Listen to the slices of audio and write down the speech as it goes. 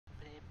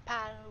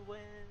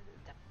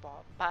palword, the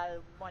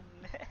palmon,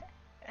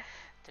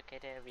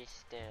 together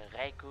with the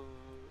Regu,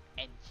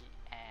 NG,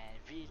 and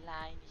V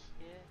line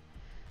here.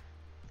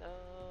 So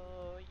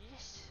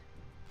yes,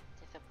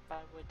 that's a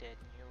palword, the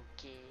new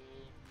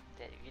game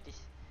that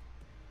released,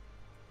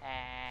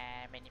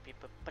 and many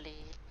people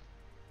play.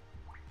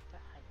 So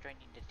I'm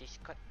joining the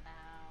Discord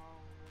now.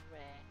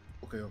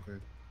 Okay.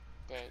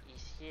 There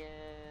is here.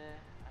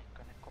 I'm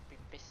gonna copy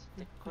paste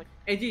the code.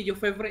 AJ, your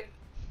favorite?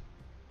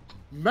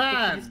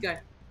 Man! This guy.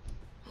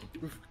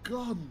 With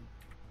gun!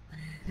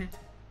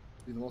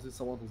 You know, see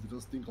someone who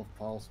didn't think of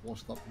piles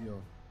washed up here.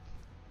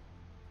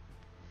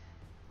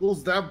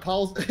 Those damn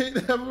piles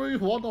ate every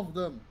one of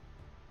them!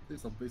 Take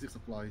some basic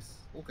supplies.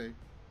 Okay.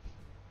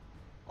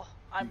 Oh,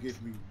 I'm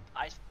gave me.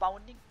 ice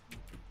pounding.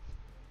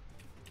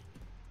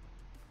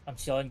 I'm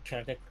showing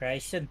character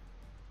creation.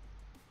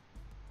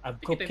 I'm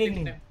Take it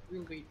cooking. time.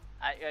 We'll wait.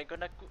 I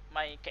gonna cook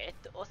my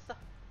character also.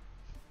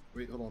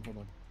 Wait, hold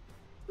on.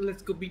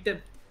 Let's go beat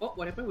them. Oh,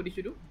 what happened? What did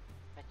you do?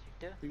 What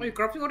you do? Are you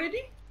crafting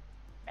already?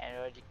 Man,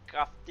 already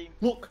crafting.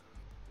 Look!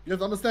 You have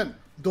to understand,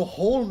 the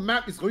whole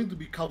map is going to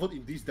be covered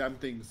in these damn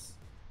things.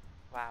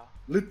 Wow.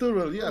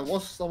 Literally, I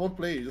watched someone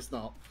play just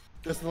now.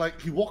 Just like,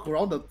 he walked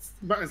around the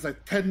map, is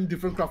like 10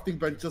 different crafting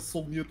benches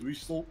so near to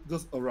each, so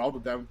just around the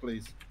damn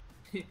place.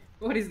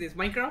 What is this?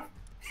 Minecraft?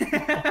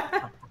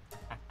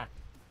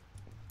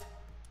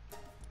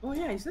 Oh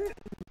yeah, is it?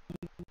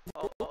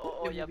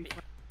 Oh, yeah.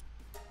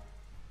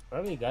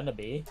 Probably gonna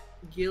be.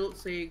 Guild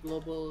say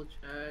global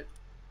chat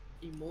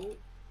emote.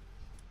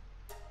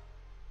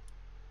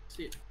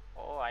 Shit.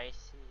 Oh, I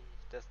see.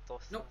 That's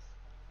those. Nope.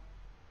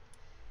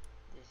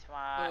 This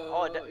one.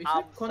 Oh, the is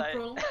arm it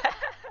control?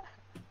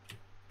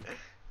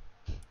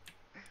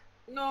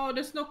 No,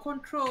 there's no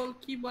control.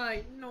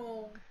 Keybind.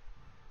 No.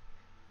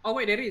 Oh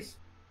wait, there is.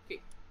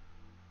 Okay.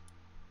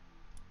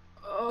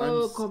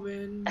 Oh,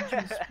 comment.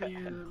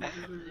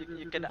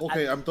 you can.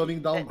 Okay, I'm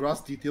turning down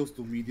grass details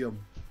to medium.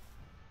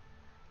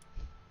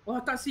 Oh, I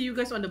can't see you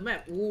guys on the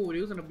map. Oh,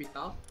 this is gonna be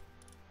tough.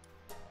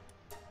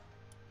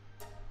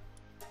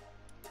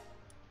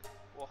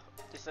 Whoa,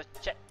 this a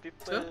chat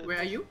people. Sir, where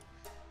are you?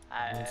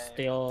 I'm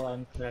still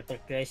on character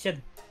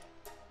creation.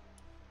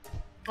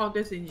 Oh,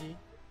 there's NG.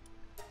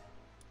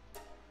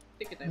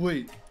 Take your time.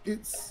 Wait,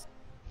 it's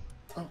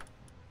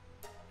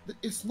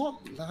not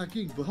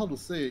lagging, but how to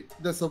say?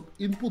 There's an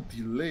input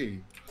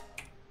delay.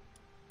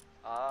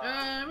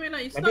 I mean,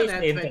 like, it's Maybe not it's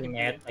that the bad.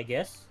 internet, I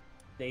guess.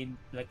 The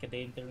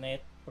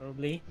internet,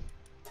 probably.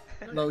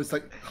 No, it's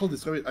like, how to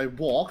describe it? I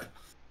walk,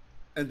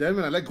 and then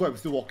when I let go, I'm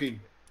still walking.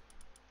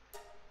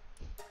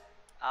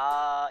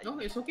 No,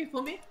 it's okay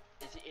for me.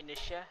 Is it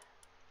Indonesia?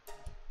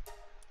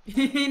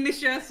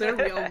 Indonesia, sir,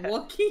 we are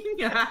walking.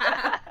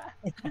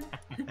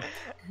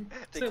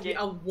 So we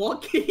are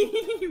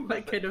walking.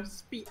 What kind of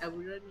speed are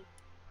we running?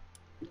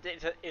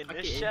 It's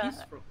Indonesia.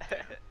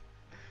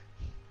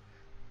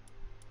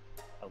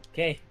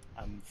 Okay,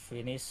 I'm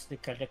finished the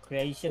character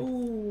creation.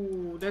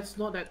 Ooh, that's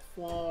not that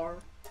far.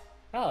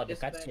 Oh, the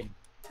That's bad. cutscene.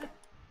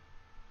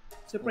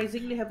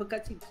 Surprisingly, have a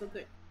cutscene. So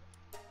good.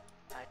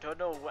 I don't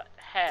know what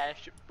hair I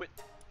should put.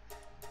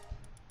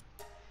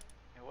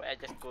 I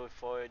just go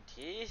for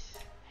this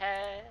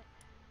hair.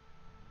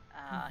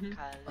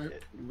 Color.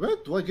 Where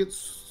do I get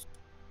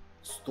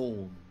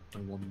stone? I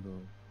wonder.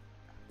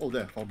 Oh,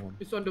 there, found one.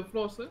 It's on the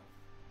floor, sir.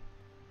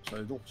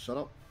 Sorry, no, shut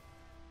up.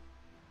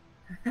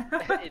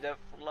 In the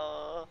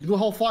floor. You know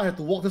how far I had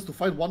to walk just to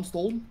find one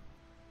stone?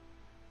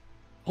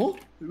 Huh?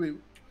 Wait,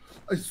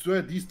 I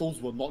swear these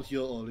stones were not here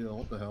earlier.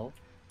 What the hell?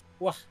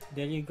 Wow,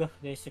 there you go.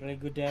 There's a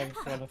Lego there in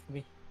front of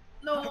me.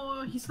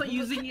 No, he's not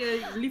using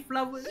a leaf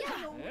flower.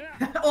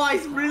 Oh,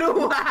 it's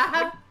blue.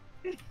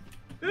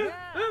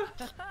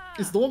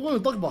 Is no one going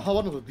to talk about how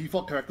one of the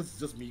default characters is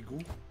just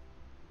Migu?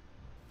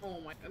 Oh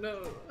my god,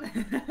 no.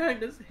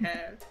 This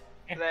hair.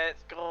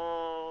 Let's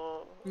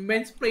go.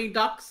 Men's playing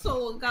Dark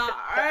Souls, god.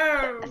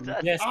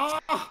 Yes.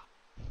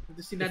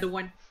 There's another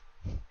one.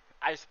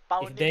 I If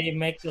found they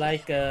make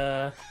like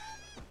they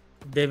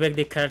make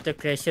the character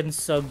creation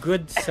so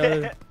good,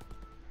 so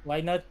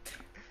why not?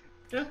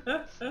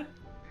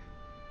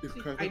 If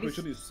character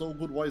creation is so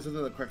good, why isn't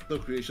it a character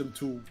creation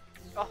 2?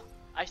 Oh,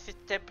 I see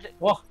template.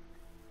 Whoa,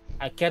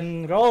 I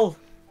can roll.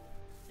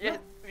 Yeah,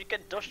 we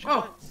can dodge.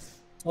 Oh.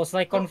 Was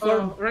like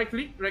confirm. Right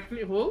click,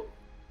 hold,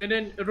 and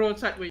then roll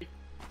sideways.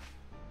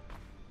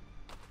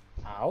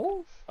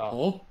 Ow.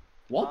 Oh,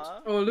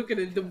 what? Oh, look at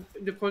it,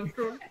 the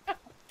control.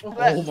 Oh,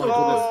 Let's my go.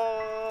 goodness.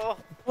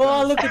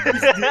 Oh, look at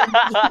this.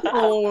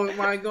 Oh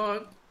my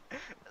god.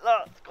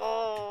 Let's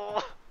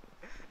go.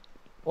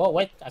 Oh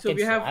wait, I So can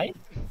we have- slide.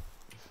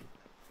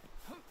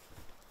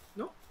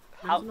 No,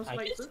 How- there's no I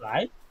slide, can sir.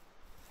 slide.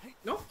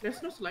 No,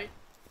 there's no slide.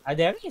 Ah,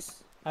 there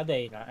is. Ah, there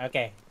you go.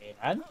 Okay,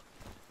 run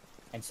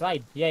and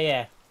slide.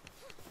 Yeah.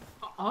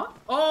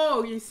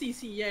 Oh, you see,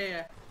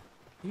 yeah.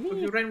 So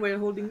you run while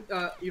holding,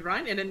 you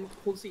run and then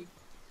hold C.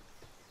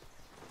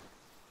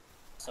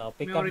 So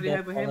pick We up already the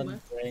have a hammer.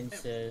 fallen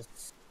branches.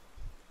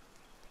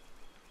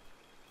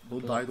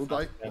 Don't die.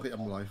 Okay,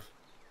 I'm alive.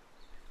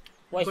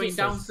 What Going is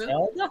down, this? sir?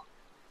 Zelda?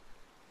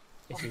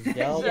 This is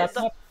Zelda.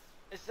 Zelda.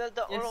 Is that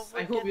the all Yes, over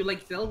I hope you again?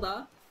 like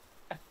Zelda.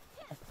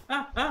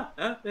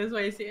 That's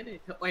why I said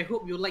it. I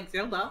hope you like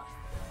Zelda.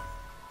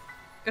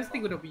 Cause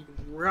they're gonna be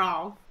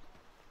raw.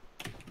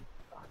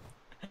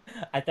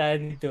 I thought I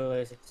need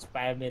to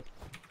spam it.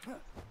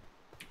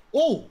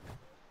 Oh!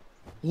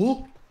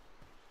 Who?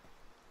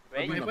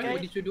 Where What you What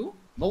guys? did you do?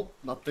 Nope,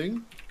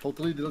 nothing.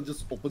 Totally didn't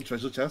just open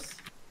treasure chest.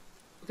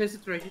 There's a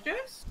treasure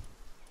chest?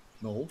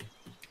 No.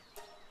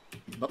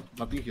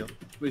 Nothing here.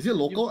 Wait, is it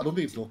local? I don't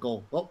think it's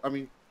local. Well, I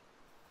mean,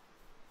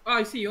 Oh,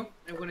 I see you.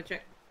 I'm gonna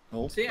check.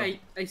 no. See,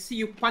 I see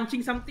you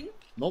punching something.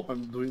 Nope,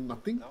 I'm doing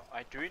nothing. No,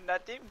 I doing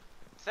nothing,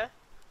 sir.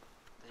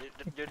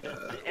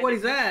 What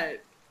is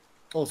that?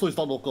 Oh, so it's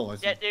not local, I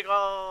see. Yeah, you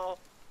go.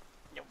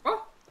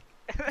 Oh,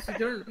 so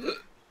there-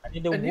 I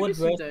need the I never wood.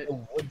 see Where's that. the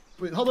wood?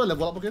 Wait, how do I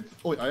level up again?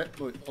 Oh,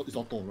 wait, it's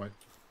auto, right?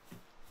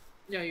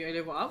 yeah, you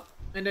level up,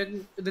 and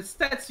then the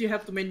stats you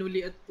have to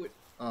manually output.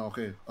 Ah,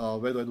 okay.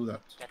 Where do I do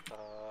that?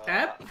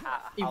 Tab,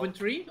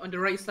 inventory on the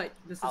right side.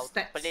 There's a How to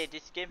stats. play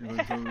this game?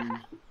 Inventory.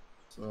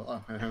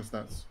 So, enhance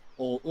stats.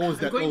 Oh, is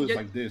that? going Oh, it's just-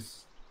 like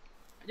this.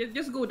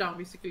 Just go down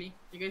basically.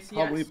 You guys see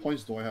How us? many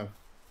points do I have?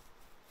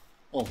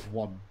 Oh,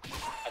 1.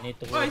 I need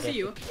to. Oh, I get see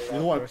you. You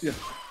know what? first. Yeah.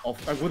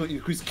 I'm going to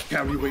increase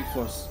carry weight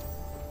first.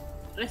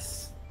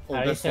 Yes. Oh,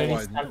 I that's all already I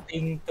need.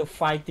 starting to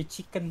fight the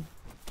chicken.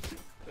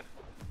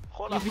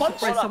 Hold You'd on, be hold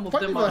surprised on, some of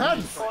Fight them with your are.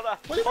 hands! hold on,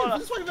 What do you hold mean? on.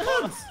 Just fight with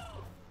your hands!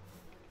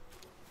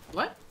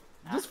 What?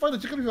 Just fight the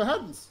chicken with your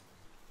hands!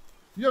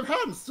 You have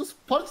hands!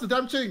 Just punch the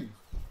damn thing!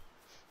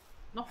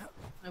 No.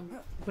 I'm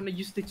gonna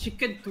use the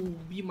chicken to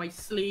be my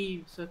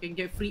slave so I can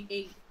get free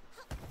egg.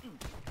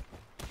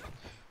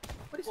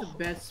 What is the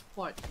best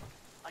spot?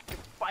 I can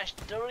punch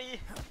 3.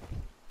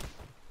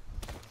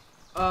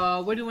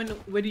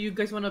 Where do you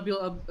guys wanna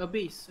build a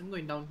base? I'm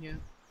going down here.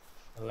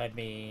 Let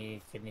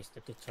me finish the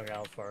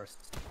tutorial first.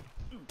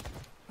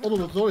 Oh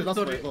no, sorry, that's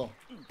Sorry. right. Oh.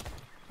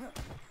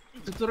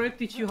 Tutorial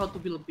teach you how to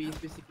build a base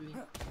basically.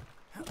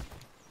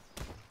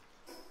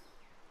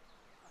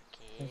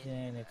 Okay.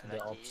 Then it's the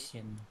Lagi.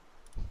 option.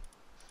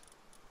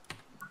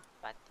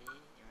 Party,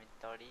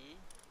 inventory.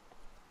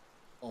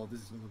 Oh,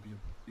 this is gonna be an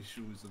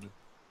issue, isn't it?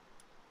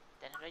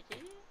 Then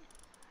lagi.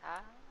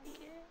 Ah,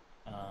 okay.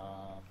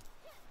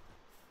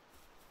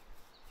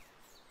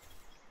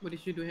 What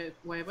did you do here?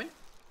 What happened?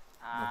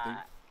 Nothing.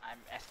 I'm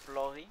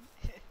exploring.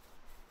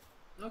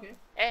 Okay.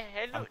 Hey,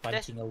 hello. I'm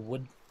There's, punching a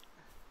wood.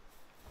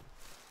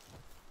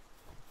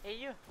 hey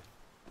you.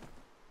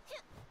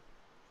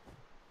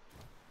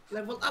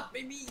 Level up,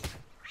 baby.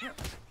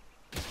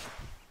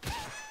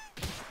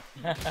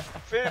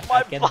 Feel I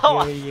my can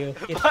power. hear you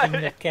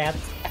hitting the cat.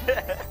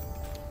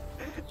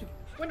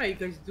 What are you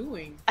guys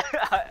doing?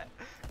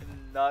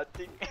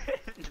 Nothing.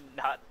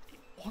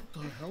 Nothing. What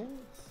the hell?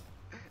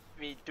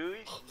 We do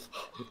it.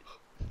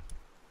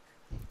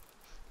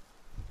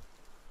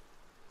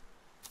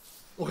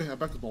 Okay, I'm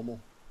back to normal.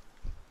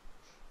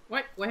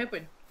 What? What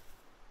happened?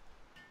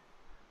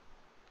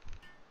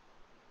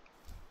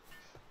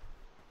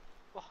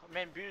 Oh,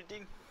 main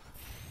building.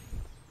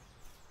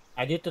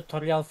 I did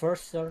tutorial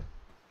first, sir.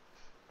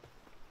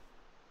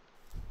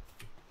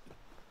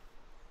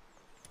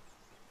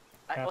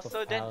 I Crap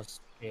also of then house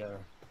spear.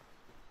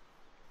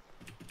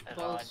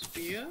 Ball around.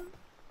 spear?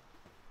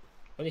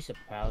 What is a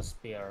pal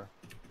spear?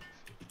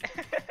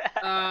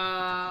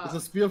 It's a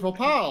spear for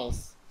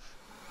pals!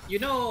 You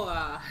know,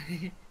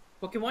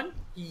 Pokemon?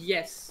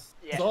 Yes.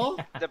 Yeah. So?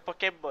 The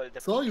Pokeball.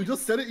 The So you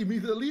just said it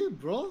immediately,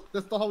 bro?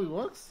 That's not how it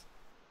works?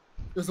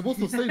 You're supposed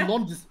to say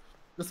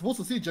You're supposed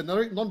to say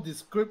generic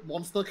nondescript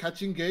monster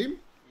catching game?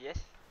 Yes.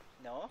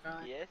 No. Uh,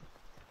 Yes.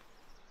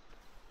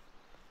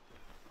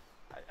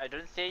 I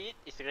don't say it.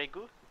 It's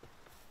Regu.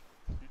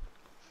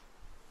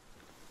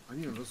 I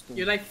need another stone.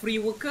 You like free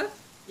worker?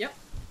 Yep.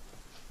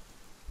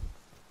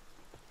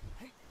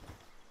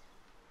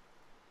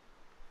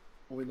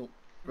 Oh wait, no.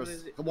 Where Press.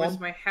 is it? Come Where's on.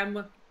 my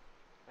hammer?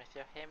 Where's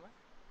your hammer?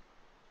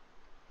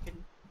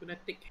 I'm gonna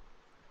take.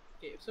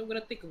 Okay, so I'm gonna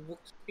take a work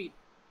speed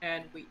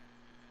and wait.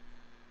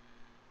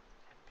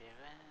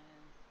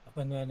 Appearance.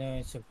 Open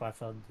a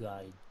survival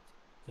guide.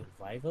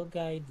 Survival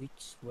guide?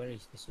 Where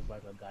is the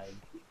survival guide?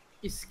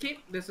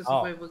 Escape. There's a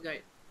Oh. survival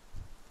guide.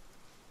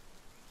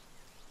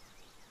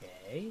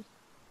 Okay.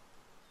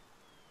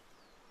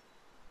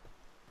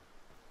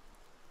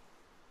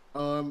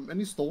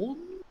 Any stone?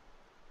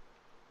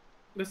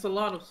 There's a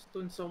lot of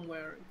stone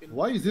somewhere. You can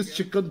Why is this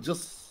figure. chicken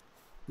just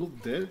look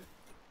dead?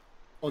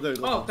 Oh, there you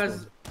go. Oh, found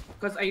stone.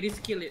 cause Iris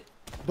killed it.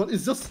 But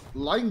it's just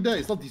lying there.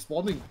 It's not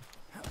despawning.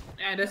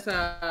 And that's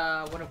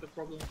one of the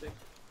problems there.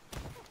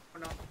 For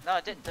now. No,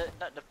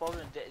 not the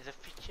problem. That is a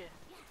feature.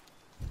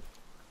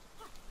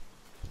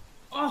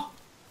 Oh,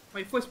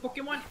 my first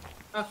Pokemon.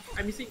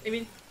 I'm missing. I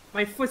mean,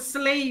 my first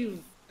slave.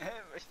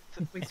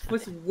 My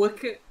first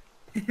worker.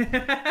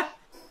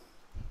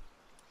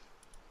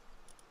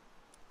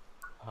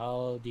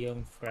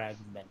 Haldium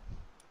fragment.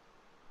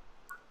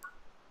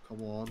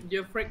 Come on.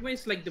 Your fragment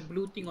is like the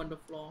blue thing on the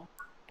floor.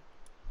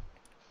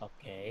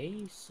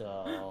 Okay,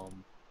 so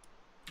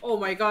Oh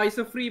my god, it's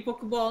a free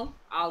Pokeball.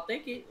 I'll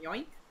take it.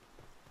 Yoink.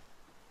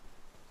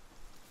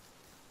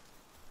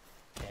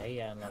 Okay,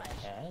 yeah, like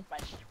that.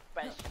 Punch,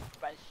 punch,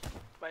 punch,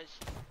 punch,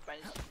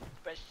 punch,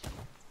 punch.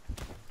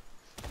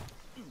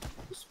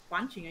 Who's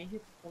punching? I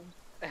hit phone.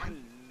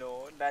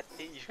 No,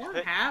 nothing.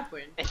 What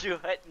happened? You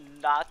heard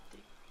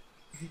nothing.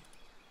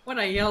 What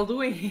are y'all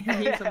doing? I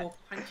hear some more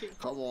punching.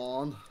 Come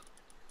on.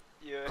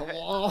 You Come heard...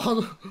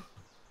 on.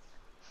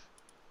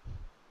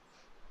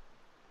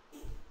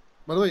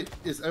 By the way,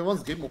 is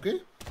everyone's game okay?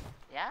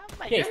 Yeah,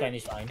 my Yeah, it's guy. fine,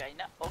 it's fine.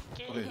 Kinda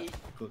okay. Okay,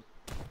 good.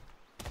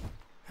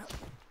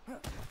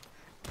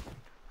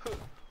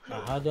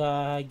 How do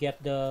I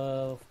get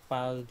the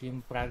palm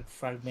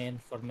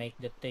fragment for make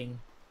the thing?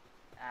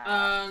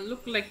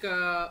 Look like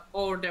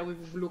ore that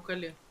with blue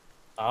color.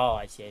 Oh,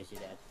 I see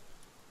that.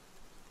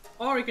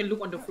 Or you can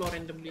look on the floor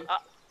randomly.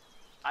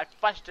 I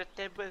punched the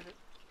table.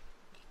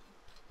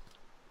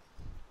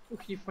 Oh,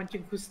 you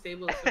punching whose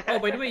table? Oh,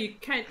 by the way, you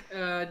can't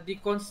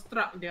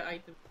deconstruct the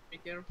item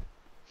right there.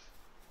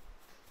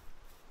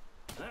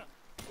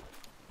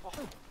 Oh,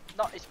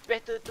 no, it's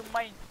better to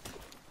mine.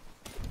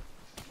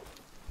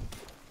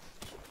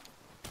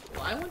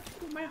 Oh, I want to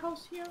put my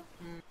house here.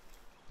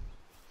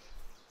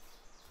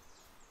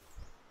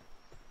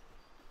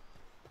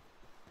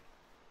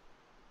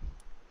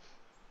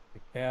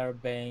 Repair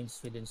bench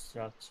within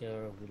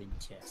structure within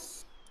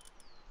chest.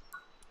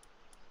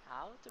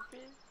 How to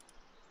build?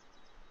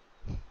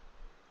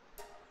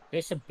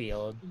 There's a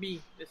build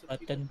B. There's a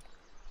button.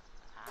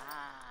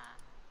 Ah.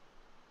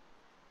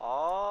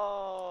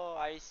 Oh,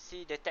 I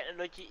see. The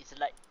technology is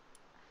like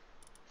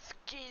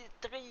skill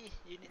tree.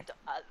 You need to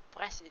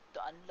press it to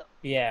unlock.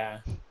 Yeah.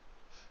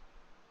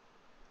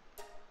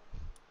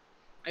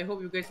 I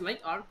hope you guys like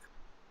Ark.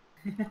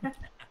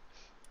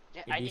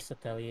 Yeah, It is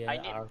Atelier I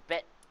need art.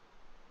 bed.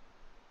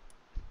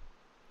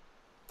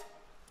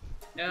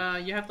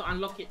 You have to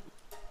unlock it.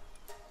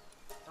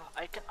 Oh,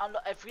 I can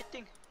unlock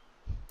everything.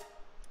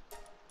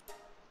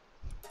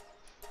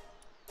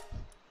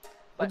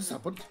 What just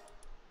happened?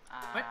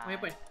 What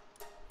happened?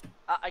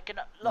 I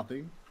cannot lock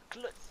Nothing.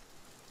 clothes.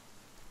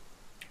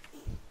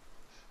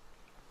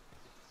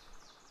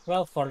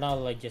 Well, for now,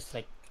 like just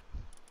like,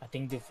 I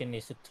think you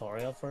finish the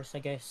tutorial first, I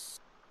guess.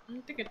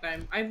 Take your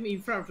time. I'm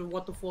in front of the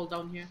waterfall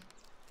down here.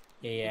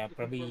 Yeah,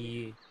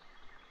 probably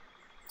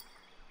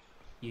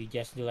you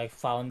just do like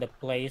found a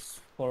place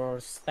for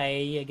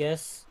stay, I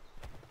guess.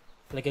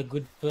 Like a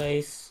good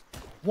place.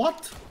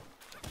 What?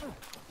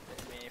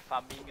 Let me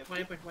farming a What bit.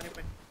 happened? What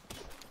happened?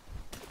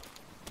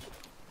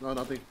 No,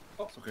 nothing.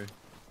 Oh. It's okay.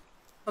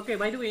 Okay,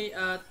 by the way,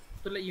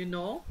 to let you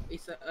know,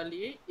 it's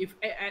early. If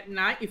at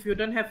night, if you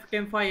don't have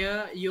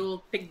campfire,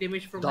 you'll take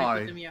damage from Die.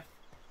 hypothermia.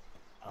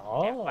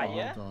 Oh,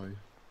 Campfire? I'll die.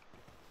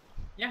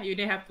 Yeah, you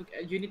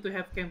need to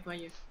have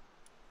campfire.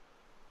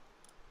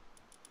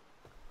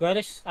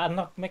 Guys,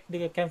 unlock make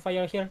the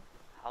campfire here.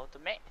 How to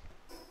make?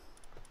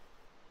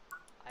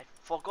 I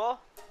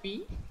forgot.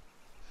 B.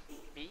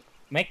 B.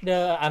 Make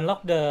the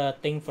unlock the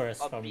thing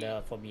first Oh, from B.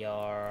 from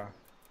your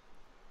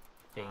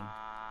thing.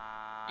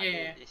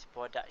 Yeah. This is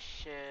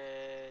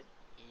production.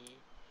 E.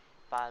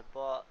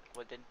 Palword,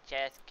 golden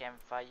chest,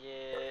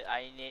 campfire.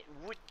 I need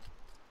wood.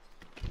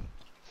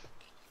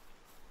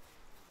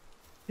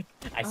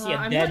 I see a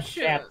I'm dead not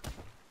sure. cat.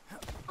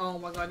 Oh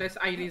my god, that's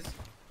Iris.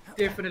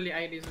 Definitely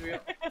Iris, real.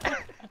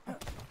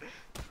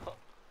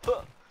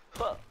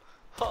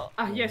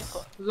 Ah yes,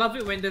 love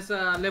it when there's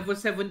a level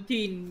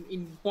 17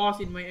 in boss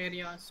in my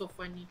area. So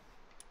funny.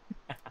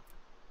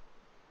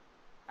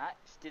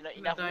 Still not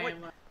enough wood.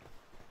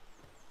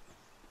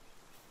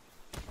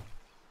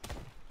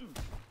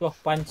 Oh,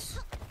 punch.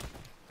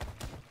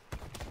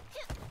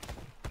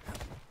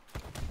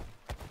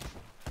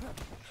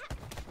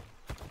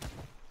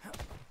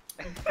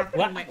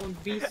 What? My own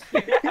beast.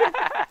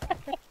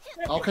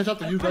 I'll catch up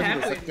to you guys in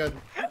a happened?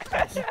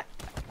 second.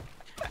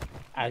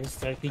 I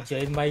just trying to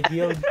join my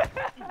guild.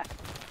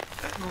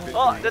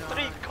 Oh, my the God.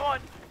 tree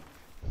gone.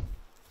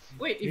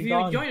 Wait, if Bring you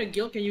on. join a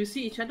guild, can you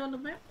see each other on the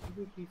map? It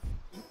would be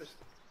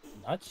interesting.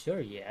 Not sure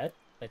yet.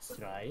 Let's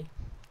try.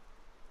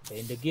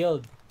 Join the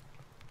guild.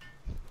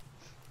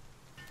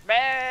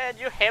 Man,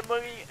 you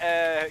hammering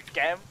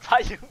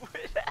campfire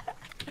wood.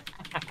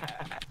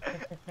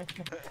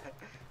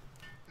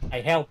 I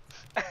help.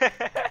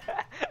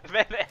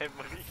 Man,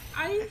 hammering.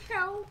 I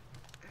help.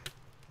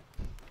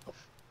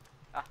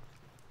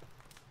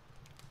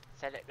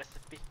 Select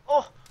recipe.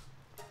 Oh!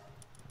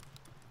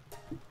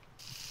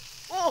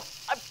 Oh!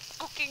 I'm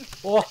cooking!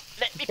 Oh,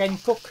 Let you me can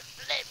cook.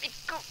 Let me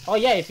cook! Oh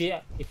yeah, if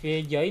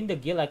you join the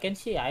guild, I can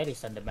see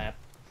Iris on the map.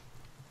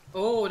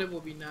 Oh, that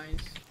would be nice.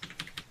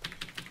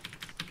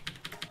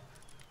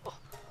 Oh,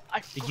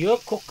 I'm Did cooking. you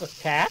cook a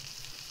cat?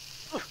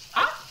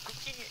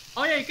 Cooking it.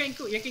 Oh yeah, you can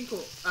cook. You can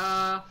cook.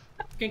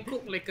 You can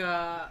cook like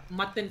a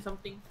mutton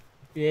something.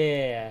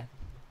 Yeah.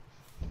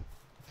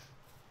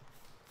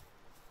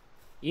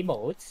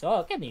 Emotes?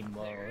 Oh, I can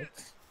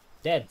emote.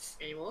 Dance.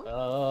 Okay, well.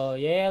 Oh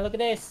yeah, look at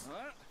this.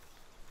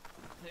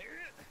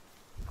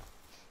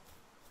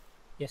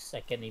 Yes,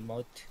 I can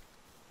emote.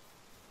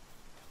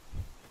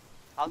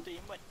 How to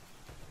emote?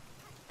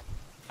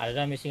 I don't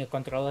know, I'm using a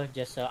controller,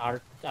 just a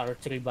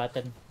R3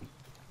 button.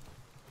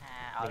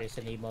 There is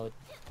an emote.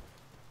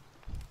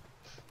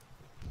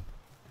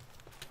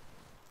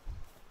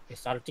 Hey,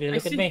 Sartre,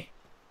 look at see. me.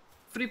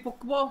 Free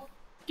Pokeball.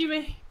 Give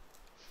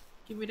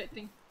me that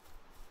thing.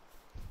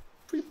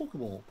 Free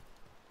Pokeball.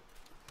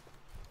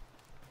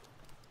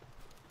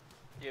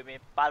 You mean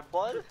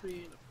palball?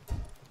 Free.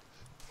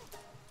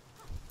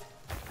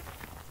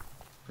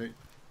 Okay.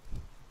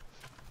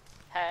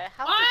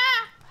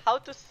 How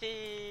to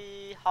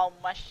see how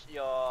much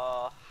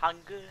your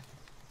hunger?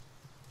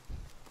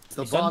 It's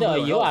the It's on the bar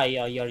near UI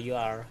your or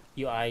your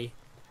UI.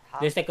 How?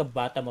 There's like a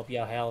bottom of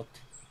your health.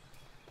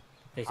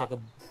 There's like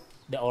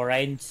the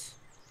orange.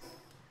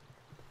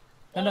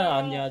 No,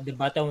 on the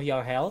bottom of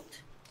your health.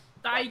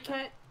 Die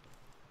cat.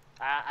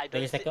 I don't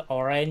There's see. like an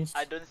orange.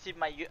 I don't see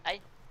my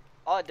UI.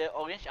 Oh, the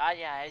orange. Ah,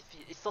 yeah, I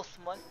see. It's so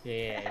small.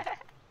 Yeah.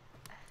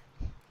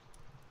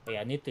 Oh,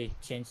 yeah, I need to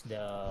change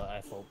the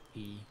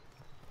FOP.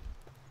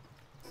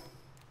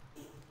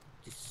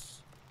 Just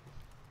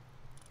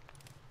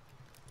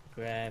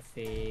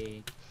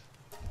graphic.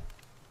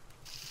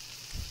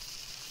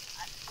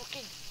 I'm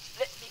cooking.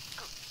 Let me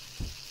cook.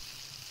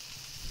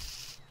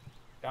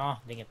 Oh,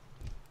 dang it.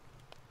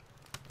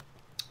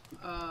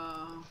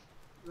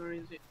 Where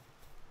is it?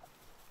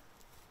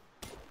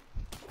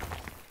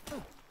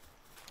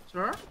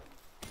 Sir?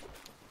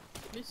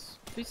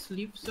 Please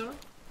leave, sir.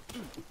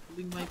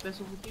 Doing my best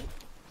over here.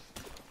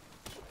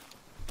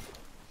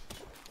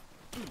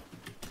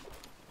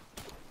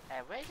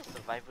 Where is the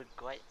survival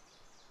guide?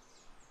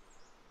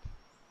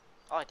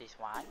 Oh, this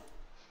one.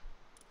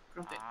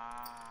 Craft it.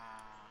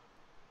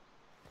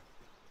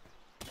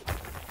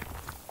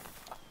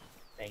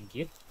 Thank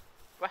you.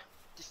 What?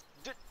 This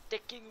dude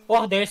taking.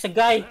 Oh, there's a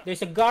guy.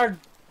 There's a guard.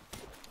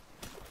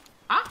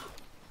 Huh?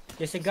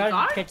 There's a a guard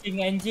guard?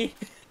 catching NG.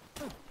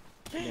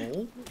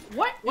 No.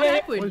 What Yeah. What are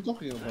happened? you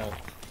talking about?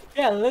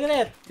 Yeah, look at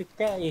that. The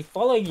guy is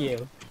following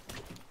you.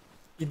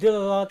 You do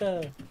a lot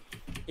of.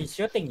 He's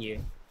shooting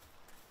you.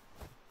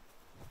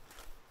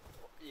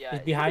 Yeah,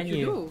 He's behind What did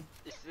you. you do?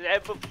 it's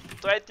level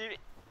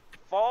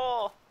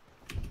 24.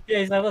 Yeah,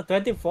 he's level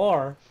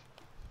 24.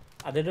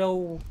 I don't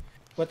know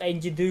what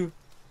NG do.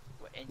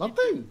 What engine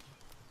Nothing.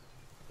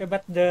 Yeah,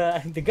 but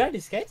the guard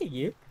is catching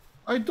you.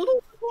 I don't know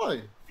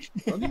why.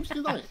 I didn't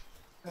see that.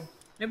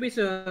 Maybe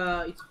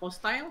it's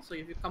hostile. So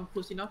if you come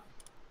close enough,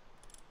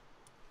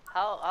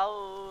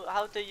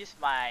 How to use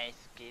my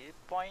skill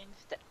point,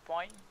 stat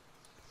point?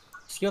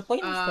 Skill point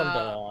is for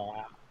the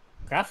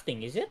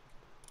crafting, is it?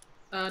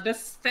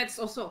 there's stats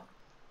also.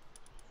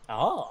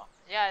 Oh,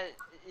 Yeah,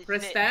 it's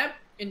Press tab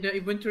in the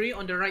inventory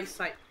on the right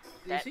side.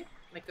 Do you That- see?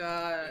 Like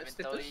a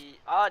status. inventory.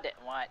 Oh, that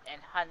one.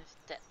 Enhanced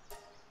stat.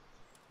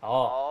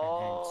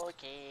 oh. Enhanced.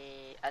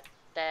 Okay.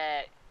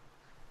 Attack.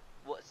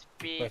 What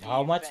speed? Wait,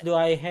 how much do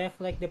I have?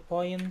 Like the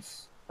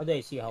points? How do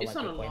I see how It's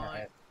much not a point lot. I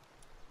have?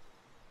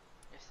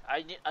 Yes, I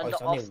need a Oh, it's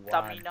lot of only one.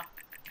 stamina.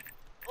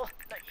 Oh,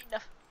 not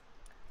enough.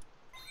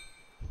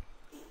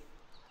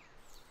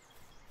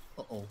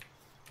 Uh-oh.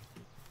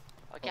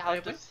 Okay, Okay, how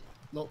to but- see?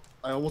 No,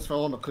 I almost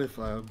fell on the cliff.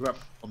 I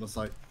grabbed on the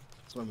side.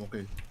 So I'm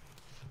okay.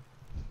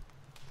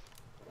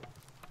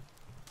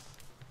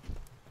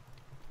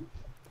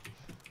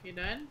 You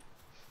done?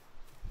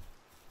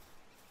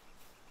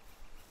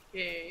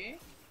 Okay.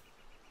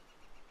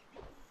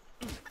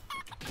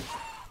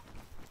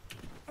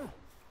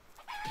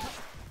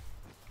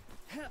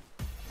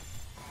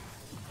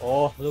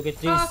 Oh, look at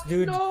this,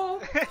 dude. No!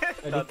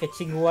 Already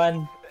catching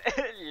one.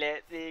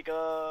 Let me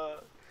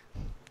go.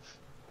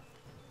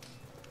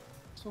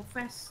 So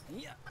fast.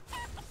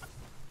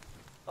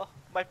 Oh,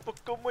 my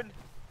Pokemon.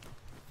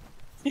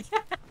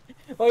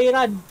 Oh, you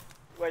run.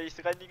 Why is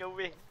running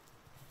away?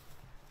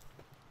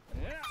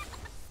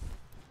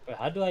 Wait,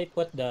 how do I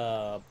put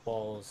the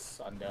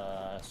balls on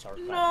the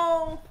shortcut?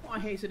 No! I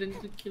hesitant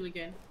to kill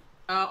again.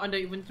 On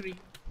the inventory.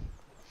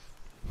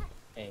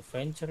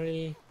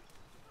 Infantry.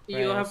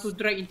 You have to Press.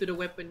 drag into the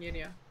weapon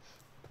area.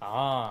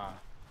 Ah.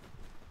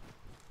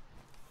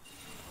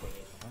 Wait,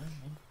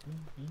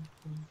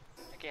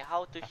 Okay,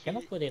 how to I heal?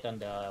 cannot put it on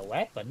the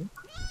weapon.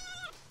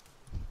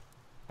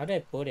 How do I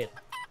put it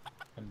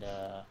on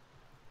the?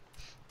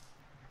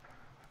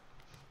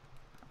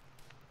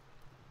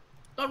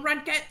 Don't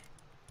run, cat!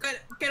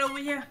 Get over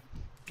here!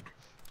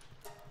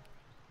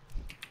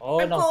 Oh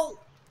I'm no, cold!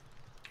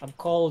 I'm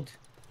cold.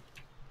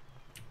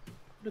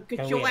 Look at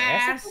Can your we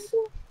rest? ass!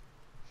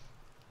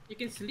 You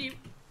can sleep.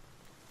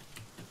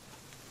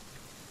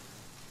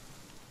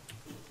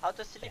 How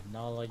to sleep?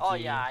 Technology. Oh,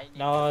 yeah, I need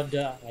No, I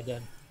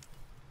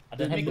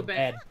don't have Make the a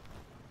bed. bed.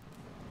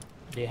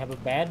 Do you have a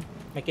bed?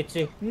 Make it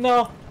too.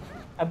 No,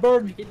 I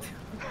burned.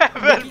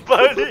 Man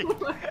burning.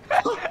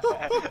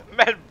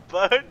 Man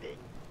burning.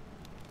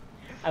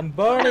 I'm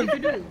What burning.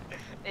 did you do?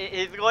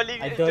 He's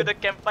rolling I into don't- the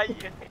campfire.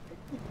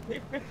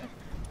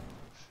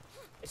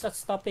 It's not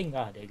stopping.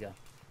 Ah, there you go.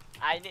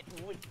 I need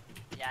wood.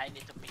 Yeah, I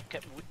need to pick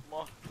up wood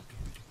more.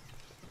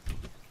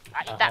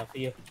 Ah, I'll ita. help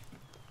you.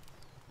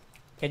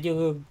 Can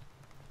you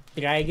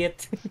drag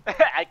it?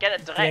 I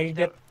cannot drag Drag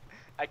the. it.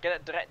 I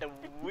cannot drag the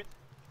wood.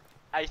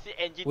 I see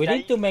engine We dying.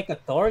 need to make a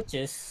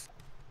torches.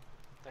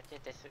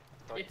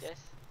 torches.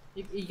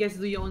 You guys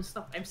do your own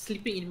stuff. I'm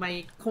sleeping in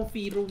my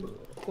comfy room,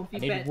 I comfy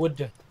need bed.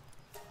 wood.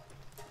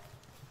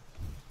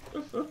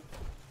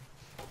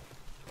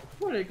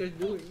 What are you guys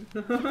doing?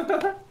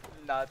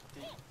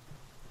 Nothing.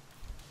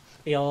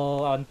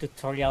 Still on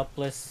tutorial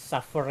plus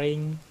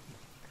suffering.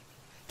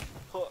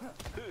 Ho,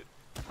 hu,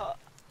 ha,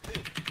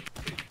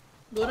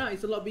 Go down,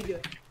 it's a lot bigger.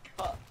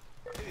 ha,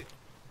 hu,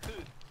 hu,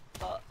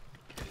 ha,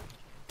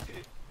 hu,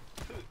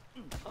 hu,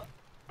 ha.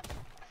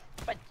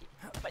 Punch it,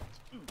 punch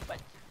it,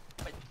 punch it,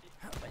 punch it,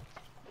 punch it,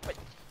 punch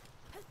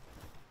it.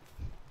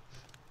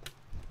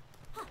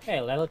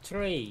 Hey, level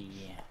 3.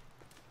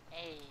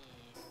 Hey.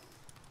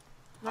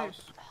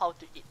 Nice. How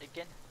to eat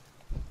again?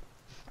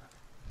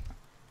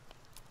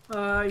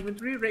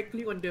 Inventory, right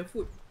click on the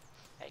food.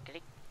 Right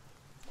click.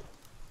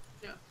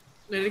 Yeah.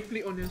 Right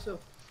click on yourself.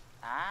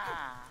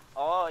 Ah.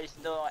 Oh, it's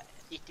no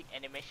eating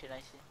animation, I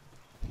see.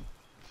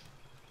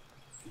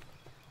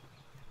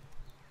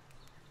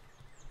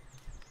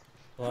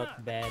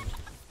 What bad?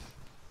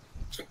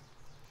 Is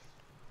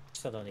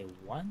that only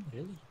one?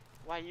 Really?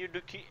 Why you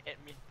looking at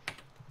me?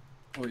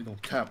 Oh, you know,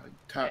 tab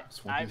for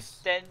I'm this.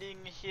 standing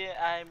here,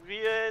 I'm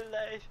real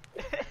life.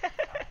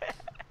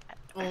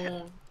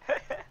 Oh.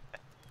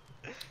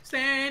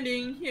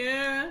 Standing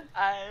here,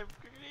 I'm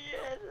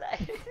real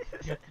life.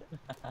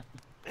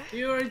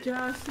 you're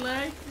just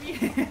like me.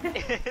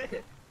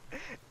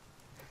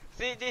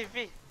 See,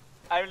 DV,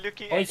 I'm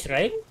looking Oh, at it's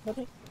rain?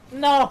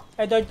 No,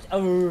 I don't.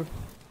 Oh,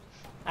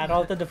 I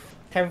rolled to the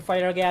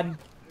campfire again.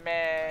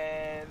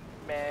 man,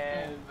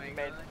 Oh my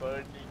man God.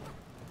 burning.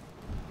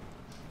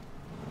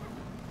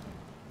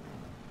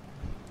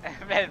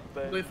 Man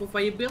burning. Going for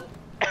fire build?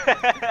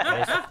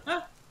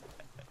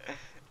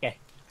 Okay.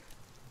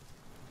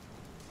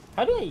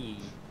 How do I?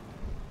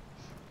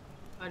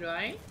 How do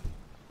I?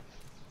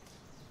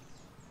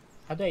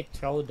 How do I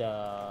throw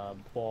the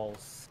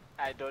balls?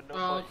 I don't know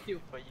Oh,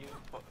 for you.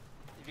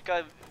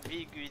 because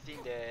we using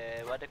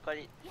the what they call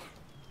it.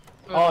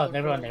 Oh,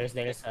 never mind. control.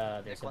 There's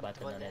a the button on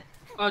controller. it.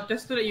 Oh,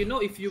 just to let you know,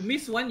 if you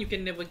miss one, you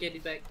can never get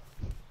it back.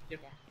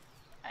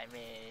 I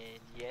mean,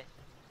 yes.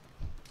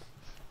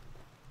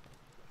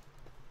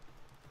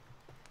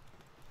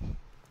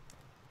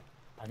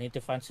 I need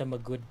to find some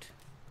good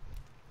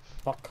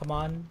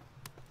Pokemon.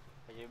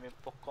 What you mean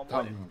Pokemon?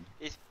 Palmon.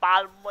 It's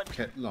palmon.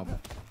 Cat lump.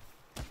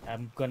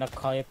 I'm gonna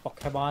call it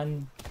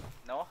Pokemon.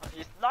 No,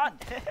 it's not.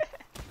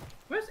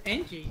 Where's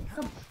Angie?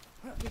 Come.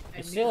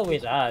 It's still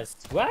with us.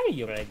 Where are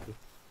you, Reg?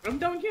 I'm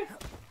down here.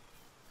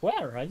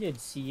 Where? I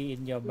didn't see you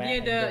in your map.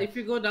 Yeah, if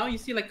you go down, you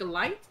see like a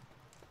light.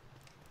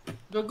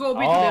 Go a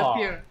bit to the Oh.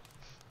 pier.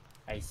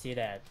 I see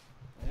that.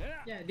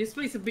 Yeah, this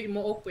place is a bit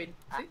more open.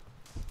 See?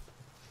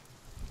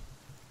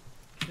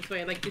 That's why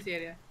I like this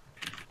area.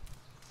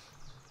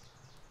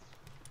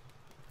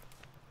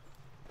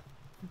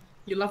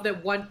 You love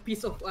that one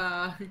piece of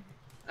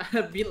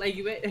build like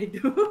I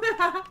do.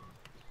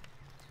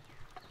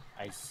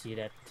 I see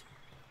that.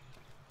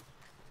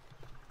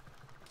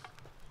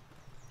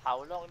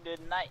 How long the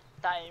night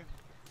time?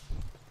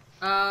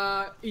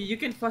 You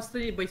can faster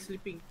it by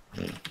sleeping.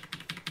 So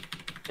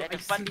That's I the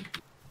fun. sleep.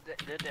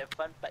 The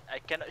fun part. I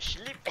cannot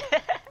sleep.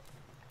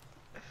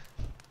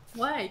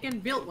 Why? You can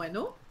build one,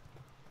 no?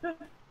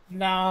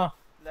 No,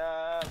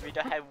 No, we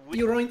don't have wood.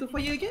 You run into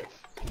fire again?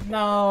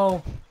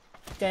 no.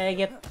 Dang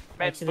it. I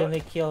Man, accidentally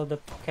killed the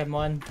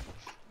Pokemon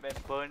Man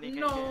burning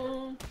again.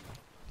 No.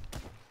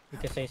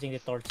 because I using the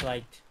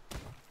torchlight.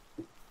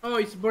 Oh,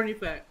 it's burn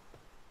effect.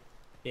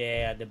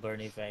 Yeah, the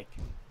burn effect.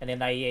 And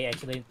then I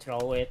actually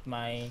throw it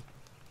my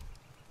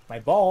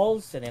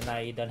balls, and then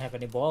I don't have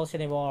any balls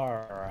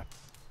anymore.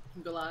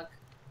 Good luck.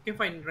 You can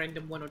find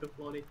random one on the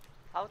floor.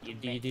 How to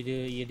make?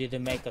 You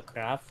didn't make a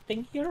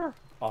crafting here?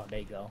 Oh, there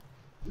you go.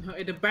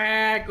 In the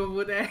back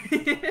over there.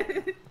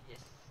 Yes.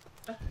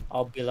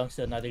 All belongs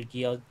to another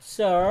guild,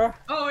 sir.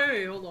 Oh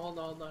wait, hold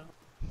on.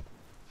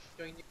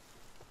 Join you.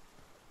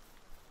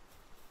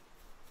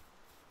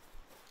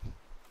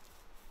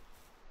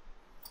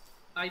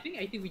 I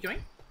think we join.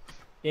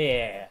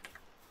 Yeah.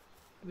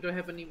 We don't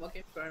have a name.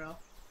 Okay, fair enough.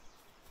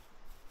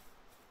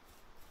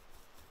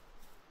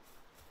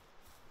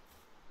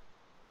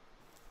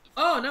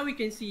 Oh, now we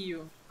can see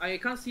you. I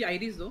can't see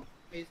Iris though.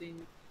 Is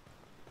in.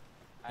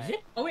 Is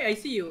it? Oh wait, I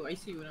see you. I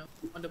see you now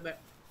on the map.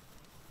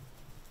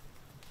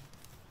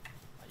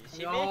 You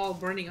see You're me? all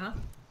burning, huh?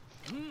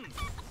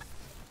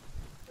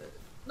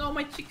 No,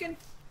 my chicken.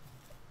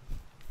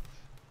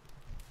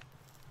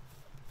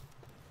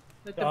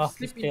 Let them Oh,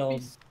 sleep in still-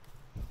 peace.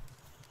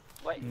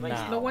 Why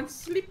Nah. No one's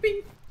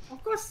sleeping.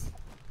 Of course.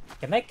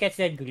 Can I catch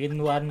that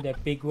green one, the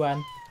big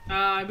one?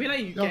 I mean, like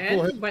you Yeah, go can,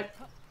 ahead. but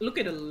look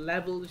at the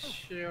level,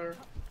 sure.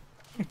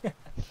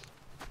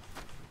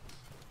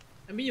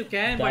 I mean, you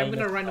can, but I'm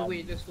gonna run Dinosaur.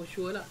 away. That's for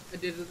sure, lah.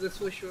 That's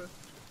for sure.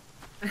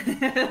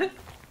 Come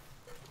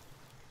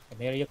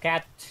here, you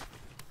cat.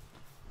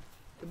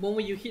 The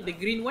moment you hit the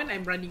green one,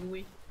 I'm running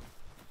away.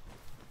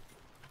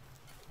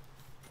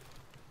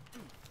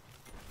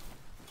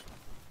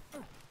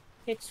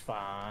 It's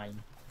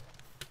fine.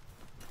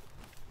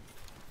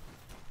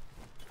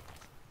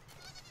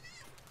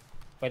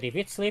 But if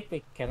it's sleep,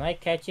 can I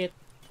catch it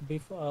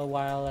before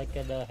while like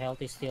the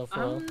health is still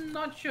full? I'm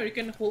not sure. You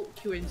can hold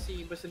Q and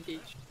C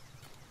percentage.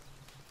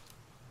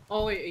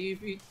 Oh wait,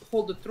 if you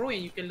hold the throw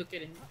and you can look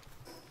at it.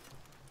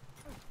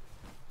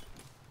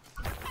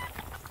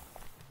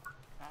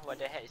 What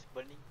the heck is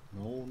burning?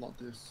 No, not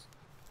this.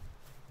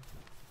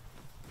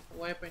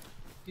 What happened?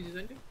 Did you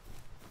something?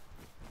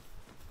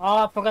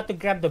 Oh, I forgot to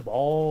grab the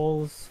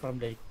balls from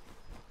the.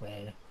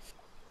 Well,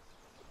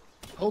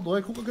 How do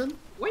I cook again?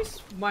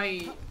 Where's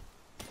my...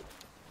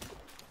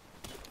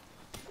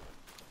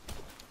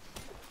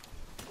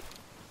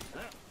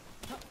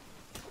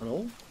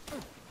 Hello?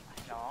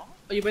 No,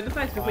 Oh, you better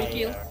fast before you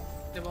kill.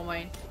 Never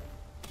mind.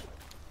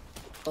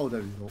 Oh,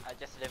 there we go. I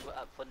just level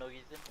up for no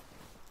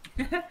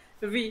reason.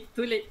 V,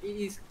 too late.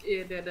 It is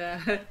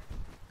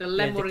the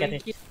lamb the already cat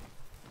is- killed.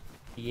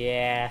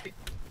 yeah. You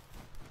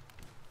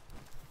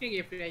can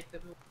get free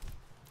item.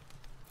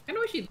 I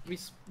know she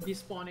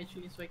despawn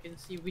actually, so I can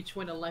see which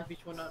one alive,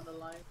 which one not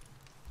alive.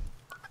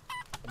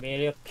 Come here,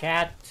 you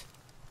cat.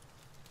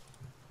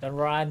 Don't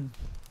run.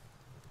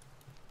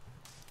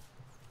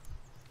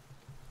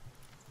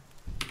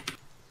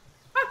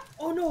 Ah!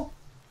 Oh no!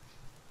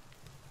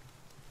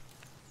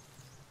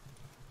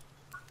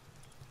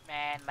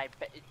 Man, my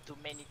pet is too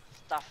many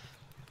stuff.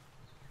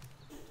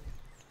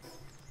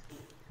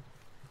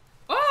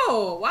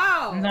 Oh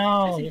wow!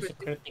 No, That's it's a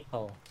interesting.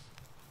 critical.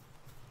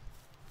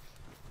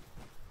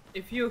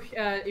 If you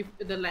if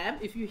the lamb,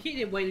 if you hit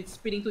it while it's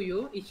spinning to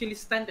you, it actually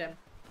stun them.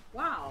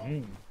 Wow,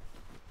 Mm.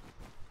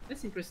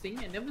 that's interesting.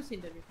 I never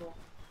seen that before.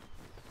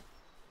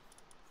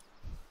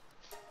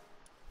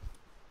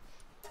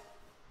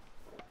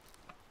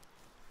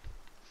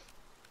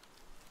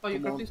 Oh, you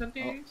Come on. crafting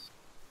something? Oh. Iris?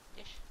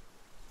 Yes.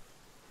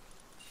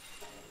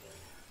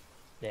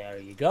 There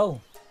you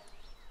go.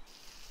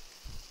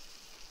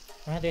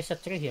 Ah, there's a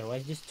tree here. Why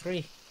is this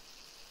tree?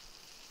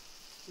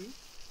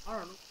 I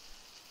don't know.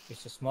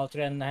 It's a small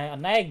tree and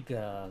an egg.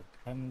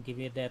 I'm give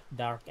you that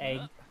dark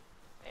egg.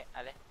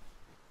 Ale.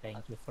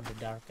 Thank you for the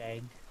dark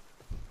egg.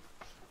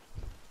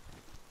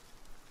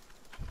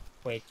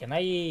 Wait, can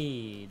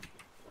I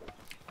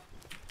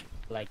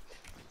like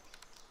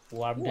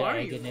warm Who the are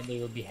egg you? and then they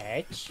will be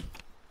hatched?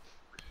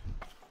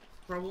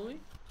 Probably.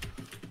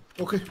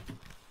 Okay.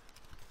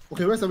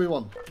 Okay, where's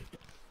everyone?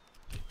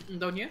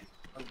 Down here?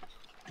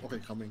 Okay,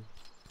 coming.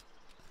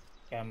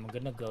 Okay, I'm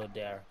gonna go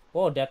there.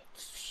 Oh, that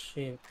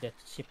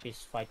ship is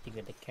fighting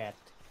with the cat.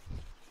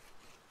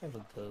 Have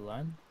a good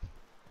one.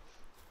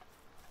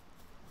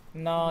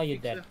 No, you're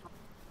Fix dead. the-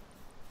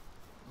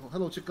 Oh,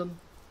 hello, chicken.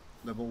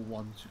 Level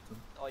 1 chicken.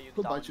 Oh, you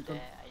Goodbye, down chicken.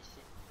 there, I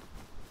see.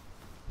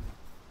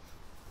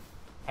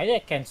 I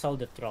did cancel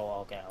the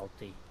throw. Okay,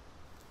 ulti.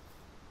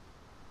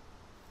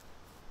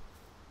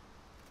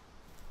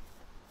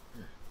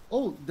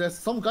 Oh, there's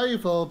some guy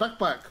with a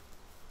backpack.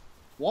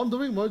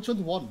 Wandering Merchant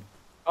 1.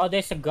 Oh,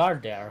 there's a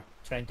guard there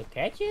trying to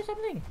catch you or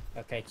something.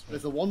 Okay,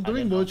 There's a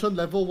Wandering Merchant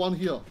level 1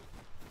 here.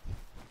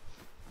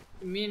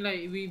 I mean,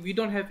 like we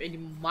don't have any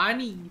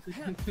money to,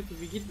 to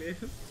begin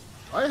with.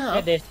 I Yeah,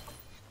 have.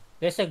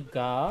 there's a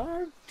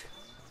guard.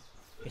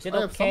 Is it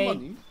I have some okay?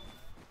 money.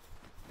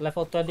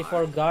 Level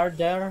 24 guard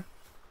there.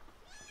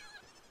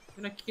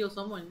 You're gonna kill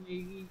someone.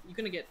 You're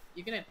gonna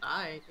die.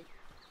 I think.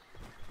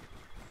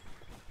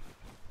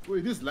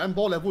 Wait, this land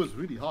ball level is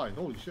really high.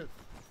 Holy shit.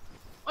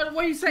 Oh,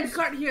 why you said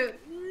guard here?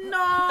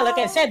 No. Like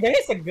I said, there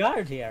is a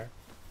guard here.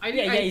 I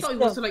yeah, I it's thought it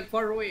was still- like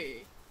far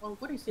away. Oh,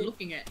 what is he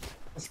looking at?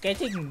 It's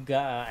catching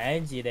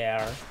Angie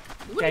there.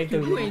 What Trying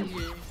did you to- do,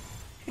 Angie?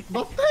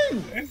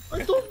 Nothing!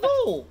 I don't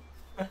know!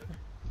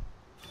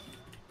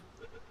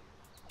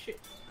 Shit.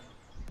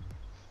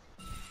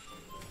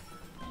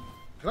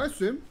 Can I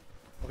swim?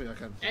 Okay, I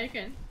can. Yeah, you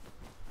can.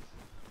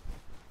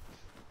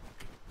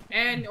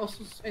 And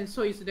also, and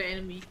so is the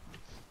enemy.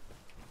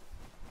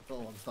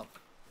 Oh, I'm stuck.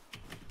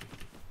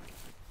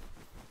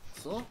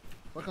 So,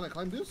 where can I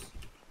climb this?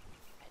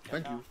 I don't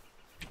Thank know.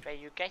 you. Where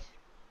you guys?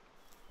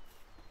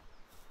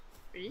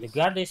 The Please?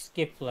 guard is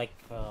keep like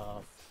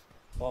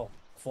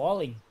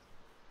falling.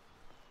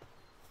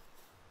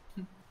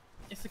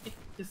 It's okay.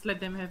 Just let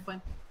them have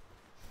fun.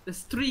 There's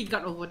 3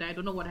 guard over there. I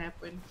don't know what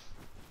happened.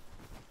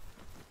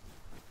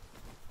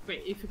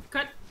 Wait, if you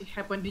cut, it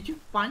happened. Did you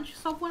punch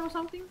someone or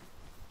something?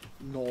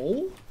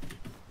 No.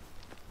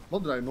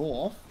 Not that I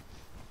know of.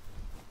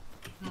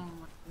 Oh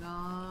my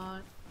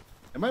god.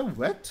 Am I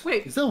wet?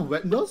 Wait. Is there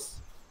wetness?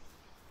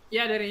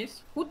 Yeah, there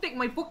is. Who take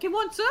my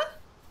Pokemon, sir?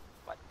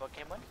 What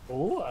Pokemon?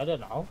 Oh, I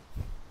don't know.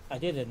 I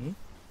didn't.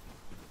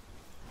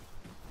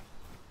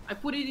 I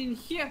put it in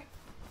here.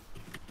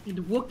 In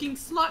the working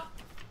slot.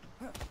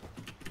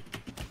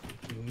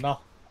 No.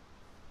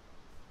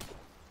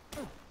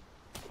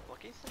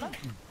 Working slot?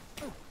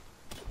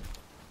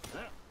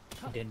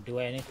 Didn't do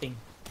anything.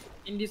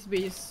 In this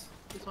base.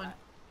 This one.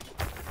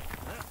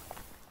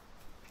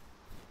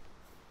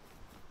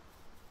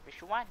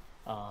 Which one?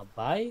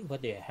 Bye.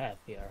 What do you have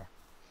here?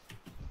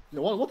 Yeah,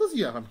 what does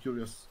he have? I'm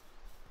curious.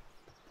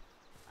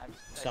 I'm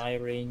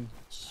Syringe.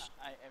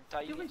 I am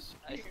trying. You guys-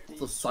 I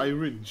It's a still,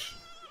 syringe.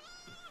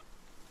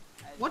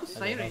 I What is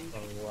I don't know siren?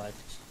 for what.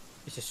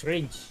 It's a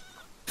syringe.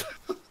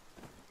 I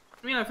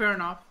mean, fair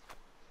enough.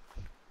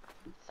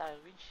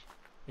 Syringe.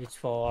 It's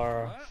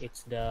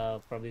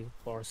probably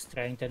for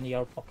strengthen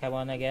your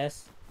Pokemon, I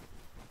guess.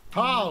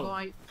 Pow!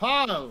 God.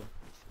 Pow!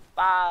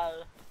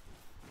 Pal.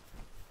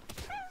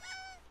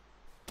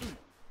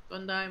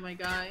 Don't die, my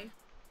guy.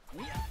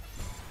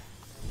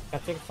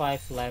 Capture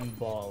 5 lamb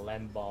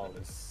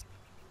balls.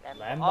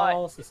 Lamb Oh,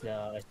 balls is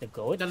the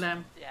goat. The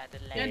lamb. yeah, the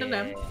Yeah, the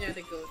lamb. lamb. Yeah,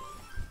 the goat.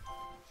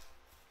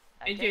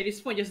 Okay. AJ, at this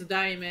point, just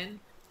die, man.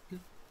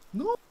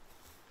 No.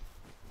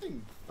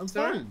 I'm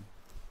Sir? fine.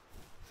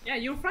 Yeah,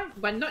 you're fine,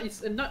 but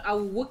it's not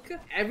our worker.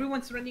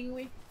 Everyone's running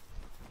away.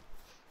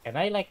 Can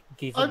I like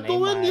give a I'm name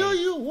nowhere near my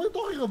you. What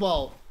are you talking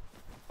about?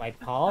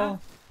 pal?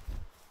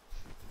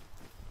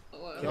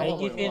 Can I Oh,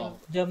 give wow.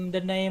 them the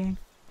name?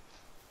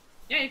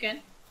 Yeah, you can.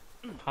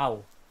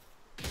 How?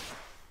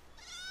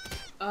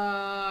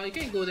 You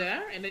can go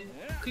there and then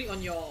click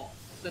on your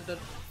the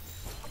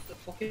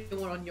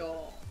Pokemon on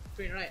your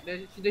screen, right?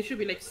 There should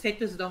be like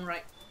status down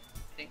right. I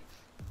think.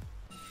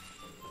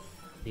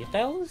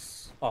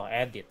 Details? Oh,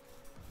 edit.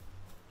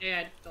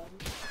 Yeah, don't.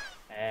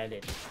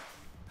 Edit.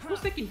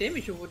 Who's taking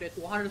damage over there?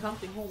 200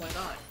 something. Oh my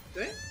god.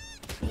 Good.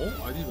 No,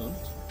 I didn't.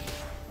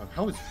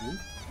 How is blue?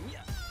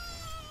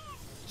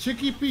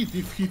 Chicky P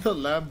defeated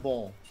Lamb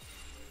Ball.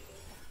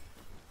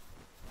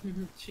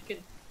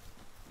 Chicken.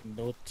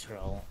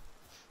 Neutral.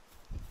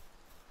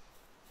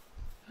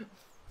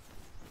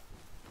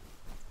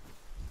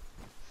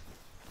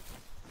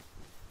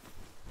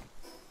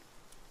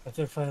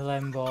 After 5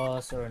 lamb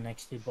balls or an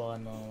XP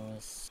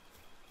bonus.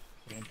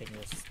 Strengthen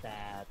your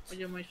stats.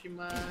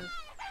 Oyamashimasu.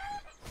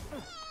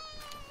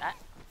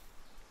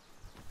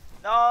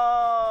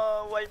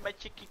 No, why my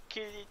chicken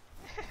kill it?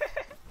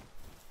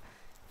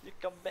 You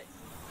come back.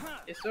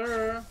 Yes,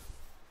 sir.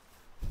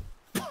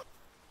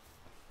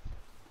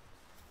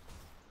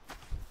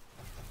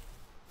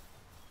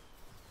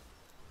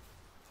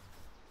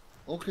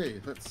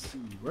 Okay, let's see.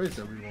 Where is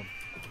everyone?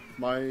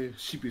 My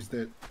sheep is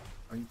dead.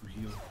 I need to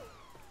heal.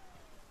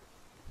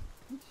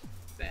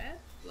 Sad.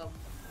 Love.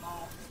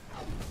 Oh.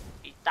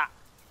 Ita.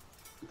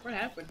 What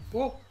happened?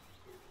 Whoa.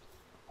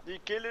 Di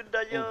killing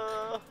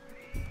daya.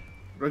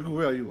 Regu,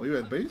 where are you? Are you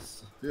at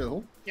base? You at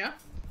home? Yeah.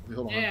 Wait,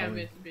 hold on. Yeah, I'm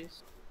coming.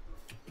 base.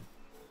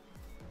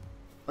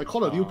 I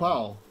call a new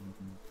pal.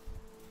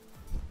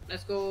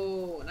 Let's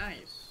go.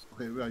 Nice.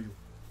 Okay, where are you?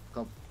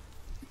 Come.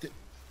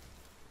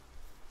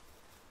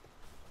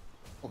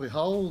 Okay,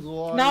 how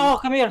do I... No,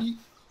 come here. eat?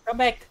 Come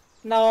back.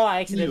 No, I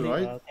accidentally.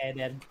 right? Okay,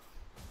 then.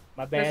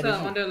 My There's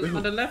bad.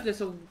 on the left.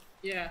 There's a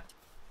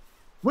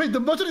Wait, the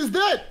merchant is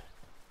dead!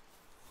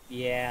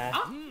 Yeah.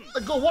 Huh? I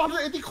got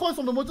 180 coins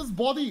from the merchant's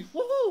body!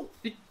 Woohoo!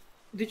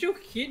 Did you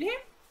hit him?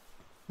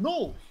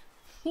 No!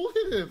 Who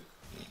hit him?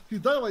 He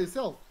died by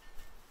himself.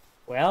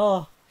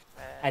 Well,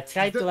 I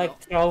tried to dead like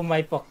now. throw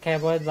my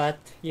Pokemon, but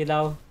you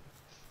know.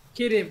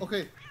 Hit him.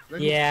 Okay,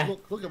 Regu, Yeah.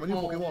 look at my new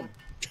Oh. Pokemon.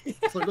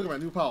 Sorry, look at my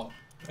new pal.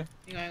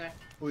 Hang on.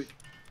 Wait,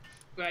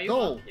 Where are you?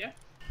 No. Yeah.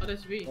 Oh,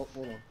 that's V. oh,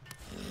 hold on.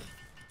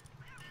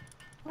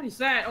 What is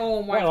that?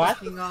 Oh my Wait, what?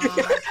 fucking god.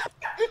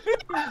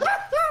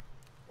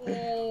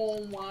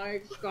 Oh my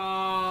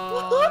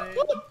god.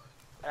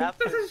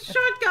 That's a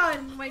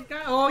shotgun! My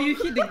god. Oh, you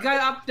hit the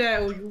guy up there.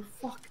 Oh, you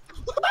fuck.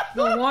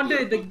 No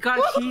wonder the guy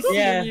he's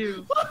Yeah. seeing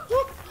you.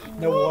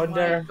 No Oh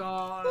wonder. my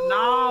god.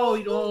 Now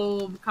it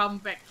all come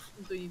back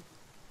into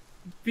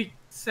big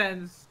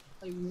sense.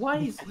 Like,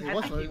 what is Okay,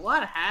 what's happening? right?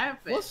 What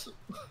happened?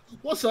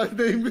 What should I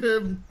name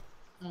him?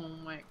 Oh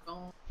my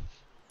god.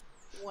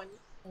 What?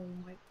 Oh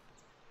my.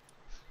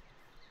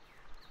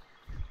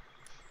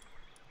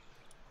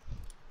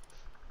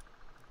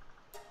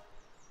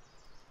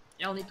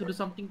 Y'all need to do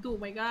something too,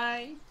 my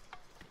guy.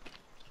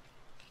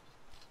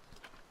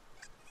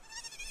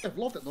 I have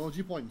a lot of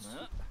technology points.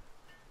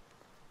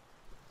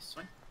 This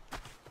one.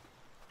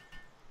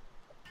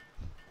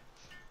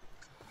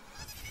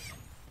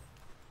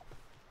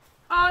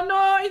 Oh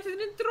no, it's an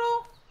intro.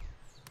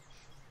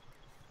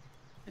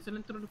 It's an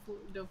intro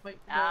the fight.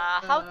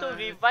 How to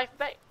revive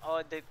back?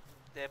 Or the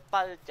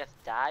pal just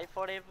die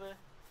forever?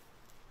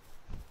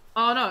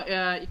 Oh no,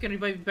 you can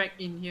revive back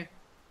in here.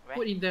 Where?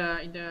 Put in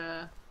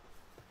the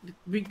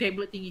big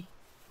tablet thingy.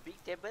 Big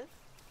table?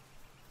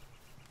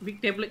 Big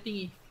tablet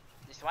thingy.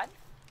 This one?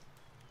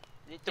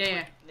 Need to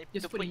Yeah, put, need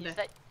just to put put in there.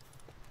 inside.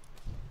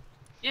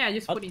 Yeah,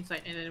 just How- put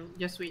inside and then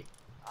just wait.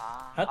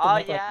 How to Oh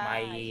make like yeah.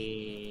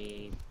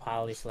 my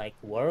pal is like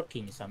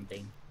working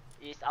something?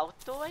 It's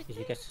auto, I Is think.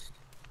 because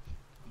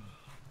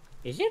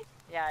is it?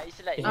 Yeah, it's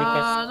like Is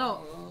because-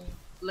 No,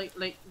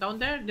 like down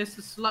there, there's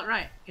a slot,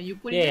 right? Can you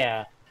put it? There?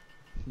 Yeah.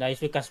 No, it's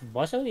because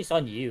muscle is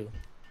on you.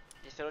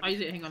 it's Oh, already,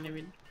 is it? Hang on, I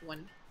mean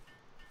one.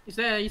 Is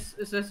there a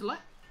slot?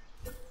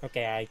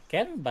 Okay, I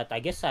can, but I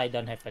guess I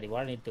don't have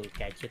anyone. I need to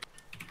catch it.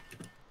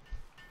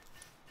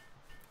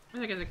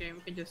 Okay,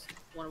 we can just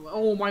one.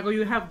 Oh my god,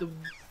 you have the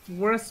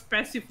worst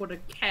passive for the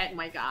cat,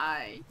 my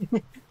guy.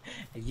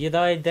 You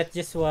know, that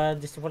just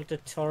one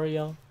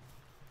tutorial.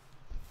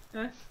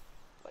 Huh?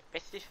 what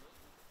passive?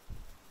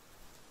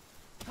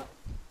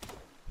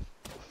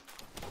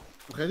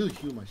 Okay, I need to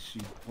heal my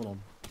sheep. Hold on.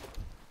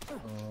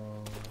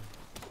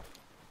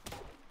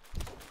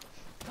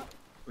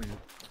 Wait.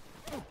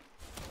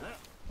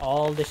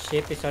 All the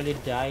sheep is already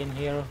dying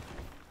here.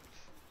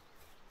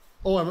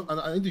 Oh,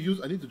 I need to use.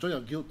 I need to join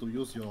your guild to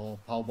use your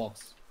power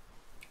box.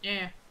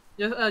 Yeah.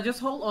 Just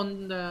hold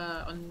on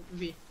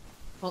V.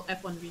 Hold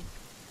F on V.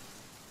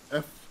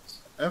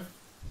 F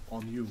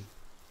on you.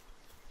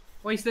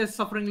 Why is there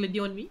suffering lady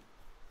on me?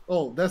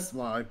 Oh, that's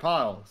my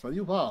pal. It's my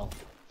new pal.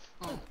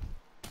 Oh.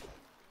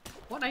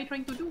 What are you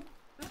trying to do?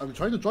 I'm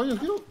trying to join your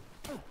guild.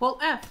 Hold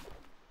F.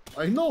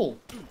 I know.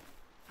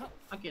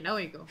 Okay, now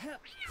we go.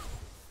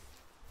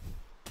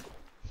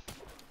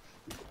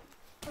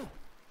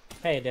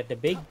 Hey, that the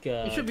big.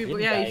 You should be green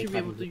yeah, guy you should be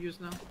able coming. to use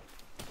now.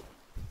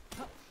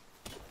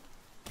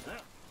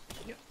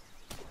 Yep.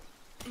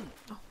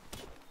 Oh,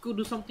 go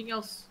do something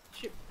else.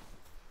 Shit.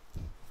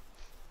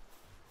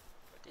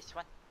 This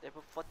one,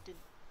 level 14.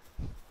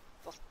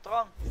 So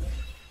strong.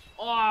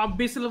 Oh,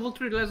 base level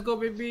 3. Let's go,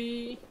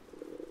 baby.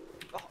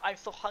 Oh, I'm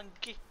so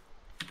hungry.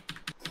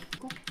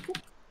 Go, go.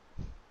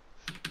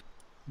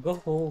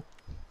 Go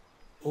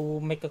who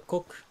make a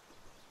cook,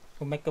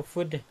 who make a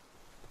food.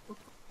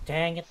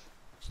 Dang it,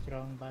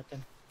 strong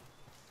button.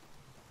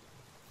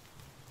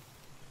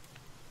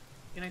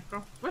 Can I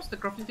craft? Where's the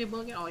crafting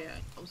table again? Oh yeah,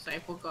 outside. I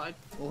forgot.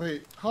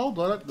 Okay, how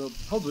do I like the?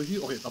 How do I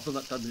heal? Okay, after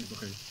that 10 minutes.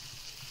 Okay.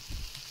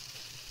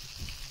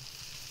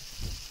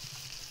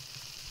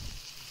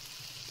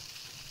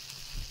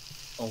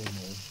 Oh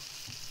no.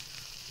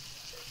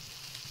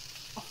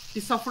 Oh, the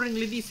suffering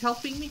lady is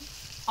helping me.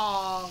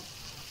 Oh,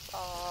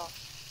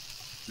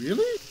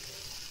 Really?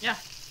 yeah.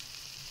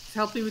 It's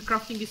helping me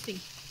crafting this thing.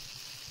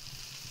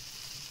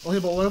 Okay,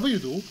 but whatever you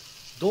do,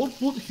 don't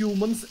put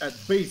humans at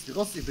base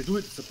because if they do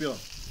it, disappear.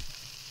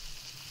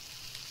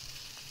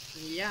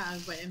 Yeah,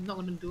 but I'm not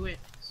gonna do it.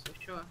 So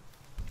sure.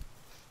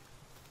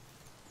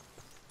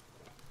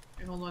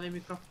 Wait, hold on, let me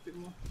craft a bit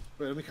more.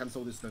 Wait, let me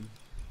cancel this then.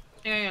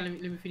 Yeah, let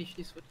me finish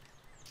this one.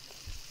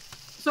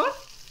 So?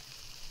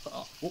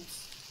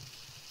 Whoops.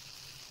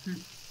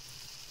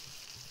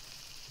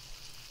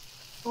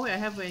 Oh wait, I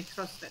have an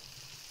extra set.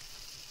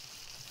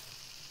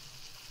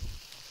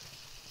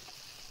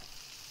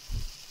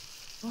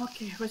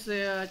 Okay, where's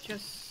the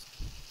chest?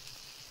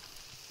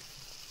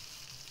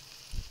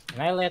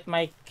 Can I let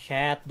my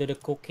cat do the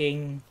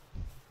cooking?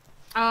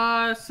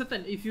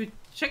 Certain. If you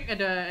check at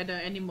the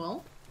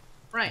animal,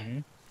 right?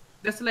 Mhm.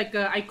 There's like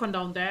a icon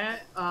down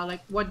there.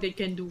 Like what they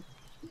can do.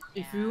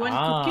 If you want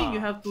cooking, you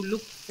have to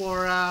look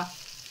for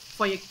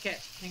your cat.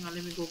 Hang on,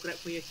 let me go grab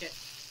for your cat.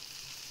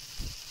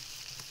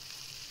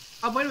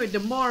 Oh, by the way, the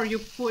more you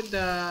put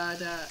the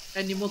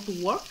animal to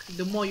work,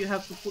 the more you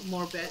have to put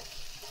more bed.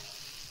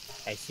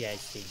 I see.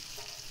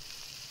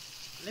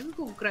 Let me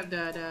go grab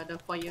the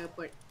fire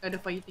bird, the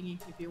fire thingy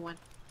if you want.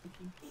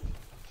 Okay.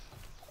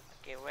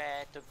 Okay,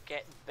 where to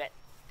get bed?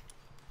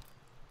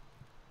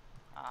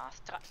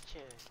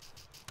 Structure.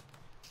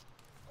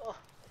 Oh,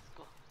 let's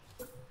go.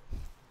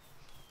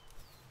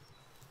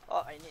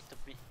 Oh, I need to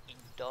be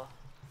indoor.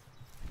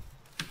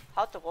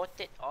 How to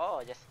rotate?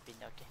 Oh, just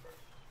spin. Okay.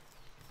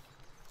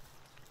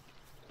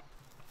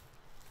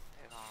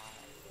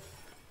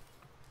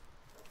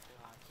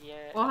 Around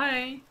here. Oh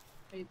hi.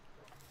 Hey.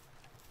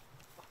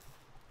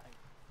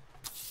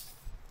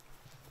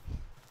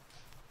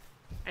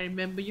 I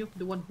remember you,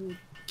 the one who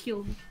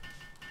killed me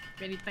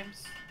many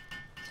times.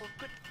 So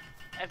good.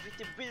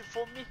 Everything built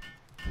for me.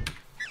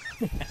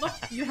 No,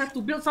 you have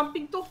to build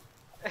something too.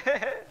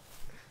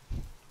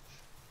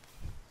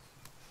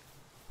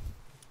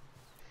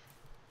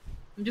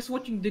 I'm just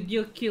watching the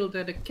deer kill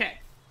the cat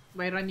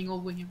by running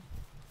over him.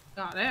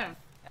 Ah, damn.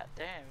 God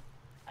damn.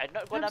 I'm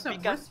not gonna Have some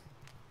become. rest.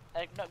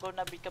 I'm not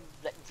gonna become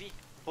like V,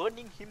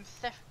 burning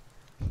himself.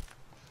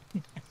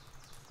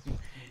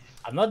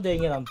 I'm not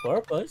doing it on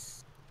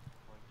purpose.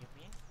 What do you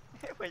mean?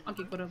 What you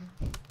Okay, mean? whatever.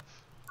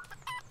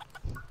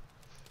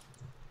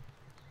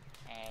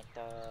 And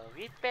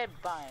repair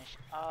bunch.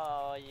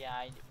 Oh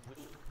yeah, I would.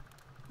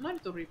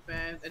 Not to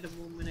repair at the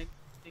moment.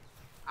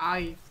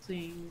 I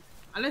think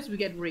unless we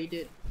get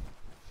raided.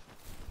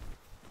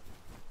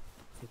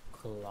 To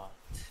clot.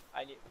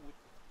 I need wood.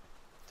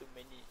 Too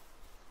many.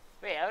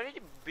 Wait, I already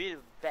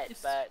built bed,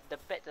 Yes. but the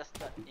bed does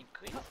not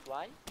increase.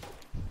 Why?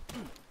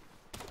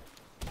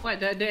 What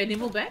the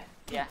animal bed?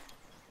 Yeah.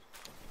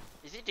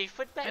 Is it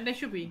different bed? And that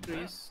should be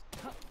increased.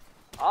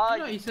 Oh,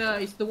 No,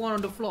 it's the one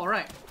on the floor,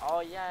 right? oh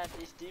yeah,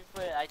 it's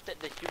different. I thought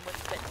the human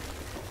bed.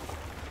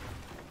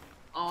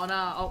 Oh no,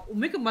 I'll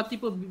make a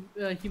multiple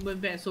human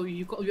bed so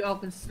you all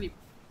can sleep.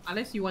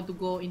 Unless you want to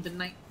go in the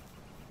night.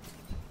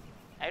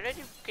 I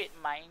already create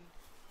mine.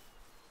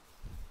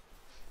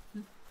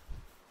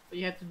 But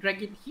you have to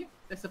drag it here.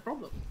 That's the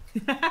problem.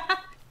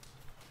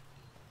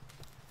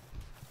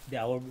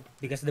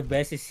 Because the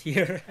best is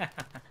here.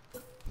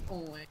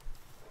 Oh my.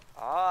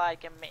 Oh, I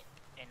can make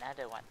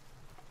another one.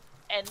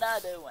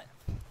 Another one.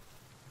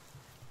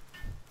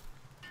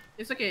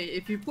 It's okay.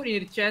 If you put in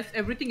the chest,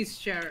 everything is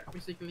shared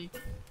basically.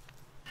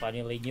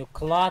 Finally, new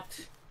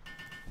cloth.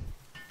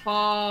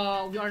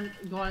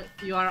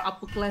 You are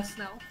upper class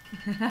now.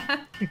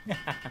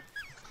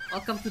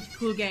 Welcome to the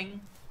cool gang.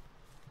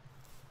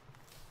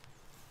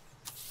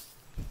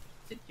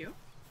 Is it you?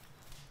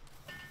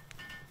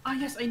 Ah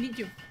yes, I need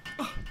you.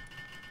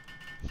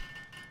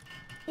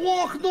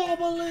 Walk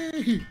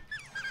normally!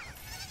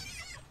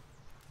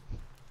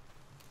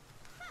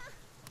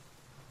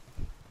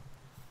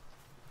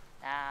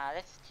 Now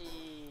let's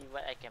see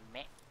what I can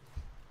make.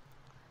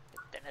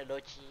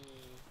 Technology.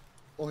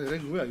 Okay,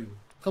 then where are you?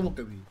 Come look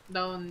at me.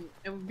 Down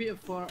a bit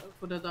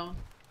further down.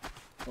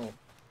 Oh.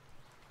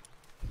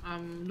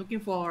 I'm looking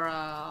for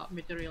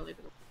material.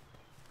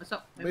 What's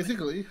up? Wait.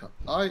 Basically,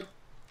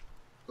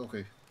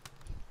 okay.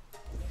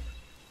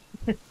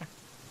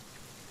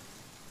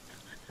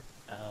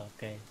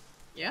 Okay.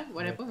 Yeah,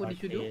 what happened? What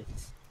did you do?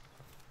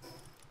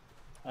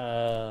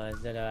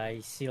 That I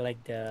see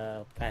like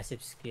the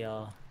passive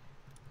skill.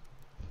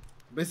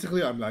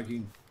 Basically, I'm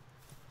lagging.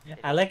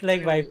 I like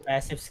my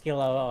passive skill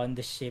on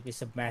the ship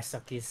is a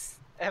masochist.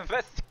 I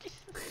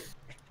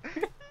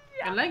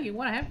like it.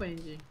 What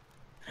happened, G?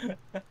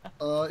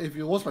 If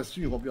you watch my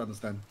stream, you probably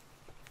understand.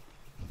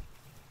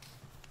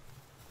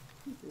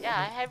 Yeah,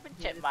 I haven't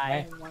checked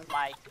my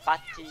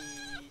party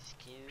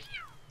skill.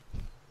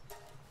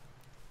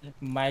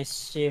 My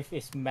shift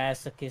is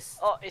masochist.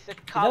 Oh, it's a You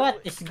know cow.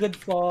 what? It's good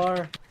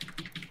for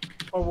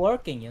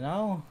working, you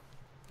know.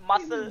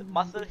 Muscle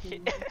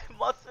hit.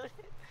 Muscle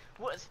hit.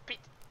 Word speed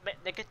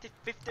negative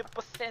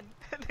 50%.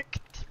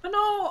 Oh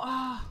no!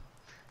 Ah.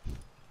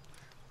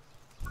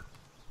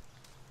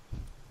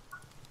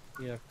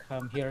 Here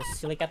come here,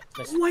 silicate.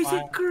 Why is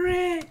it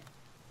correct?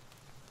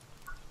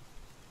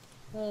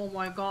 Oh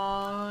my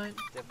god.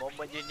 The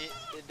moment you need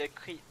the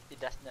crit, it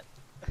does not.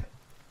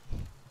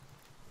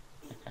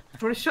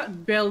 First shot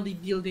barely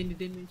dealt any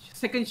damage.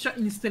 Second shot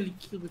instantly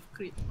killed with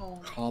crit.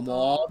 Oh my Come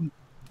god. on!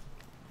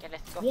 Okay,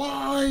 let's go.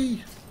 Why?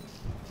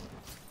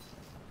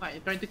 Why, you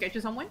trying to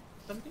capture someone?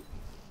 Something?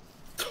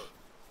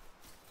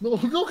 No,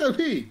 look at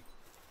me!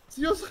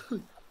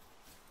 Seriously!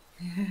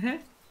 I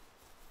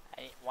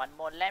need one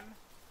more lamp.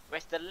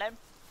 Where's the lamp?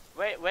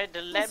 Where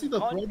the lamp see the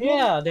gone? problem.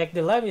 Yeah, like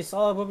the lamp is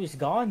all of them is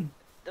gone.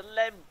 The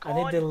lamp I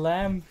need the gone.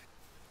 lamp.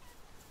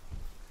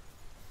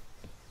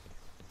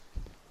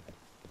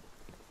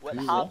 What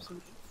You how? walk?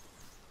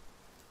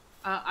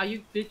 Are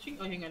you glitching?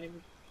 Oh, hang on, let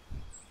me.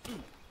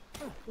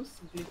 Who's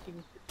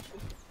glitching?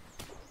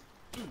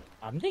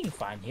 I'm doing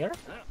fine here.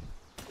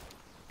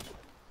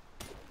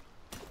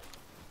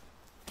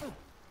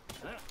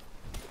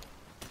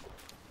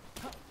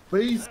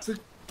 Basic.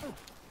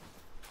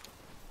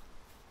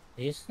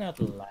 This is not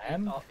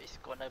lamp. Oh, it's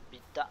gonna be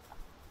dark.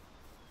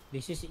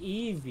 This is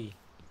Eevee.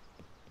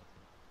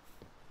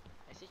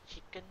 I see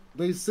chicken.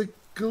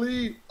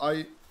 Basically,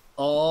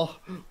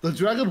 the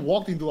dragon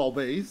walked into our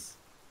base.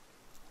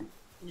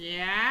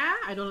 Yeah,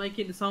 I don't like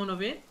it, the sound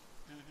of it.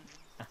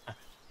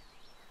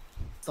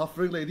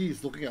 Suffering lady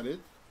is looking at it.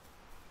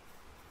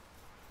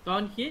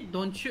 Don't hit,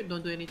 don't shoot,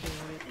 don't do anything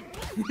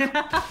with it.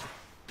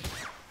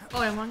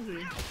 Oh, I'm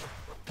hungry.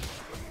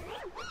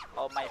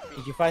 Oh my Did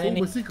fish. you find So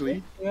any?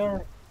 basically,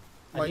 Here?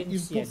 I my didn't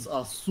see inputs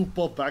are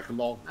super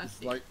backlogged. I It's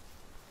see. like,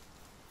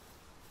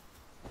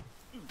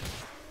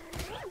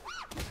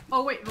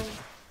 Oh, wait, no.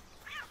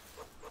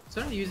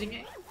 Sorry, using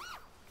it.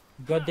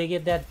 any. Go dig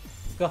it that.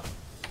 Go.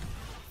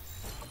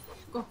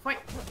 Go, fight.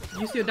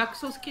 Use your Dark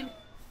Souls skill.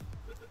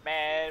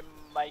 Man,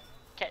 my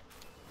cat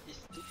is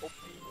too OP.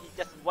 He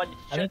just one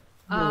I shot. need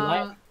the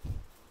light.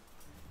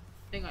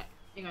 Hang on,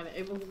 hang on.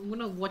 I'm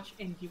gonna watch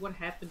Angie. What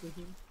happened to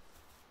him?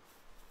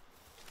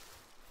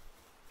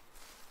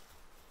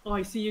 Oh,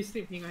 I see you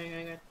sleep. Hang on, hang on,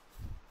 hang on.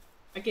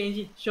 Okay,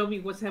 Angie, show me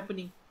what's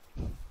happening.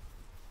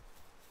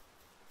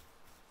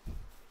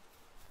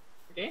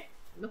 Okay,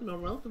 look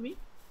normal to me.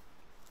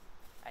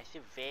 I see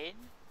vein.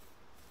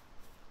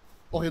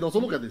 okay, no, so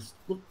look at this.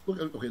 Look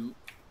at okay.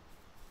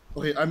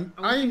 Okay, I'm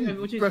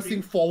watching pressing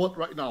stream. forward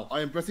right now.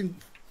 I am pressing.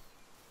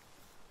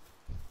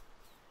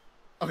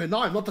 Okay,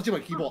 now I'm not touching my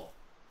keyboard.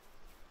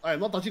 I am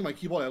not touching my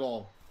keyboard at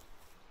all.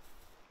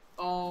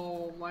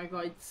 Oh my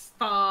god, it's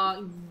stuck,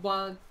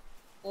 bug.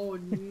 Oh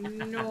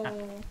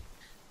no.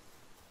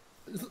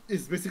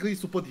 It's basically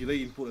super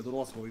delay input. I don't know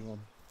what's going on.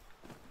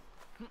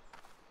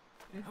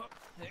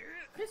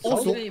 It's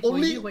Also, so delayed for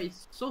only- you, but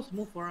it's so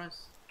smooth for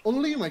us.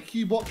 Only my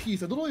keyboard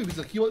keys. I don't know if it's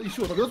a keyboard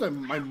issue or not because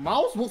my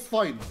mouse works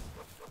fine.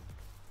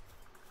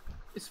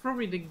 It's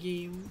probably the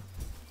game,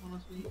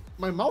 honestly.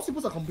 My mouse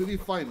inputs are completely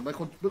fine. But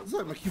it's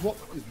like my keyboard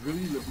is really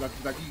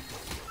laggy.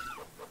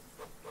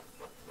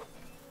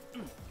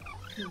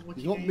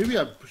 You know, maybe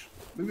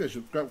I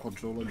should grab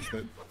controller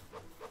instead.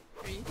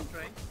 Okay, you can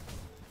try.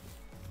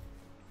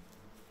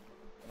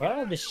 Where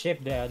are the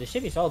ship there? The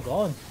ship is all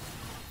gone.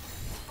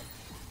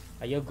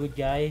 Are you a good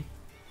guy?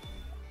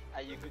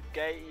 Are you good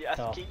guy? You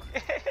No. asking?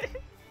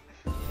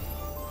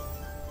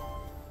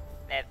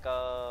 Let's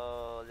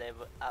go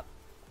level up.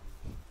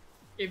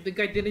 If the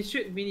guy didn't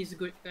shoot, mean he's a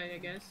good guy, I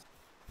guess.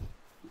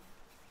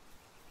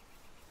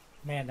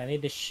 Man, I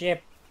need the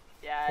ship.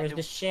 Yeah, Where's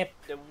the ship?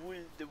 the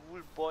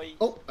wool boy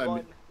Oh, is I'm-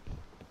 gone.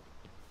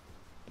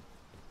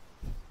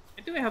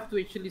 I think we have to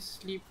actually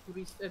sleep to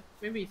reset.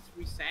 Maybe it's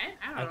reset.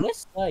 I I don't know.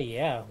 guess,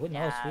 yeah, who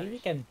knows? Yeah, We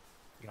can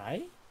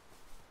try.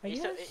 I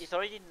It's, guess. it's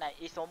already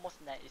night. It's almost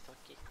night. It's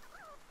okay.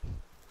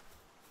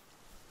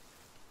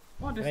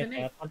 Oh, there's Can an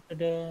I egg. teleport to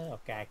the?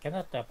 Okay, I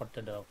cannot teleport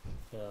to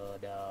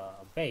the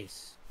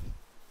base.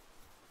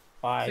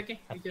 But okay,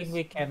 I we think just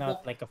we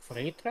cannot walk. like a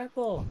free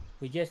travel.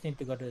 We just need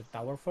to go to the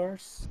tower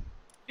first.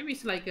 Maybe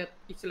it's like a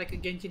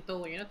Genshin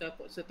Tower, you know,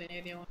 teleport certain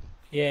area.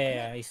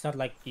 Yeah, it's not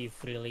like you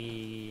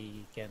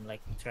freely can like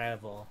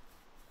travel.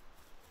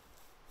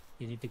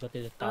 You need to go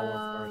to the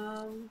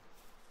tower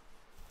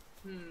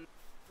first.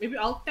 Maybe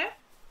Alt tab.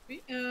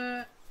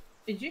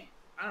 AJ.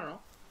 I don't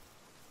know.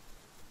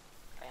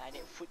 I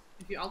need food.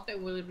 If you Alt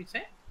tab, will it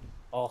reset?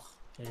 Oh,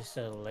 there's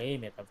a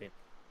limit of it.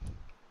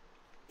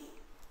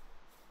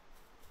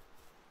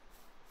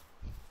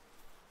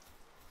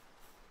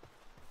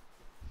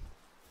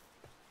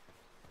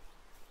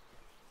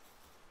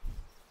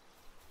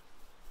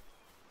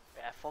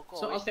 I forgot.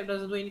 So Alt tab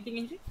doesn't do anything,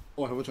 AJ.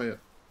 Oh, I haven't tried yet.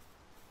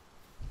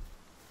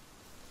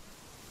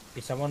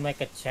 Did someone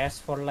make a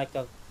chest for like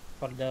a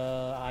for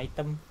the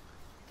item?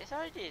 There's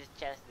already a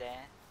chest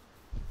there.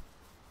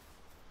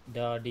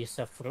 This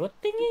fruit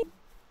thingy?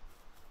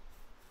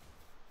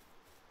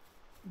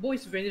 Bow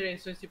is very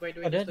expensive, by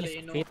the way. Oh, Just that so that is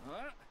you know. fit.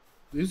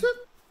 Is it?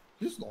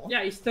 It's not.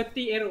 Yeah, it's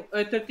 30 arrow.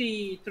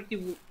 30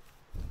 wood.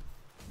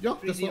 Yeah,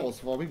 that's Really? what I was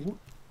farming wood.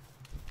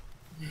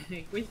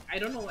 Wait, I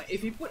don't know.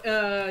 If you put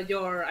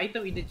your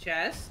item in the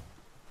chest,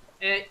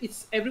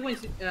 it's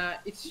everyone's.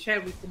 It's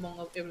shared with among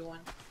of everyone.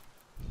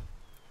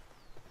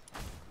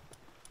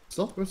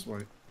 So, where's my...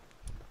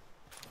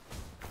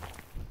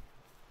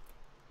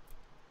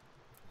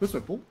 Where's my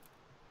bow?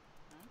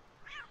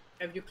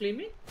 Have you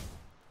claimed it?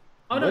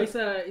 Oh no, No. it's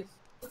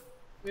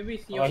maybe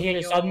it's your. Oh, here, your...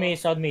 it's on me,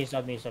 it's on me, it's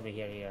on me, it's on me.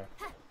 Here.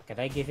 Can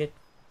I give it?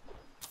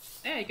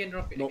 Yeah, you can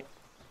drop it. No,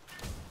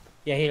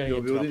 Yeah, here. you're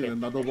you drop building it.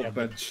 another Yeah,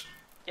 workbench.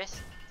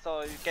 Yes.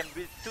 So you can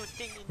build 2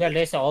 things in Yeah,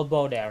 there. there's an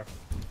elbow there.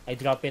 I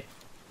drop it.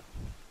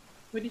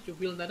 Where did you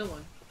build another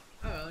one?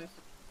 Oh, nice.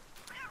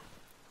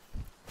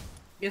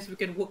 Guess we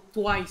can work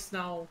twice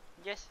now.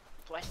 Yes.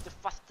 Twice the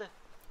faster.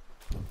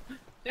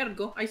 There we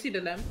go. I see the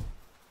lamp.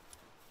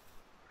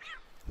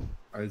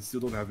 I still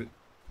don't have it.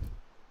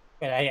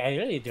 But I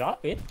really drop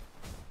it.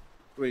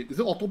 Wait, is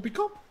it auto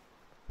pickup?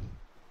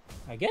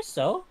 I guess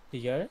so.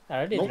 Did you? I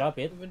already Nope. drop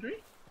it. Inventory.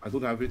 I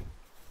don't have it.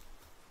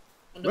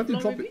 On the Where did you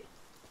floor, drop maybe? it?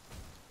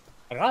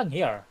 Around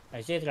here.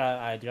 I see it.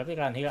 I drop it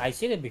around here. I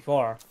seen it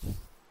before.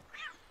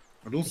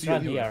 I don't It's see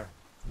around it here. here.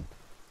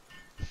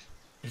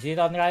 Is it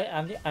on right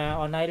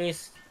on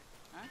Iris?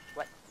 Huh?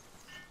 What?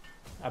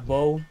 A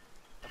bow?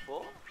 A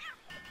bow?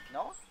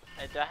 No?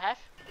 I don't have.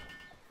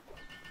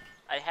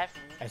 I have.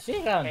 I see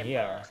it around hammer.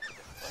 here.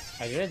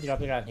 I really drop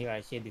it around here.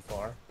 I see it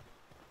before.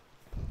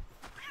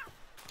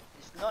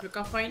 It's If not. you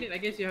can't find it, I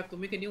guess you have to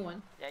make a new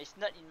one. Yeah, it's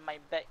not in my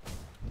bag.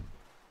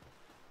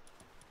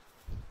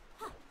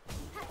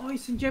 Oh,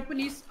 it's in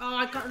Japanese. Oh,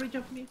 I can't read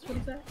Japanese. What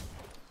is that?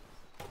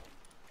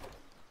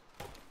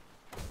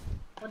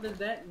 What does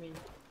that mean?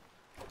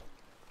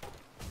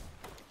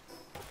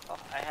 Oh,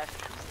 I have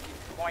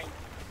 16 points.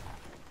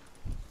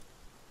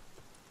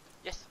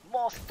 Yes,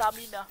 more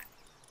stamina.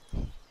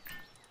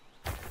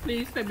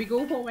 Please, let me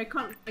go home. I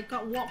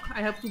can't walk.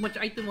 I have too much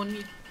item on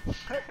me.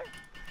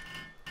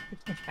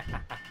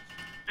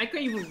 I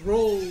can't even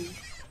roll.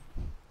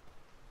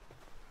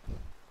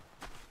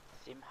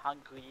 Seem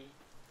hungry.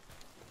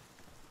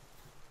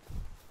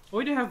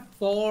 Why do you have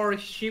 4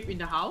 sheep in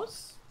the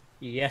house?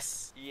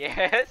 Yes.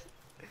 Yes.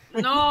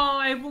 No,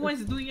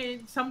 everyone's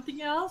doing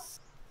something else.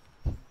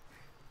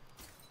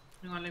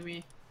 Hang on, let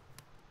me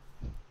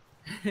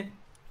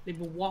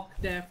walk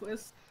there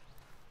first.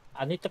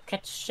 I need to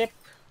catch ship,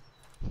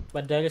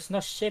 but there is no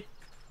ship.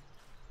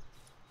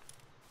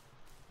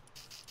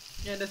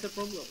 Yeah, that's a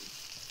problem.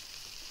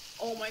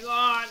 Oh my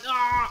god!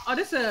 Ah! Oh,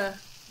 there's a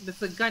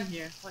gun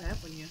here. What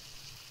happened here?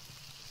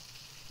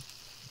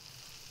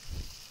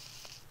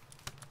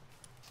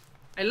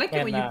 I like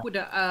it when you put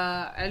the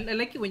I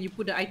like it when you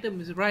put the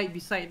items right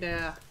beside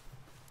the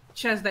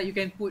chest that you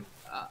can put.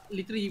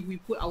 Literally, we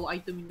put our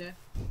item in there.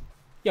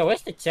 Yeah,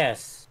 where's the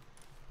chest?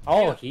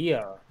 Oh, Yeah.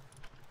 here.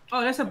 Oh,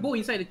 there's a bow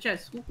inside the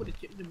chest. Who put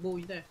the bow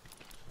in there?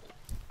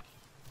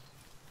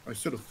 I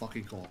should have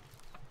fucking gone.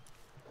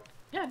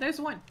 Yeah,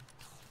 there's one.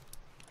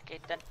 Okay,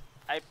 then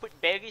I put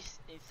berries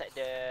inside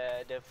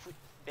the food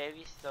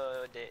berries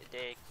so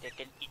they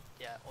can eat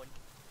their own.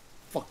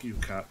 Fuck you,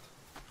 cat.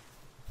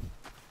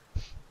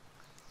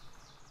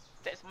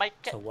 That's my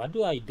cat. So what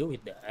do I do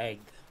with the egg?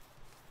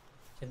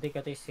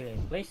 Synthetic is still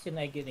in place, and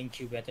I get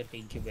incubator to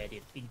incubate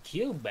it.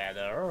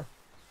 Incubator?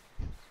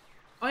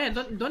 Oh yeah,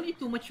 don't eat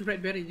too much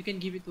red berries. You can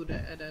give it to the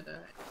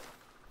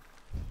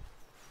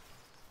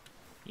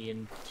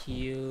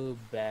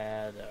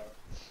Incubator.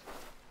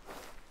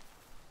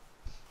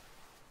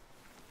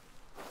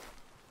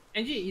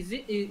 Angie,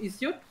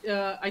 is your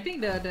I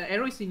think the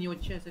arrow is in your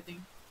chest, I think.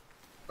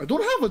 I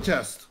don't have a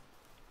chest.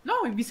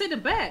 No, it's beside the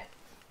bed.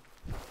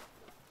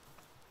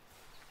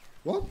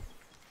 What?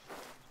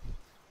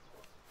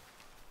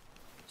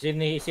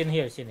 It's in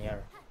here. It's in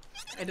here.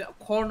 At the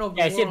corner of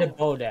Yeah, I the see the world.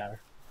 bow there.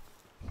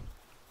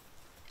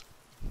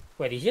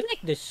 Wait, is it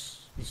like the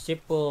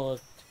ship will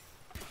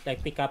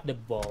like pick up the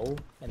bow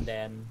and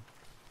then?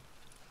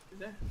 Is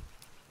there?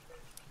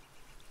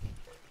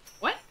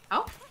 What?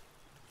 How?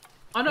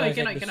 Oh no, No, you it's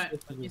like cannot. the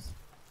ship will- It's,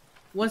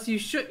 once you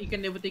shoot, you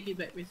can never take it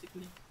back.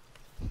 Basically,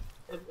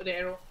 the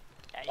arrow.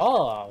 Yeah,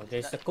 Oh, it's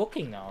there's not- the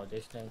cooking now.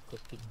 There's the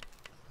cooking.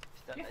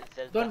 it's not Yeah, like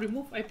Zelda. Don't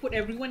remove. I put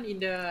everyone in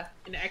the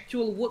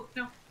actual work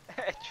now.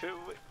 True.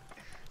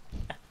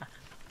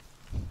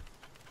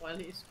 While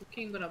it's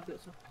cooking, I'm gonna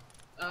build some.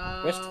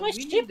 Where's my we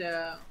ship? need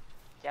the.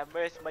 Yeah,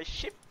 where's my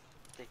ship?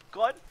 They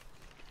gone.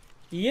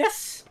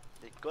 Yes,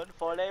 They gone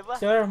forever.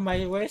 sir.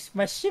 Where's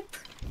my ship?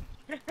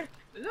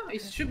 No,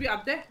 it should be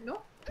up there.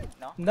 No.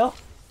 No.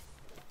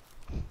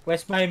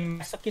 Where's my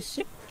Masaki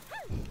ship?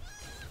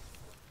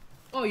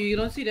 Oh, you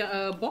don't see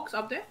the box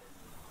up there?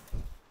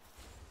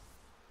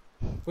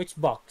 Which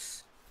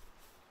box?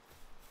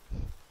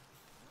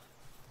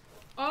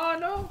 Oh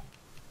no.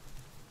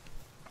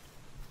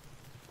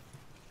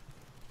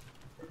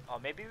 Or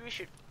maybe we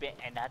should make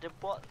another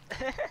bot.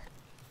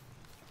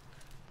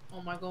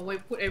 Oh my god,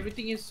 wait, put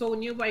everything in so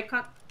nearby, I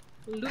can't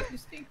loot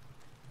this thing.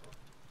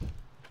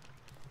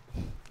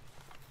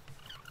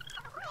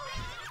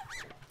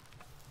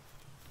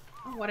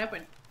 Oh, what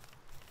happened?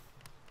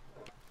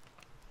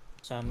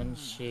 Summon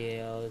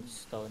shield,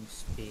 stone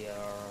spear.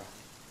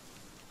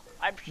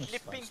 I'm No,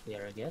 sleeping. Stone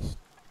spear, I guess.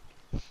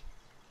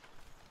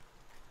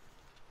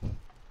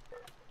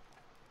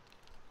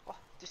 Oh,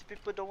 these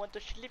people don't want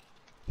to sleep.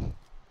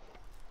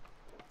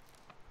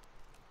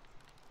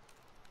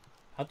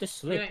 How to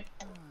sleep? Okay.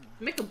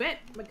 Make a bed,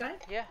 my guy.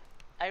 Yeah,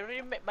 I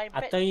already made my I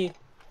bed. thought you.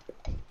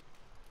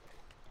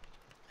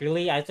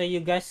 Really? I thought you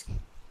guys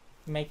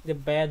make the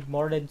bed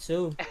more than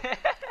two.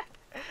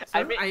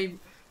 Sir, made-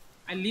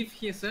 I live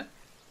here, sir.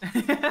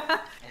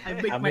 I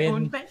make I my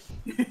own mean- bed.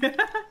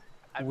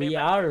 I We made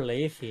my- are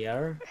live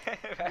here.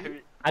 I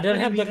I don't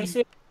What have do you the mean?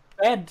 recipe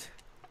bed.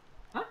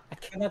 Huh? I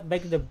cannot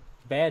make the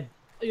bed.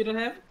 You don't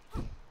have?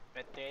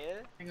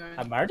 material. Hang on.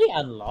 I'm already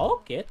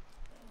unlock it.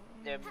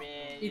 I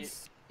mean,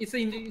 It's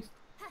in.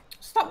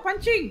 Stop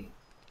punching!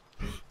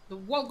 The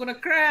wall gonna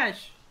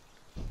crash.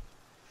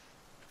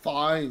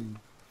 Fine.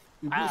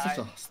 You built such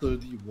I- a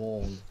sturdy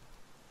wall.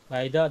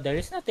 There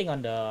is nothing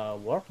on the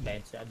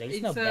workbench. There is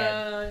no It's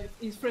bed.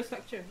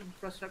 infrastructure. Build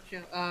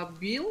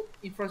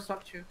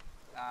infrastructure.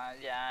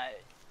 yeah,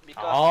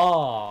 because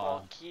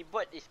Oh, for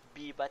keyboard is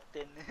B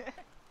button.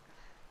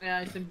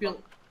 Yeah, it's a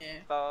build.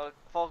 Yeah.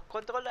 for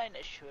controller, I'm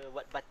not sure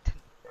what button.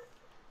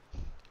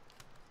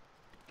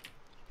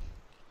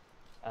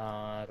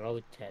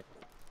 rotate.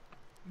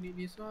 Need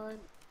this one.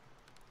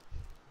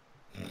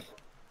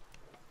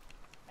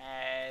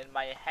 And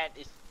my hand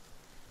is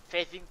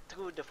facing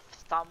through the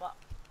stomach.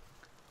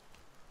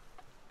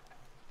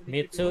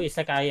 Me too. It's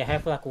like I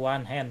have like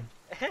one hand.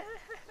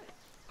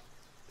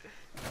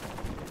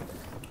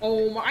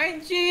 Oh my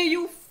NG,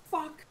 you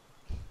fuck!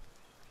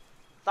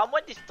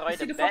 Someone You destroyed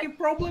see the the bed. fucking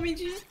problem,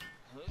 NG?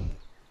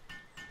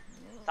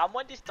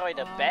 Someone destroyed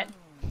the bed.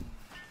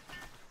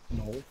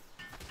 No.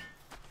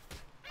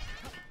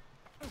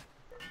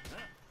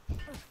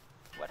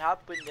 What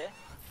happened there?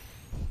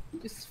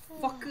 This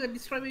fucker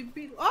destroyed my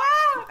build.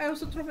 Ah! I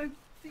also throw my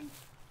thing.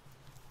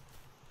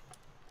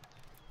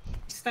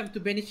 It's time to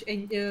banish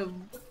It's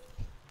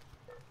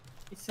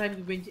time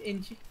to banish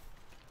NG.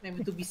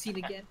 Never to be seen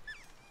again.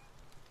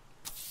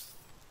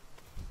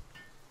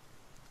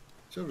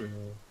 Sure.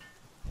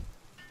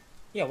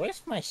 Yeah,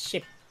 where's my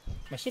ship?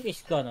 My ship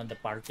is gone on the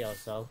party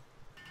also.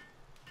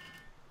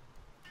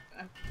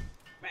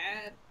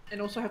 Bad.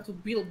 And also have to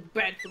build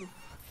bad for the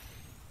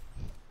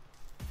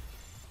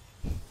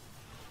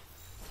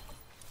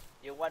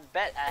You want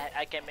bed?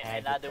 I can make I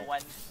have another bed.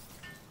 one.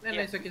 No, Yeah.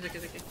 no, it's okay, it's okay,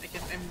 it's okay.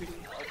 I'm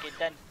building. Okay,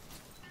 done.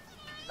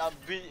 Now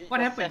build it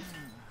What yourself. happened?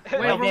 Wait,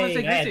 Why everyone's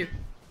they red? aggressive?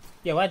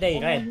 Yeah, why they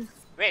red?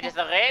 wait, there's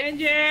a red?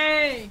 NJ!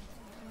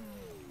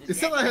 It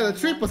said I had a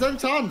 3%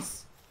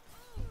 chance.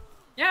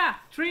 Yeah,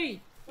 3.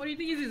 What do you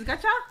think is this?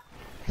 Gacha?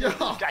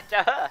 Yeah.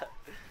 Gotcha!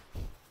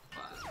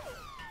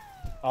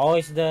 Oh,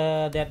 it's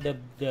the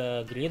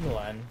green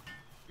one.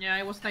 Yeah,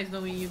 it was nice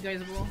knowing you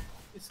guys, bro.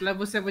 It's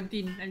level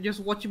 17. I'm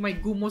just watching my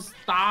Gumos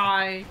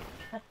die.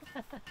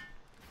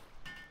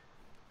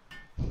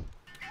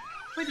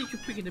 Why did you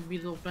pick in the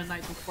middle of the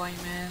night to find,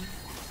 man?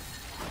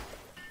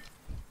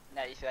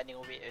 Nah, it's running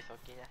away, it's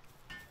okay lah.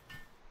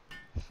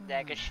 Then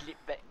I can sleep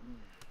back.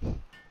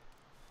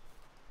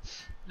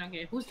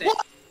 Okay, who's that?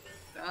 What?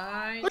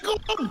 Die. I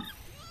got him!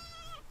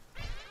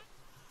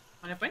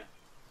 What happened?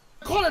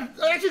 I caught him!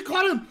 I actually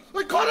caught him!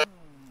 I caught him!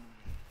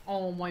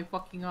 Oh my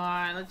fucking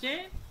god,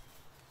 legit?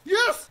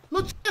 Yes!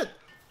 Legit!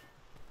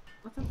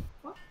 What the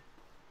fuck?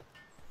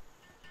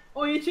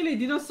 Oh, actually,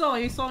 dinosaur.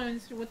 You saw him.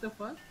 What the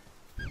fuck?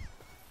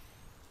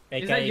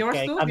 Like, Is that yours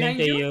too, coming behind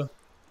to you?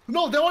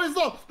 No, that one is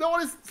not! That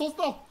one is so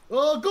stuff!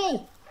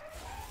 Go!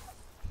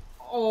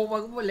 Oh my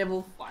god,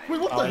 level 5.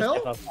 Wait, what Oh, the it's hell?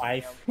 level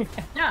 5.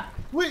 Yeah,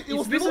 Wait, it It's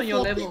was based level on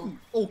your 14. level.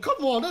 Oh,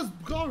 come on, that's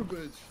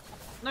garbage.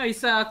 No,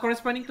 it's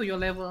corresponding to your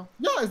level.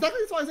 Yeah, exactly.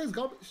 That's why I say it's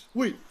garbage.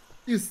 Wait,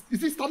 is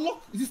he stun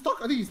locked? Is he stuck?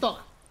 I think he's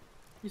stuck.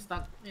 He's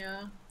stuck.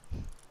 Yeah.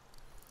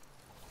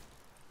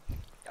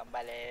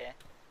 Gambale.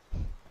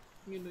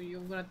 You know,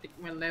 you're gonna take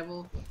my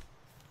level.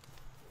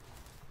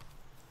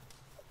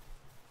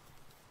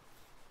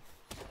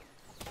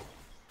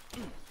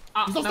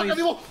 Ah, He's not now stuck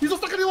anymore. He's not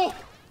stuck anymore.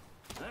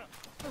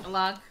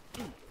 lag.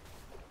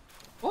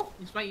 Oh,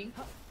 he's flying.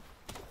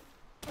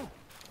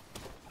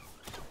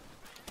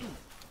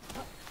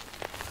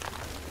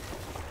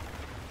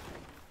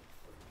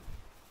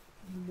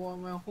 Boy,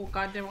 my whole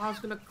goddamn house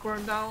gonna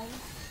burn down.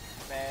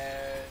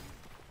 Man.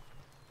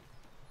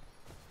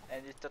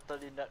 And it's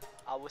totally not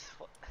our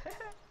fault.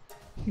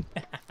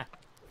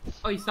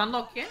 Oh, he's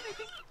unlocked, yeah, I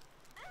think.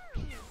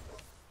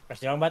 Press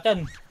the wrong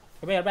button.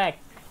 Come here, back.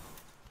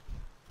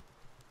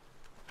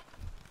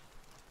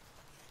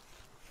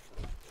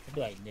 What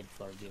do I need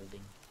for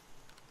building?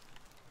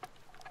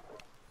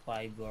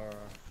 Fiber,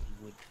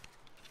 wood.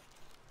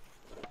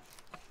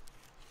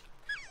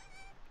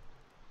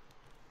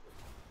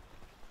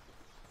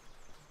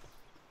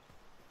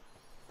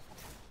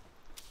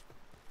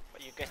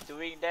 What you guys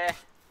doing there?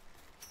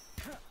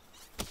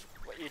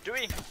 What you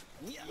doing?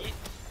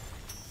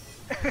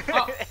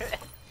 Oh.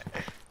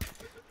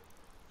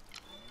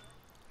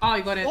 Oh,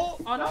 you got it. Oh,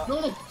 Oh no. no.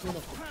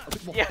 A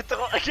bit more. Yeah,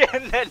 throw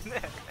again then.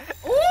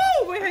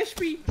 Oh, my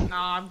HP.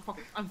 Nah, I'm fuck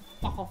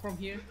off from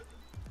here.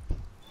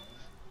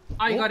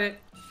 Oh, you Oh. got it.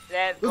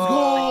 Let's Let's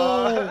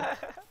go.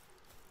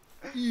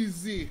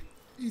 Easy.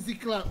 Easy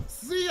clap.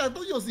 See, I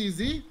thought it was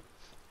easy.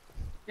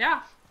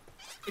 Yeah.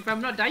 If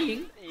I'm not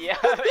dying. Yeah,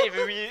 if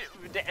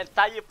the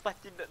entire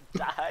party not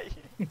die.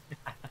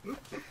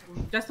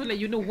 Just to let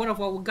you know, one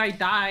of our guy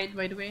died,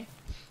 by the way.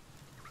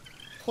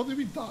 How did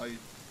we die?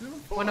 They were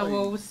One of fine.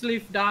 our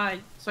slave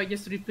died, so I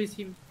just replaced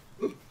him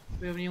with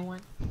a new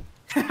one.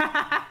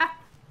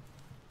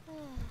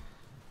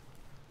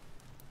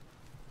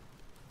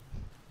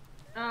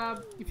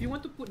 If you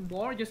want to put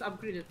more, just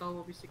upgrade the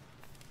tower, basically.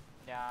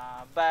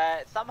 Yeah,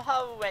 but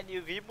somehow when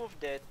you remove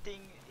the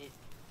thing, it's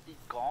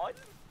gone.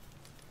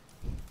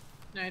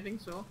 Yeah, I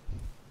think so.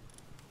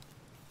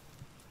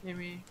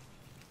 Maybe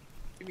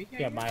here.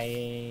 Yeah,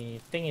 my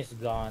thing is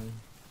gone.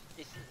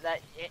 It's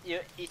like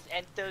it's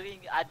entering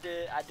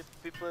other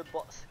people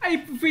box.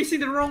 I'm facing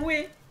the wrong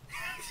way.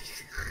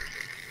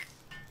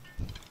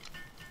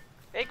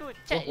 Very good.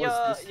 Check What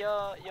was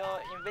your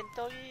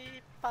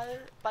inventory,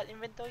 pal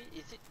inventory.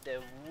 Is it the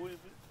wool,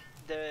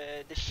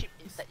 the sheep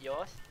inside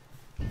yours?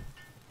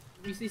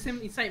 It's the same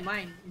inside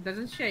mine. It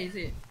doesn't share, is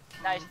it?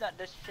 No, it's not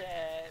the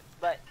share.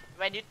 But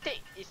when you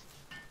take,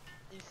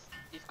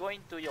 it's going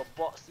to your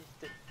box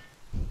instead.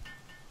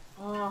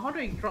 How do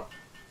I drop?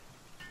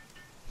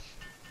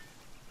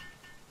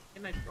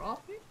 Can I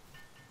drop it?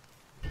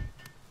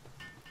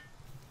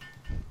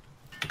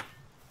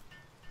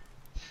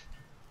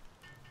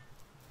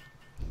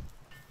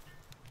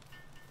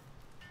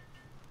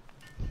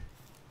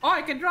 Oh,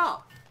 I can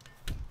drop.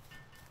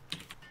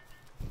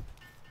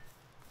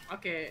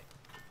 Okay.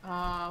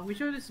 Which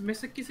one is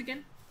Mesakis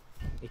again?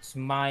 It's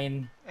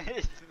mine.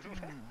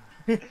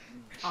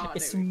 Ah,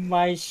 It's there we go.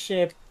 my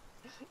ship.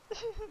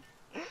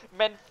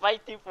 Man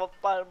fighting for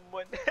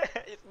palmon.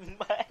 It's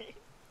mine.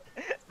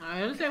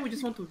 I understand we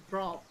just want to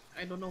drop.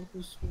 I don't know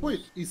who's.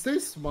 Wait, it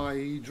says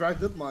my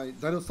dragon, my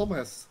dinosaur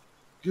has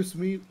gives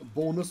me a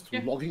bonus to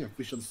Yeah. logging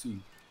efficiency.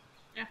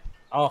 Yeah.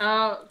 Oh,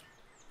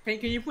 Can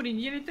you put in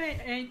here later,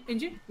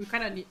 engine? We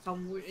kind of need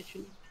some wood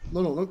actually.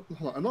 No, hold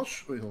on. I'm not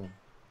sure. Wait, hold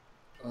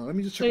on. Let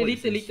me just check. what it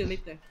says.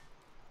 Later.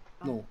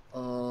 No.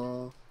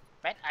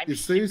 Man, I'm It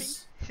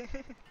says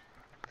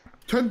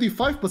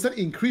 25%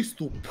 increase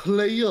to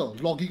player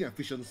logging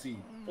efficiency.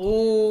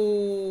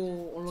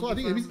 Oh. So I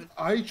think it means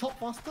I chop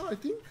faster. I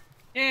think.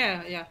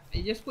 Yeah.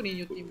 You just put in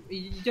your team.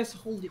 You just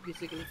hold it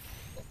basically.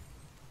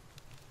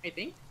 I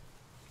think.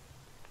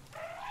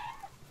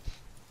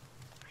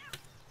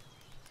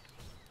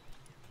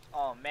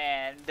 Oh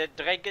man, the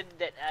dragon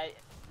that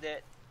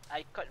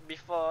I caught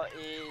before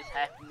is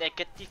have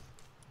negative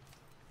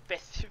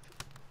passive.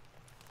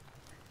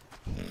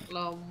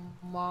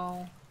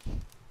 Lamau.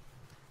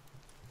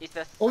 It's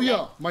a Oh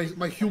yeah,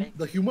 select-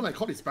 the human I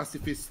caught is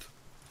pacifist,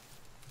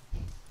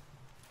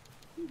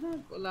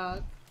 Good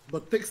luck.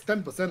 but takes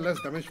 10% less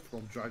damage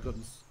from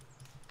dragons.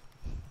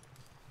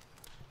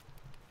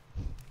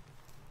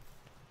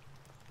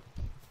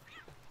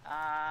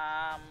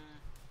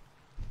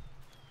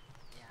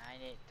 Yeah, I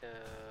need to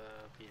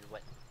build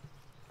what?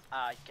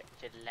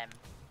 Capture lamp.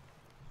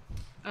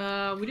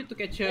 We need to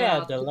catch a Yeah,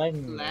 the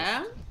lamb.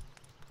 lamb.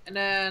 And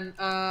then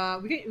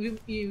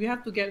we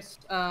have to get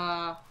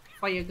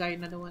fire guy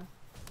another one.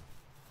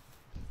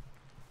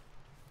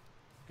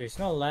 there's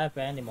no lab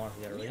anymore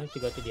here. We need to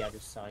go to the other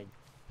side.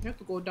 We have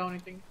to go down, I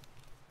think.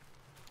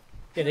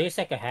 Yeah, there's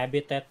like a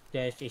habitat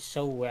that is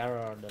so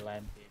where the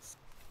lamp is.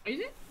 Is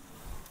it?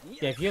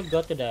 Yeah, if you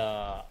go to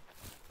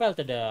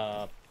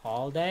the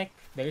hall deck,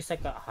 there is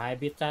like a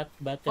habitat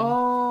button.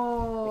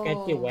 Oh. You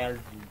can see where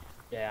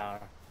they are.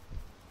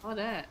 Oh,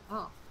 that.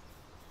 Oh.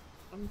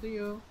 Come to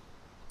you.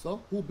 So,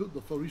 who built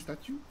the furry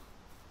statue?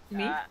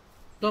 Me? Ah,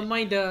 Don't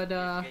mind the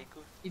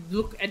Raikou. it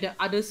look at the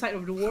other side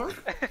of the world.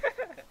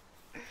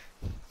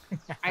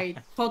 I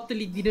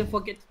totally didn't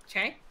forget to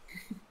check.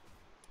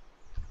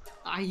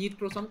 You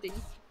throw something.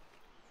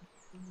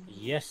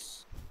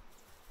 Yes.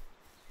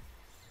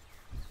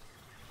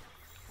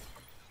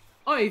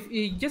 Oh, if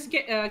you just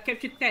get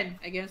capture 10,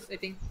 I guess. I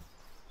think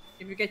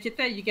if you capture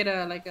 10, you get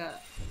a like a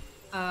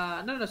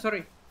no,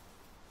 sorry,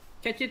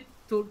 catch it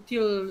to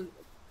till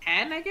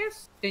 10, I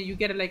guess. Then you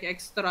get like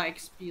extra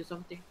XP or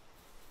something.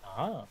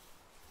 Ah.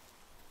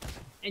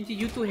 And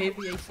you too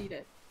heavy, I see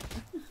that.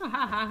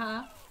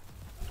 I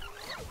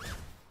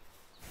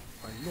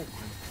know, I'm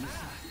busy.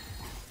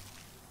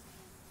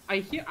 I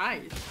hear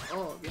eyes.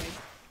 Oh, yeah.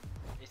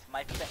 It's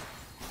my pet.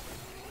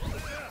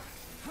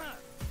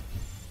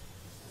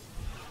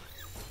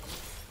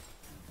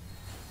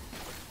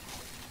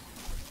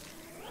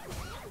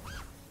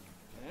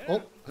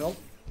 Oh, help.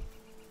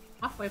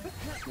 Ah, what happened?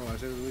 No, I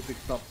accidentally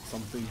picked up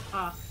something.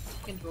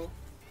 Can throw.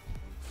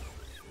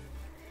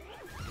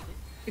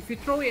 If you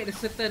throw it at a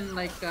certain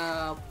like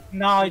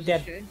No, it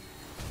did. position.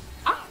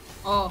 Ah!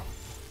 Oh.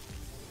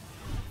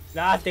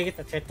 Nah, take it.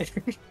 That's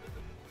it.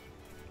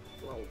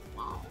 Whoa,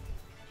 wow.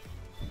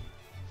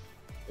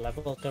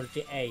 Level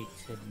 38,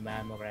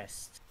 Mammo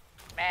Rest.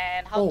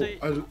 Man, Oh,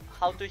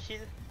 how to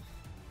heal?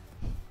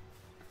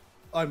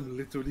 I'm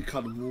literally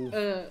can't move.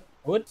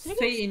 Good.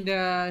 Stay in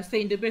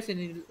the base and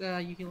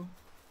you heal.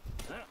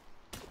 Oh,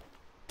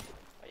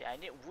 yeah, I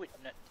need wood,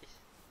 not this.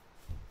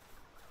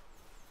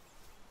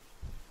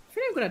 I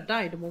feel like I'm gonna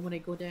die the moment I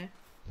go there.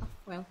 Ah,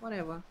 well,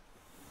 whatever.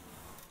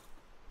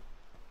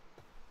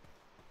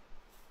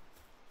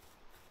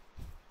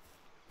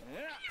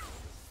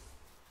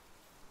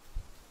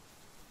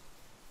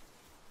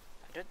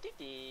 I don't think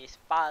the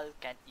spell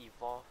can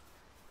evolve.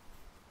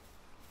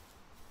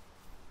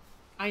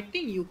 I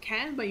think you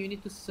can, but you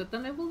need to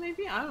certain level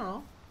maybe? I don't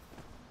know.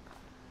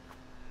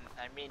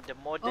 I mean, the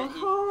model A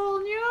whole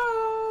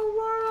new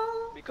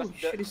world! Because oh the-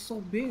 shit, it's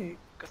so big.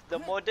 because the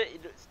model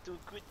it looks too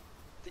good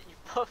to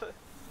evolve.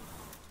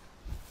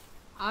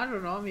 I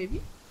don't know,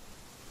 maybe?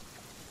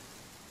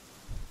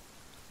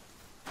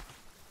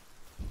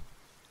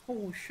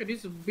 Oh shit, this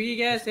is a big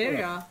ass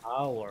area.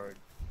 Palword.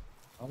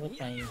 How about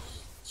my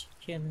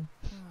chicken?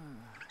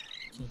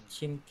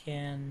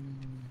 Chicken.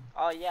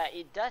 Oh yeah,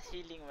 it does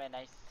healing when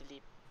I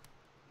sleep,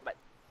 but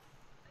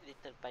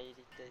little by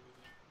little.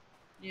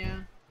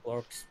 Yeah.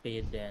 Work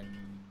speed and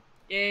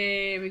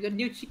Yay, we got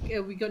new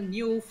we got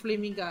new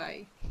flaming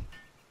guy.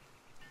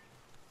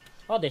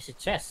 oh, there's a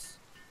chest.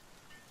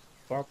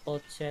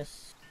 Purple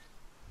chest.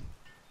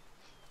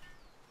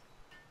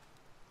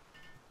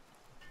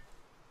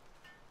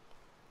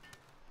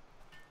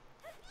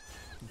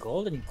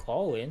 Golden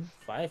coin,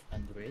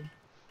 500.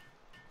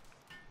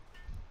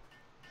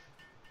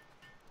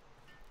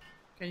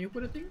 Can you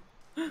put a thing?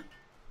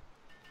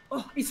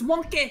 Oh, it's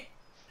monkey!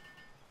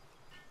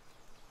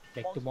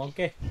 Back to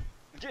monkey.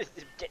 Just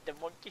get the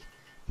monkey.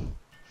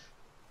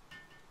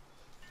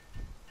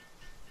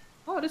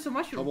 Oh, there's a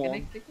mushroom. Come Can I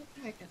on. take it?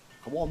 Yeah, I can.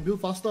 Come on,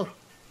 build faster.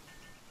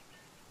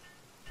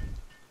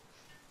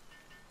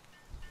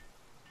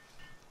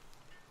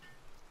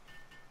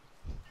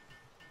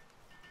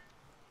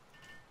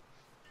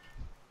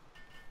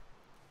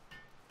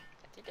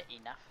 I think that's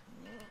enough.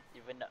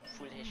 Even not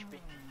full HP.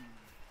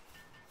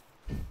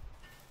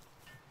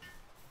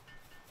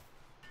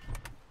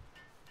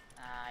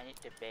 I need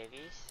the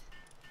berries.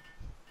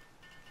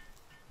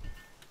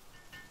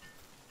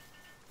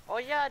 Oh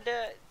yeah,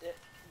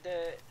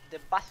 the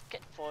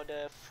basket for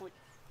the food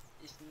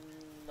is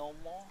no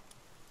more.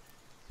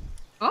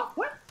 Oh,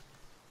 what?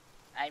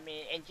 I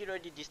mean, Angie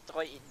already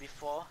destroyed it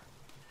before.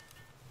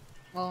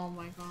 Oh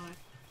my god.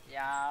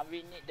 Yeah, we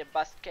need the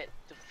basket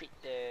to fit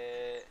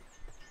the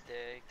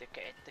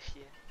character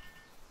here.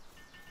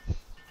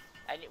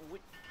 I need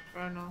wood. I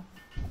don't know.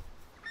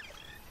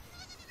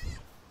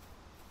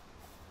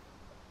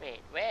 Wait,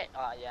 where?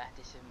 Oh yeah,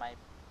 this is my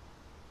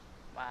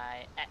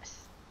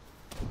axe.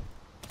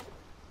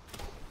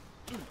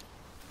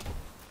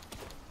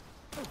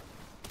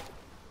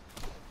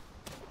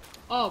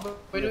 Oh, but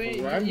by the We way,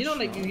 have a you know,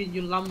 ranch like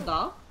you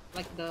lambda,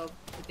 like the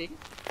thing.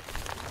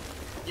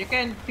 You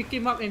can pick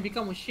him up and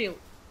become a shield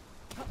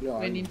Yeah,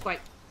 when I in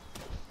fight.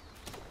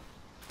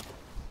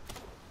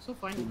 So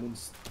fine.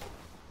 humans.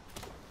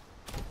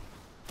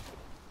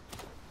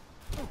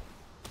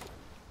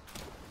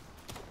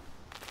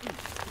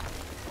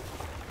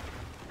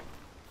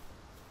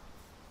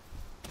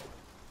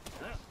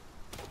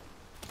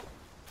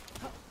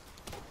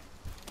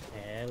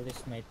 At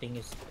least my thing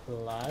is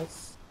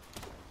plus.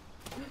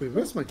 Wait,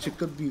 where's my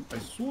chicken meat? I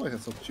swore I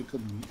had some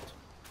chicken meat.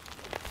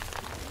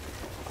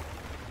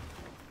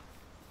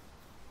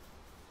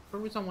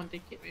 Probably someone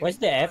take it. Maybe. What's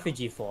the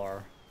effigy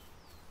for?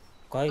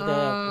 Quite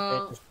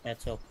Uh, the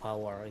stats of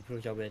power,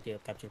 improves your ability to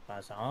capture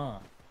pass. Ah,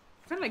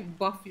 Kind of like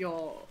buff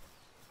your.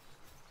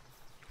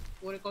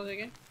 What do you call it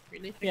again?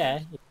 Really? yeah.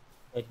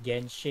 With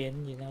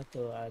Genshin, you know,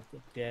 to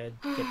get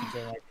the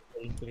to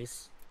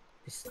increase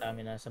his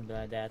stamina, something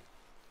like that.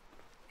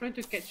 trying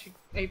to catch.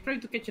 I trying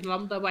to catch a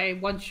lambda, but I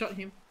one shot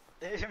him.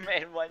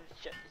 Man, one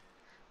shot.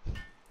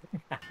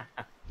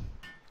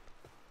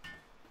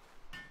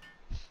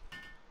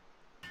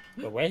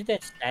 But where's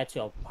that statue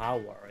of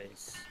power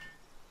is?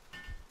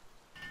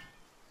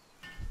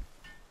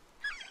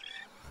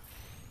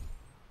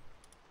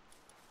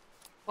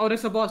 Oh,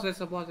 there's a boss.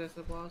 There's a boss. There's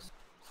a boss.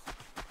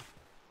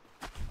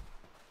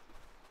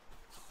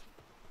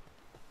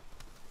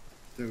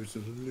 There is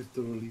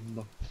literally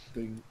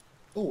nothing.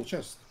 Oh,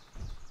 chest.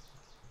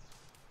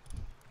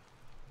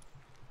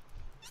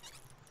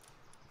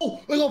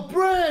 Oh, I got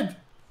bread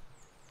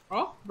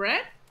Oh,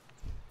 bread.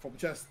 from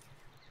chest.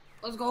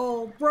 Let's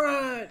go,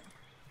 bread.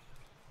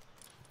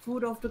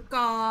 Food of the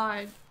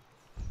god.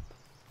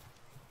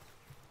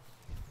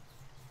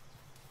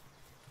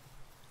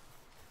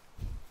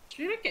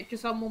 Should I catch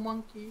some more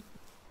monkey?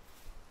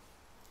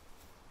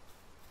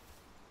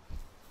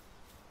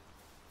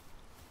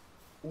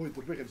 Oh, wait,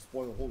 the bread can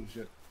spoil. Holy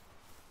shit.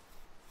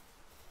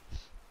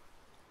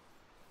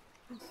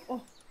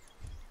 Oh,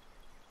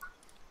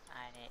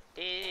 I need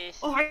this.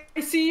 oh,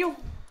 I see you.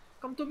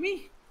 Come to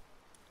me.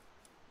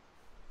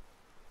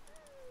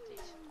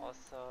 This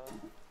also.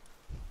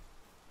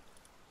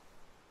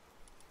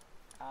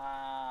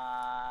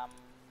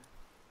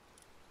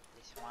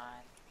 This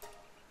one.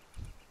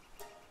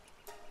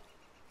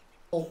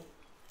 Oh.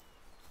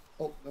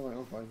 Oh, never mind,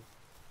 I'm fine.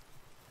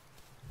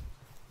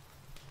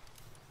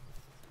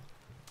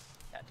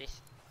 No,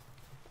 this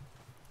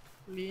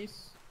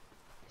Please.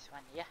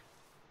 one, yeah.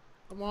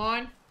 Come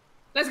on.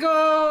 Let's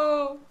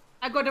go.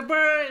 I got a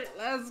bird.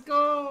 Let's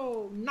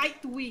go.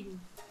 Nightwing.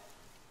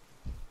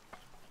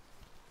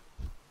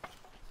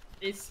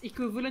 It's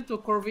equivalent to a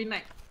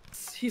Corviknight.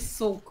 He's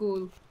so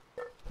cool.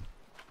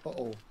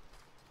 Uh-oh.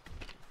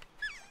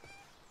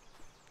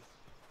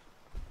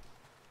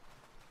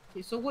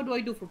 Okay, so what do I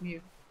do from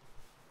here?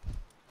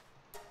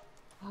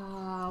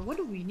 What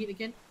do we need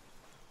again?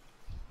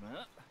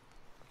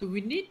 Do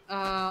we need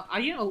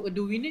iron or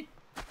do we need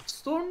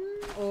stone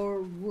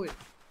or wood?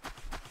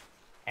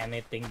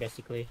 Anything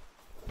basically.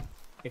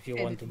 If you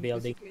want to Anything,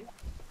 build it. basically.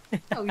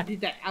 Oh, we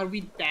did that. Are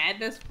we that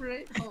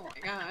desperate? Oh my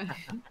god.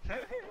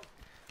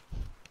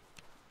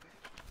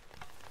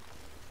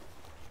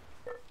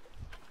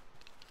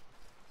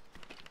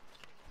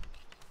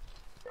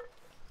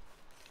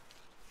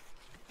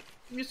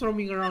 I'm just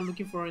roaming around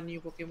looking for a new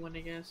Pokemon,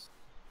 I guess.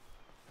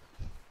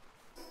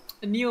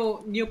 A new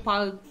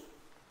palmon.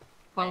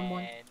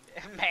 Man.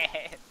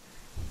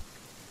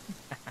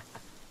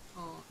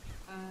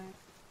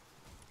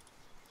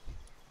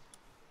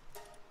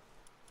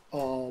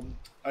 Oh,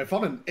 I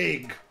found an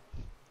egg.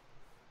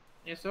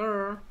 yes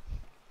sir.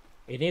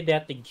 You need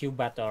that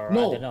incubator. I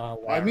No, don't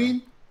know I where.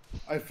 mean,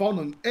 I found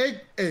an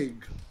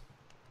egg.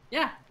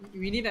 Yeah,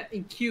 we need an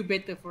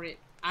incubator for it.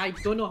 I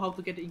don't know how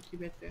to get the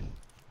incubator.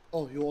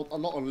 Oh, you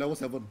unlock on level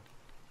 7.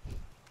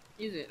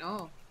 Is it?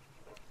 Oh,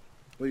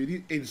 But you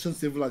need ancient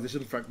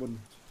civilization fragment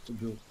to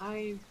build.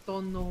 I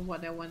don't know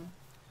what that one.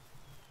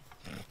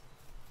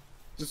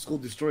 Just go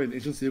destroy an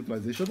ancient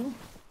civilization. Huh?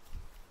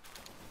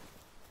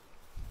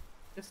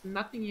 There's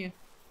nothing here.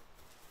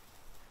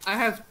 I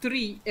have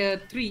three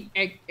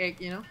egg,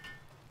 you know.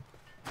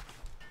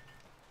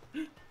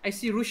 I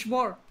see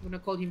Rushmore. I'm gonna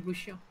call him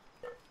Rushio.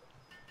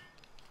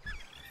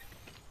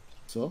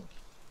 So?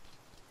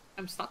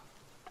 I'm stuck.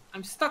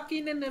 I'm stuck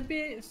in an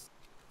abyss.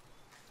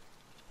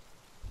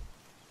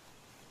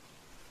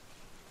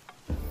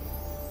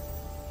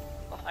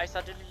 Oh, I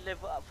suddenly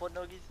level up for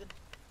no reason.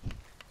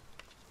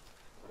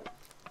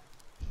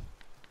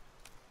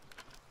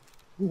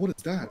 Ooh, what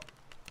is that?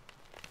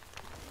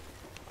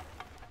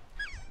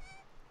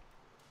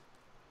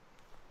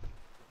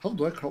 How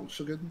do I crouch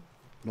again?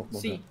 No,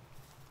 not See. that.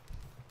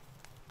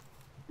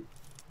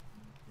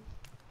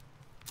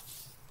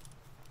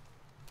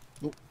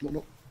 No, no,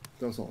 no.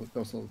 That's not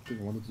the thing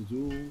I wanted to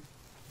do.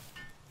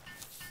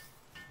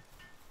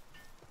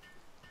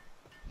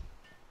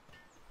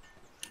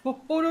 Oh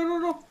no no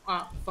no!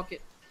 Ah, fuck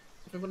it.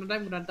 If I'm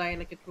gonna die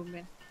like a true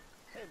man.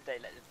 Die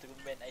like the true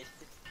man, I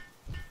see.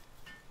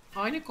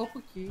 Oh, I need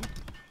copper key.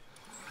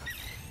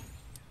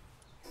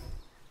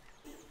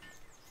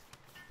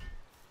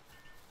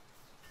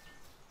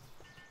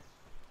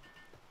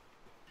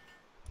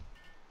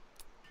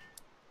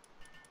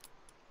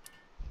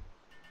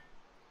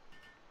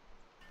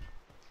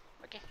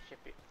 Okay,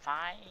 should be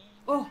fine.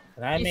 Oh,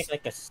 Can I it's- make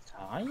like a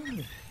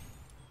sign?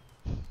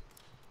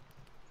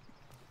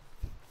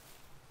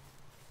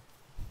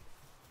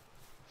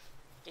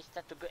 It's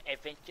time to go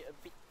adventure a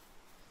bit.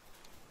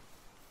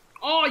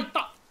 oh, I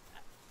thought.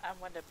 I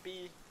wanna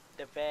be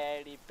the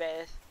very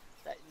best,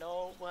 like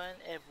no one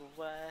ever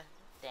was.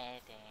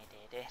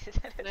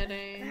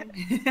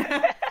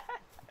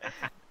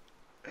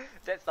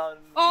 That sound.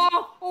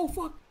 Oh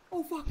fuck!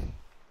 Oh fuck!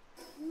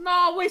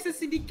 No, where's the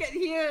syndicate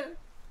here?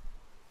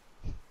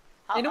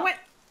 How, You know what?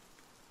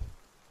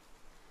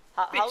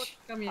 How, Bitch,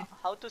 come here.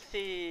 how to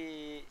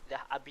see the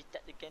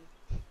habitat again?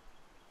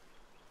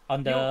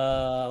 On the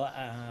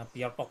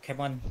your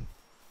Pokemon.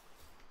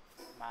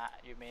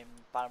 You mean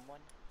palmon?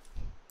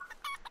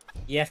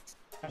 Yes,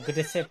 I'm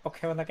gonna say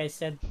Pokemon like I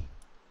said.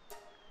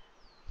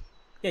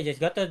 Yeah, just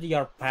go to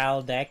your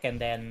pal deck and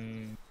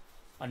then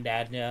on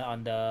that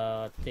on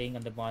the thing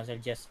on the monster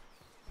just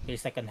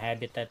use second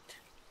habitat.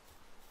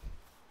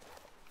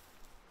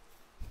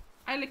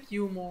 I like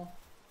you more.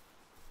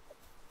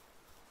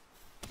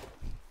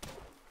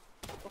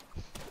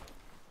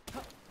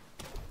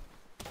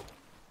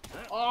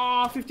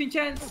 Oh, 15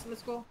 chance.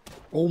 Let's go.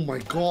 Oh my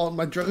god,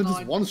 my dragon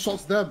just No,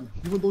 one-shots them,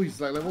 even though he's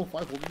like level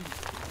 5 only.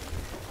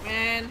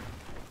 Man,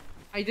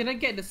 I didn't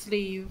get the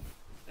sleeve.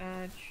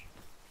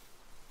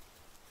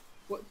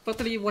 What,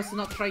 totally was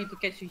not trying to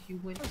catch a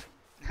human.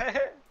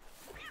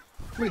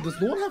 Wait,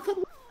 does no one have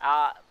that?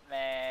 Ah,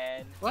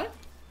 man. What?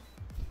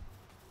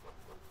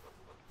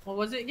 What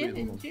was it again?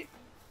 Wait, hold on. NG?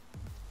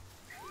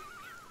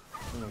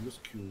 Oh, I'm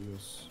just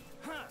curious.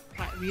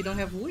 Right, we don't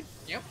have wood?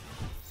 Yep.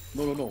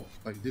 No.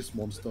 Like this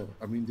monster.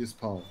 I mean this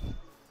pal.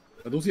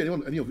 I don't see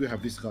any of you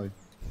have this guy.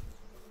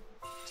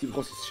 See,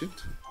 because he's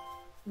shit.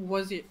 Who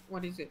was it?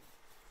 What is it?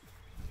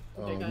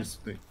 Okay, guys. This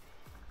thing.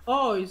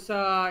 Oh, it's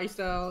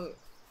a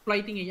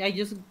fly thingy. I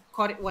just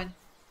caught it one.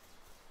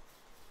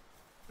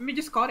 I mean,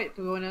 just caught it.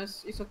 To be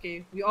honest, it's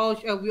okay. We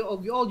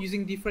all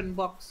using different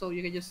box, so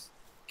you can just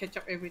catch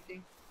up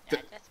everything.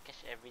 Yeah, just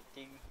catch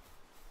everything.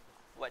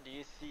 What do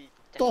you see?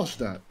 Just Dodge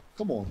that.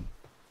 Come on.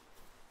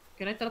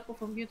 Can I teleport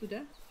from here to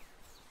there?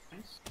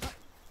 Nice.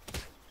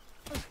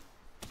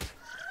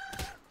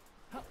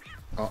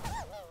 Ah.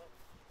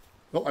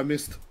 No, I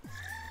missed.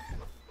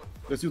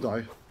 Guess you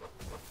die.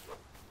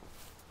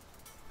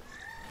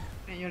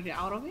 And you're already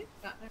out of it?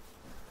 tak.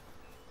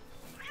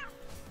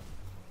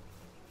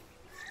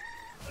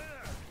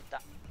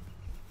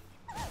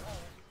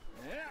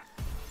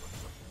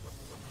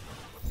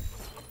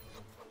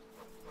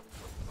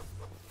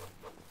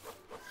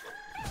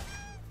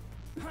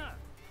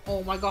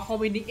 Oh my god, how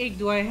many egg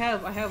do I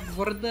have? I have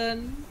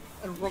Verdant,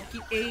 a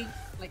Rocky egg,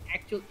 like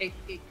actual egg.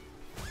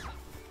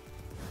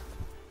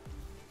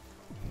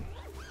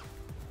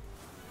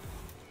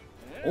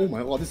 Oh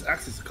my god, this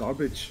axe is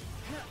garbage.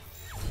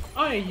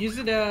 Oh,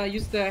 yeah,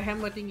 use the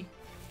hammer thingy.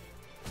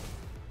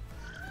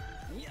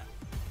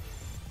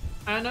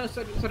 No,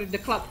 sorry, the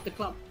club.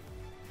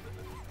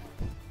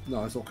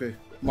 No, it's okay.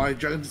 My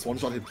dragon just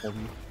one-shot hit for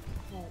me.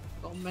 Oh,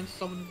 don't mention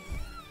someone.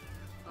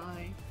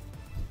 I.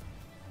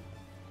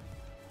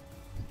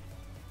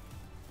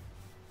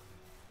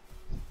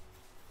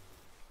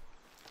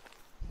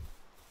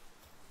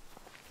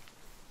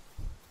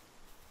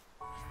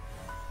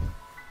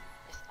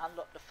 Let's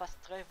unlock the fast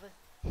travel.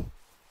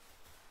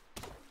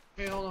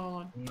 Okay, hold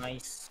on.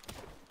 Nice.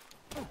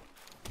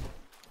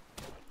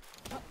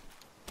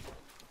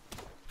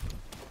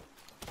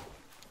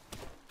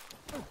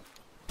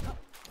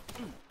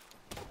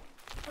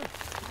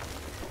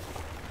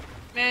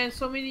 Man,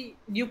 so many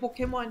new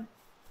Pokemon.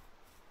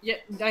 Yeah,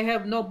 I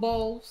have no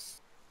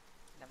balls.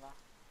 Nama.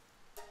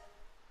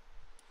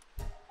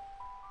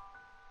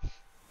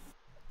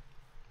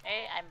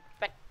 Hey, I'm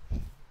back.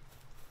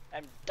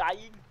 I'm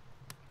dying.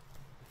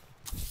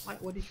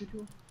 What did you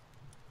do?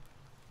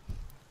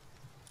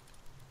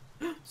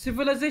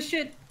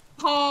 Civilization!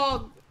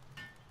 Hog!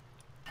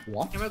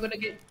 What? Am I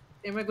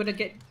gonna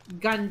get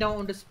gunned down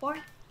on the spot?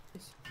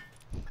 Yes.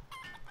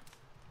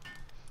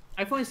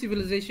 I found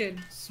civilization,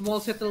 small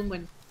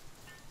settlement.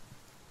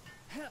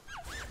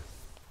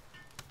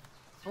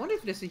 I wonder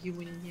if there's a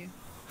human in here.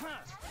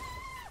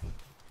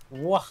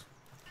 Wah.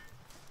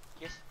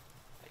 Yes.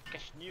 I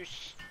catch new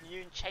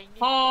Chinese.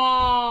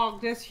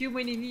 Hog! There's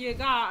human in here,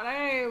 god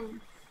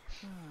damn!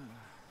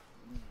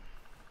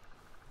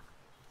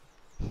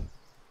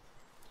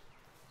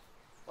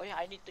 Oh yeah,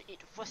 I need to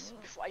eat first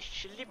before I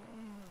sleep.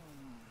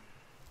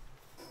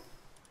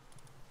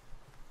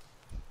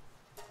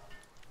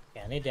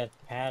 Yeah, I need that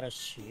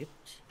parachute.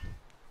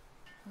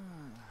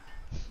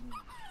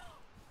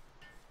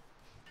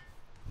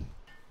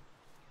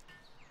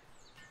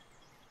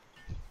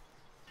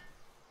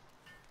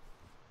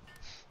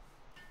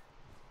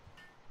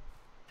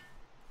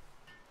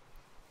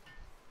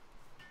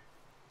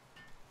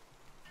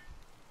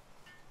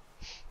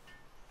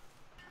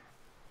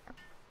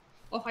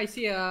 Oh, I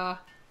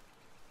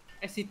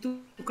see two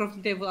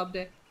crafting table up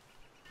there.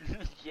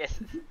 Yes.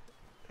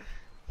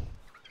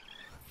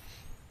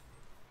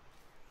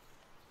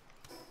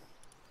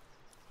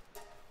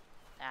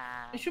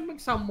 I should make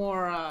some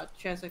more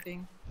chests, I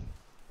think.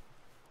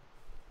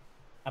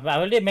 I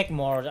already make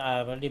more.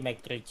 I already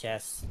make 3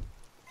 chests.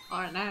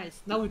 Alright,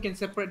 nice. Now we can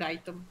separate the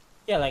item.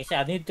 Yeah, like I said,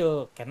 I need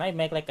to. Can I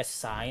make like a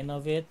sign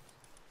of it?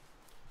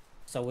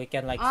 So we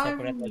can like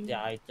separate like the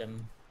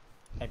item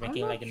by I'm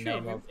making not like a sure,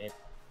 name of it.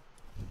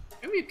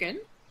 Maybe you can.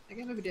 I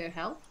guess maybe they'll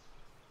help.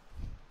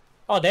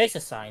 Oh, there is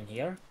a sign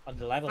here on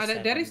the level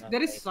 7. There is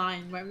Okay.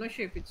 sign, but I'm not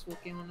sure if it's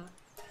working or not.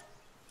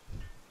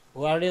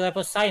 Who are the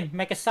level sign?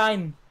 Make a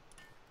sign.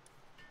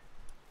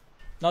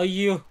 No,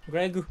 you,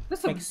 Gregu.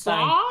 There's a Make a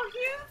sign. bar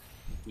here?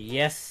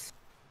 Yes.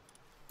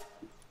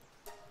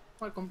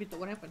 What computer?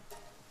 What happened?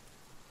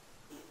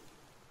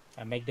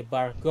 I make the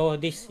bar. Go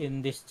this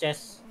in this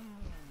chest.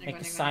 Hang Make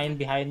on, a hang on, sign hang on.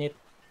 behind it.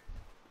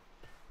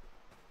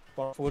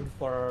 for food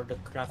for the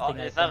crafting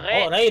it's a item.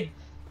 raid.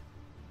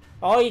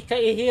 Oh, raid! Oh,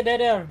 he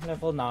there,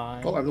 level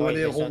 9. Oh, everyone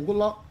here home. Good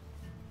luck.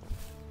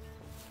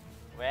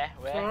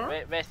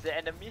 Where's the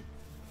enemy?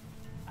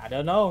 I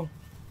don't know.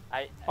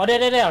 I Oh, there.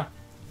 where?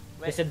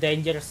 There's a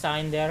danger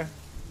sign there.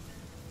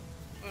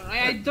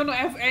 I don't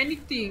have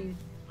anything.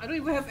 I don't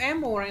even have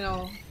ammo right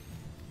now.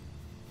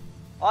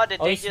 Oh, the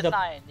Oh, it's danger the-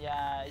 sign.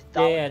 Yeah, it's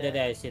down Yeah, there.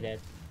 there, I see that.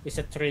 It's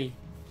a tree.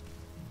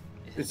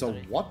 It's a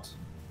tree. what?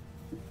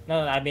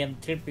 No, I mean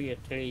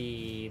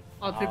three.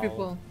 Oh, 3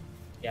 people.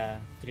 Yeah,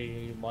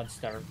 3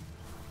 monster.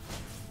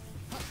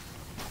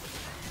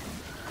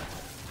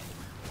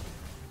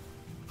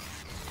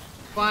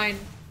 Fine.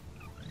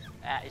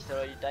 Ah, it's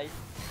already died.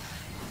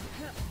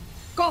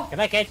 Go! Can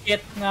I catch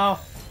it? No.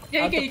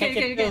 Yeah, How you to can, catch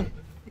it too?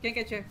 You can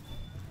catch it.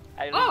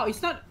 I Oh,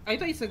 it's not. I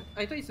thought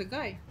it's a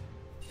guy.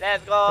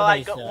 Let's go. So I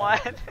nice, got uh, one.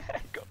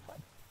 I got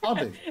one. Are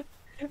they?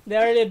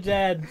 They're already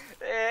dead.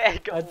 I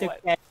How got to one.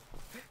 catch?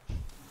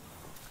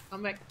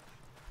 I'm back.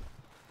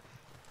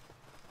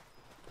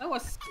 That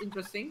was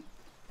interesting.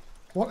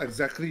 What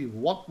exactly?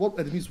 What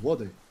enemies were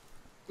they?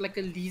 Like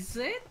a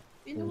lizard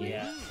in a way.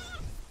 Yeah.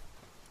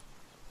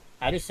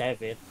 I just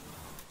save it.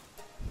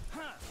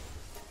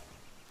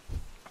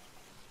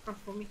 Oh,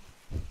 for me.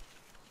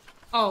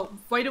 Oh,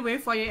 by the way,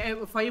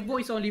 fireball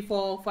is only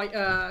for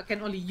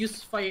can only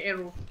use fire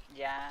arrow.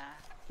 Yeah.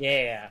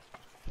 Yeah.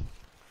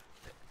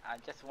 I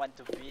just want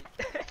to beat.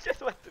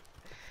 Just want to.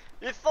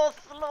 It's so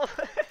slow.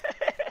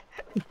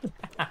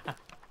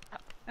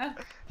 Huh?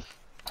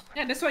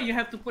 Yeah, that's why you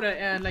have to put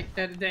a like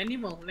the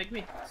animal like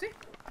me. See,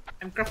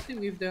 I'm crafting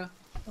with the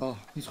Oh,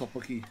 he's got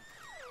Poki.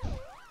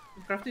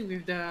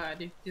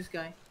 this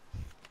guy.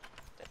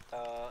 Just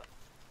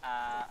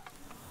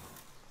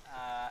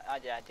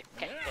yeah, the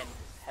cat can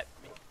help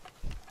me.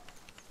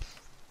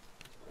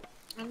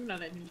 I'm gonna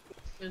let him.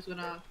 Just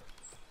gonna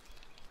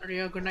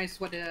reorganize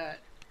what the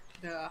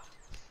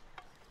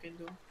can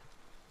do.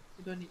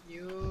 We don't need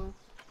you.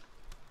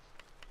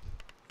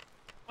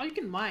 Oh, you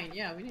can mine.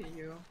 Yeah, we need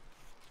you.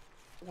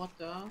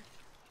 Water.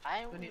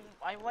 I Don't need-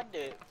 I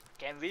wonder,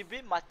 can we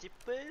build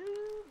multiple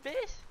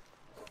base?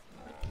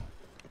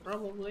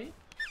 Probably.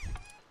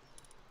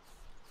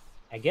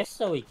 I guess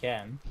so we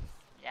can.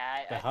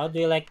 Yeah, But how do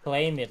you like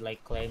claim it?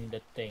 Like claim the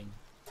thing?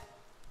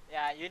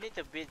 yeah. You need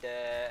to build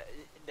the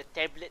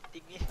tablet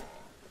thingy.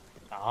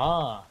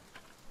 Ah.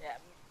 Yeah,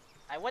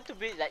 I want to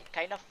build like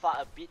kind of far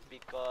a bit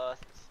because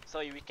so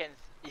we can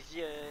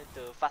easier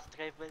to fast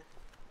travel.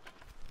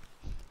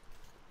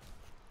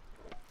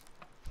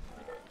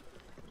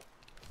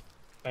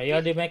 You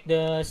already make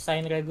the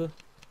sign, Ragu?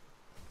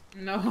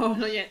 No,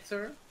 not yet,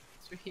 sir.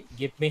 Sweet.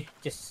 Give me,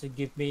 just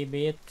give me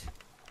it.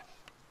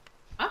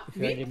 Ah, If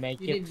you me? already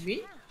make You it. need me?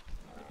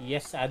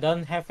 Yes, I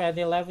don't have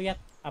any level yet.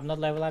 I'm not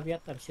level up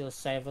yet. I'm still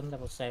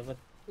level 7.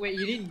 Wait,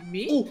 you need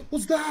me? Oh,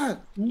 what's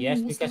that? Ooh, Yes,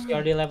 what's because that? you're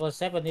already level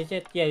 7, is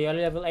it? Yeah, you're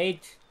already level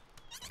 8.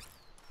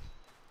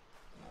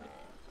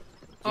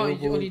 Oh,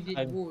 you wood, only did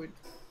I'm- wood.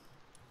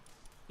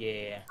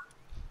 Yeah.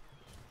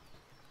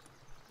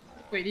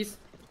 Wait, this.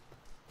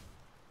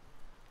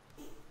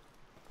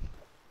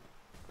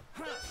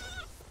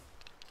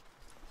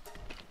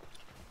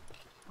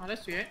 Oh,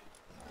 that's weird.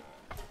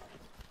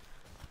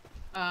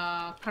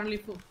 Currently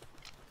full.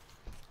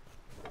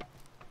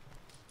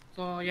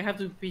 So you have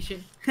to be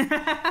patient.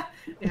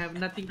 You have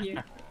nothing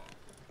here.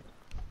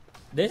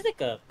 There's like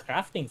a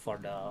crafting for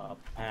the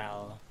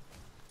pal.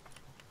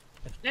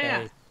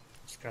 Yeah.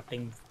 It's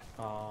crafting.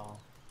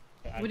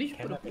 I What did you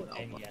put cannot a food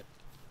obtain out? yet.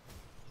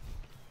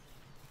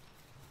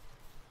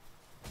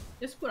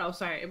 Just put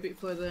outside a bit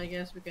further, I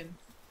guess we can.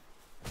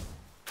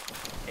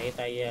 Wait,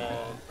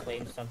 I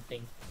claim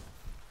something.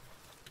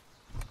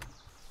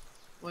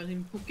 While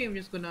in cooking, I'm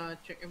just gonna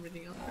check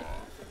everything out.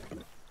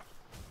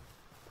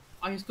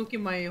 Oh, he's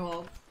cooking my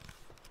whole.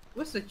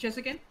 What's the chest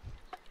again?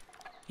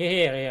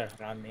 Here,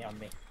 on me.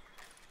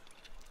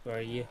 Where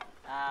are you?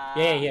 Ah,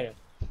 Yeah, here.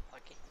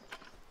 Okay.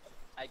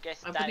 I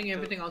guess I'm time putting to,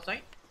 everything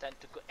outside. time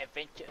to go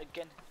adventure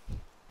again.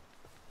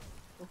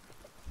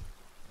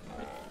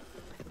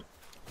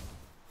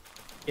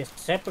 Just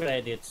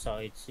separate it so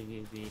it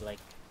will be like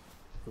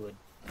good.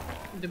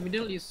 The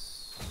middle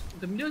is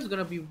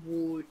gonna be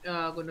wood.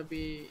 Gonna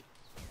be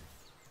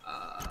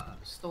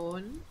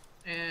stone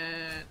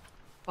and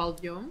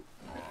paldium.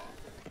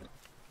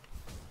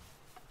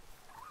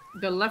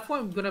 The left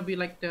one gonna be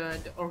like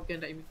the organ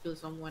that you kill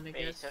someone, I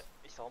Wait, guess.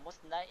 it's almost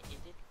night, is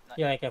it? Not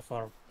Yeah, like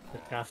for the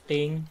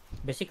crafting,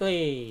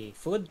 basically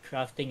food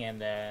crafting,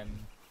 and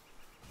then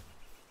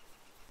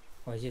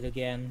what is it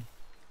again?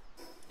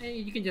 Hey,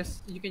 you can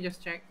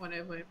just check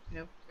whenever you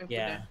have put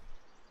Yeah. there.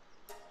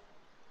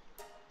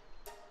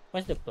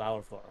 What's the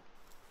flower for?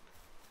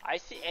 I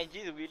see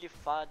Angie really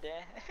far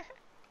there.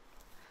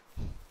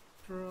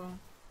 True.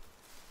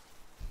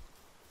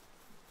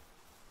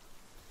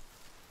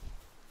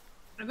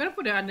 I'm gonna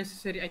put the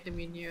unnecessary item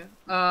in here.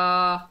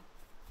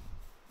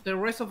 The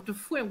rest of the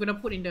food I'm gonna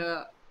put in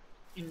the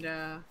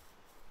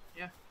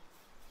yeah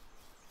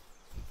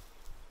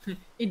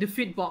in the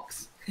feed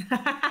box. But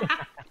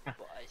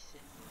I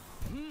see.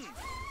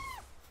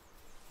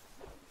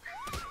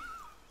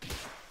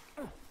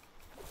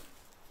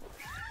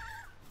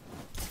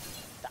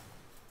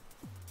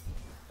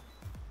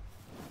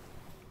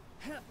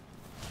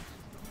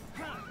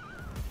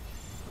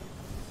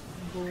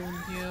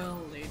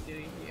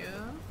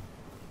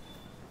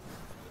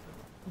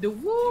 The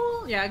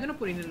wool. Yeah, I'm gonna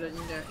put it in the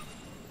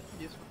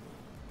this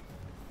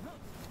one.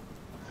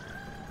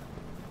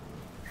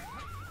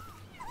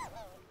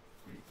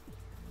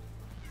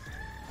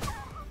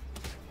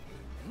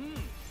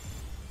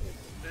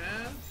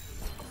 Then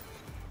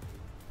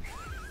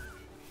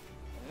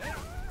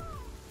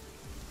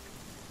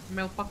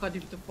Melpaka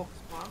did the fox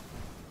mark.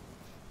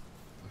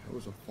 How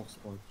was a fox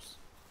corpse?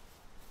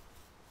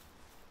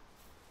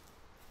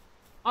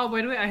 Oh,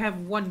 by the way, I have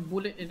one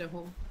bullet in the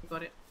home.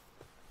 Got it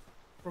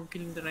from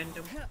killing the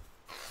random.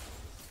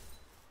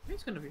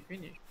 It's gonna be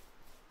finished.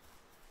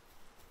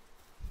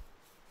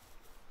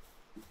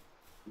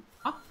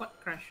 Huh? What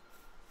crashed?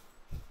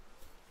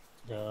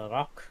 The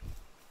rock.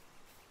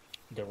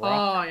 The rock.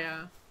 Oh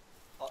yeah.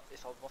 Oh,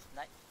 it's almost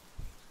night.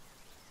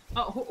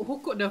 Oh, who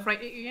cooked the fried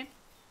egg again?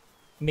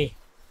 Me.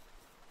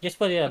 Just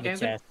put it on Okay, the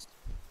chest.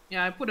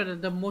 Yeah, I put it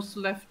at the most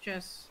left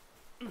chest.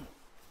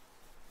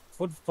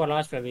 Food for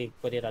lunch, maybe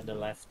put it on the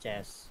left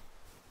chest.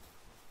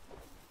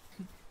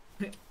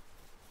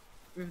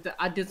 With the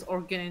adult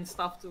organ and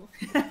stuff too.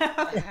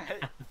 I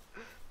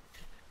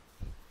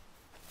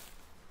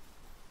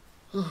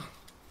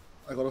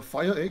got a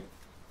fire egg.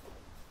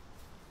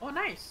 Oh,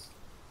 nice.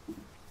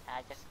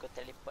 I just go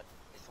teleport.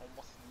 It's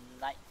almost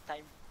night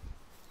time.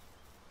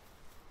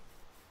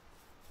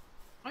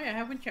 Oh yeah, I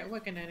haven't checked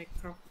what can I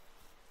craft.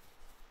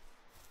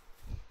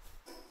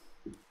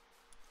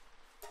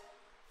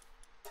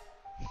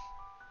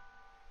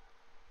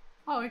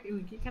 Oh, we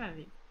can add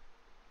it.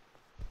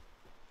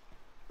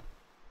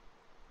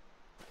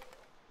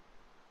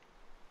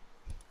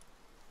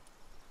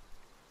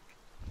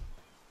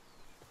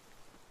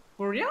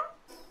 For real?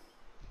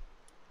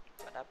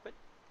 What happened?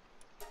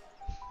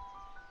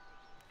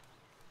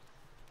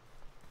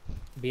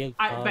 Build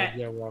I bet.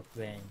 your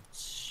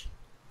workbench.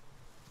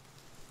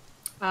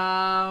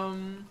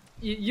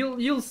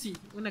 You'll see.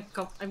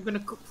 I'm gonna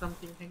cook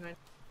something. Hang on.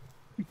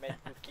 Man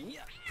cooking.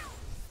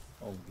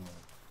 Oh no.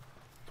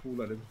 Who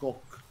let him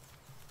cook?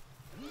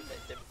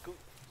 Let them cook.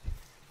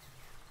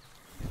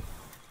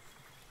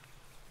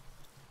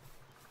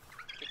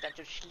 Kita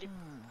should sleep.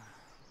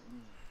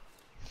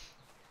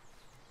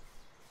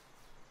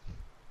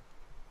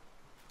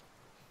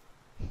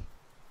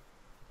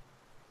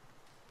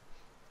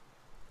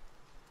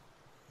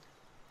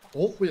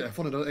 Oh wait, I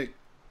found another egg.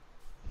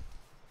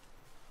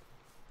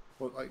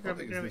 What Grab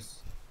egg it, grab it. is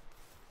this?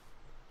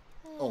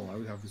 Oh, I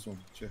already have this one.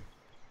 Check.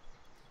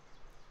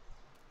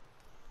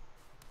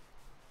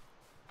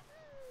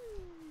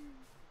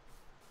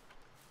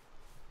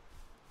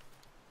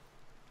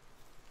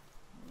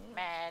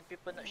 Man,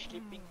 people not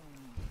sleeping.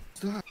 What's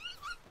that?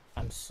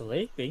 I'm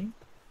sleeping.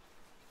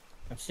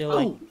 I'm still Oh!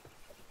 like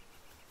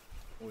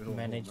Wait, hold on,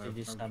 manage to I'm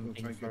do trying something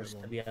to get first,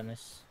 one. to be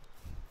honest.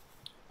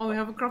 Oh, we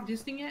haven't crafted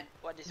this thing yet.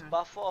 What is Yeah.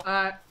 buff for?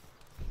 Have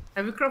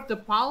we crafted the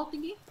pal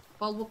thingy?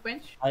 Pal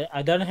workbench?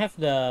 I don't have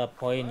the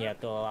point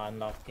yet to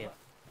unlock it.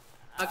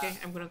 Okay,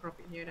 I'm gonna crop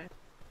it here then.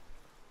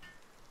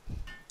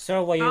 Sir,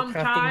 while you're Come,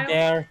 crafting child.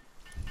 there,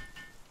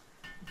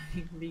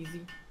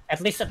 Lazy. at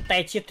least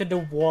attach it to the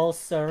wall,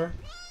 sir.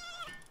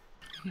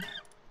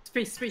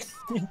 Space.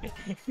 And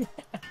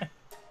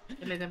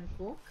let them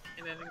cook,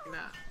 and then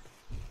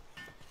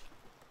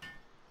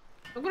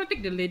I'm gonna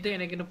take the ladder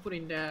and I'm gonna put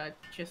in the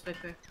chest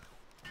later.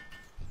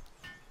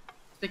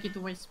 Take it to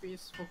my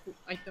space for cook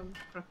item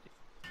crafting.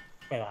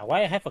 Wait,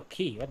 why I have a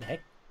key? What the heck?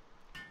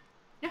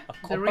 Yeah, A the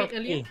copper raid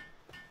earlier. key.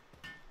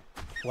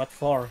 What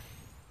for?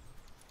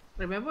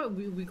 Remember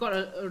we got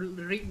a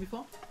raid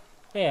before?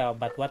 Yeah,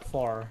 but what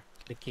for?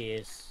 The key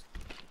is.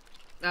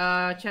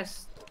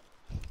 Chest.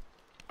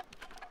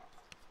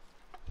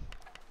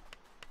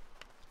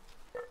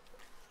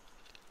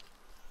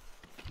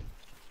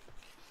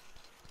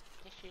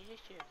 Yes.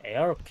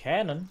 Air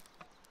cannon.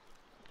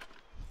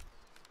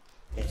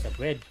 It's a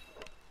grid.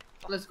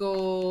 Let's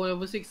go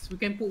level 6. We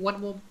can put one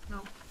more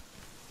now.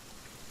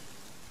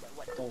 But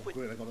what to Oh put?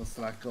 great, I got a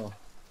slacker.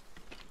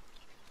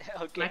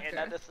 Okay, Slacker.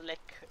 another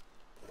slack.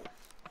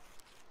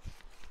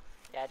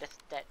 Yeah, that's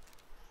that.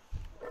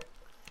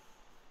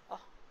 Oh,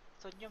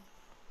 so nyum.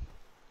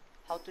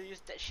 How to use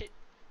that shit?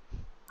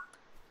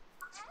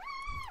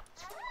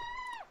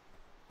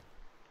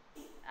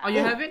 Oh, you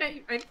have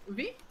it,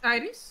 V?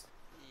 Iris?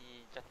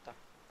 Jatuh.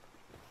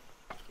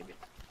 Give it.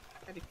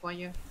 I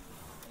require.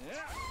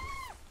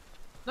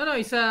 No,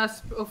 it's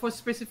for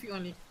specific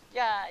only.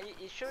 Yeah,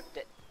 it showed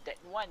that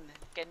one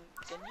can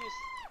use,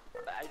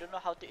 but I don't know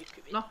how to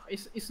equip it. No,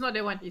 it's not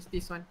that one. It's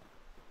this one.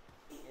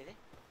 Really?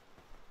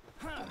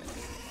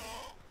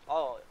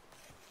 Oh,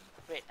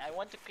 wait. I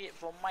want to create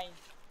from mine.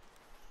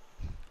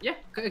 Yeah,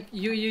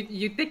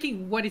 you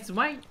taking what is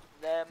mine.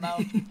 The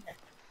mount.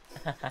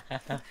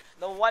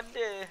 No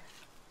wonder.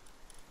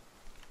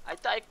 I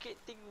thought I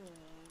creating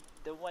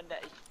the one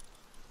that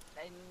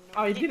I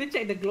Oh, you did. didn't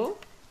check the glow?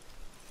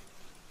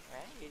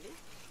 Where? Really?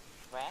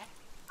 Where?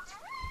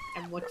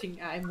 I'm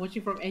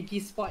watching from edgy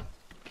spot.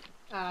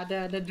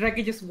 The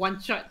dragon just one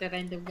shot the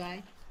random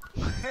guy.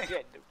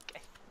 Random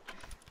guy.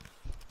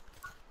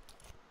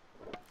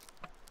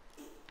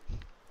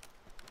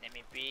 Let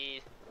me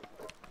breathe.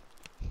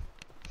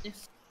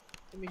 Yes.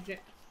 me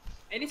check.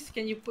 Alice,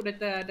 can you put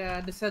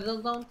the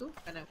saddle down too?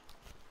 Kind of.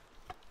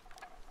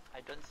 I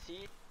don't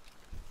see it.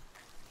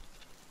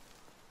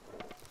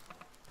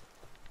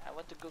 I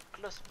want to go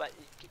close, but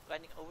it keep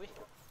running away.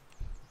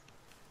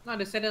 No,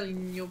 the saddle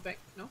in your back.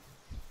 No.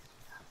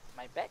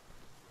 My back?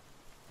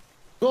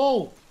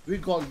 Go! We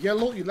got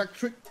yellow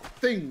electric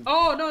thing.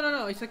 Oh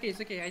no! It's okay.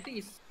 I think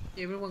it's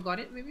everyone got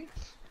it maybe.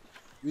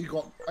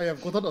 I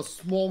have gotten a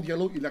small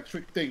yellow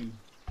electric thing,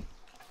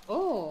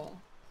 Oh.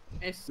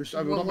 which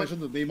I will not mention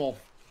the name of.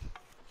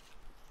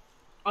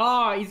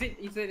 Oh, is it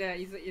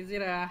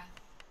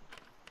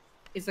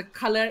a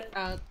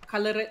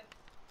colored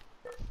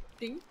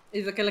thing?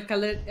 Is a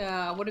colored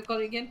what do you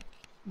call it again?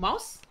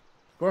 Mouse?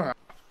 Perhaps.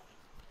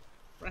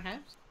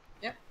 Perhaps.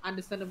 Yep,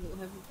 understandable.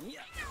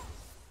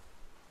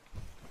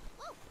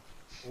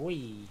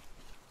 Oi.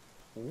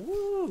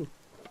 Woo.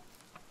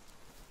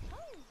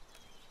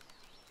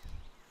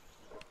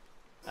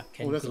 I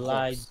can that's a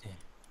glide. corpse.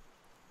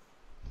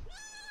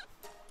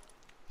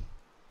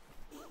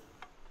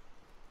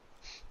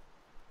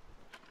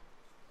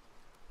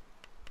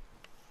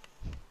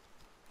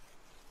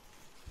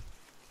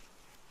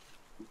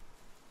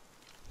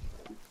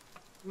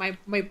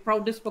 My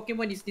proudest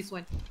Pokemon is this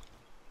one.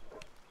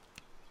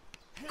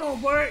 Go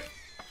bird!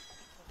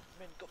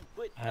 Man, got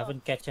bird. I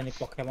haven't catch any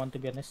Pokemon to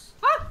be honest.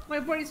 Ah! My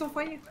bird is on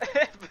fire!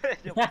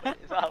 Your bird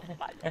is on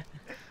fire.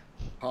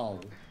 How?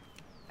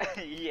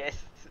 Yes.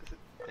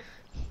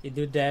 You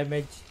do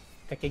damage,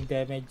 taking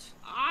damage.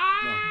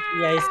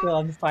 Ah! Yeah, it's still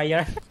on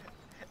fire.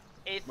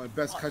 It's My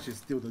best catch is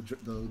still the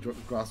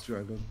grass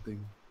dragon thing.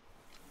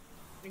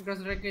 The Grass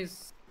Dragon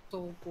is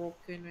so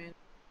broken, man.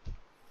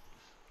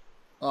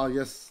 Ah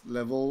yes,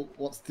 level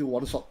what? Still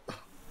one shot.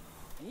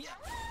 Wait,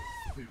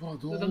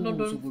 what? No,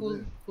 Those full. over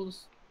there.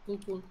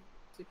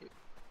 It's okay.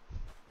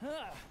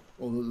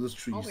 Oh, those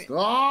trees. Oh, wait.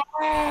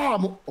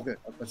 Okay,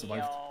 I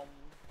survived. Yum.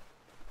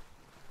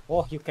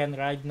 Oh, you can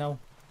ride now.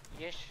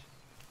 Yes.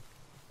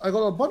 I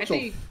got a I bunch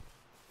think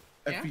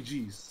of yeah?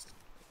 FPGs.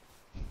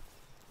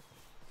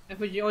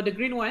 FG, oh, the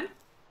green one?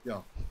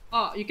 Yeah,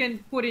 Oh, you can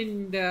put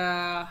in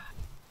our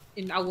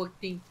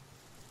thing.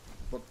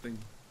 what thing?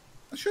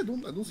 Actually,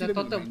 I don't see The them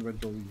in my totem.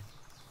 inventory.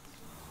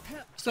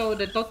 So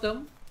the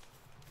totem.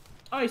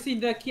 Oh, it's in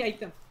the key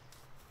item.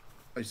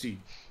 I see.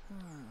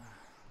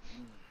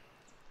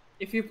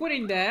 If you put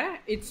in there,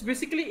 it's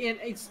basically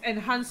it's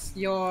enhance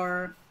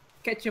your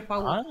catcher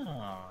power.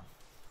 Ah.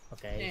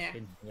 Okay, Yeah. it's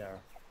in here.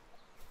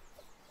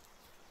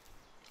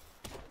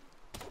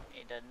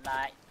 In the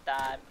night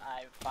time,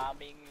 I'm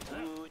farming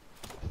wood.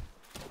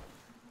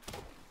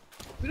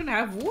 We don't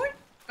have wood?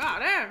 Ah,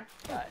 there.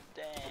 God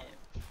damn.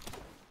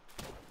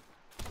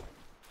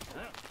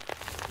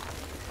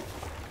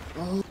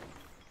 Oh,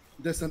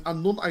 there's an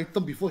unknown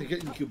item before he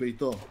get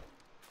incubator.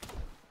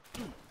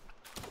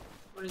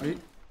 What is I, it?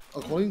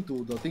 according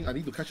to the thing, I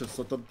need to catch a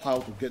certain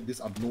pile to get this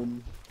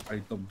unknown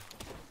item.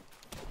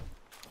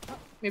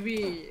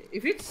 Maybe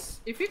if it's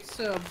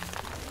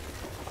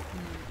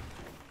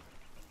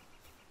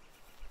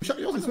Shut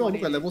yours as well.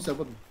 Look at level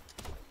 7.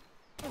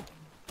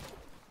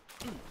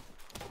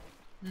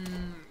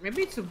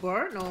 maybe it's a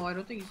bird. No, I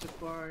don't think it's a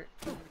bird.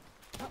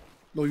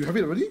 No, you have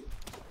it already?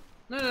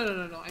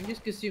 No. I'm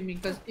just assuming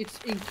because it's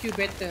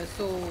incubator,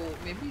 so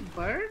maybe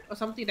bird or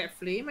something that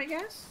flame, I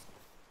guess.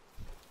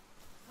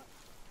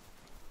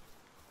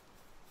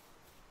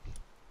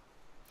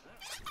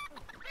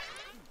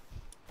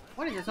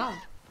 What is the sound?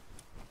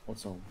 What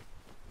sound?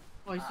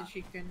 Oh, it's a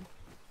chicken.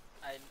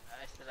 I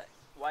said like,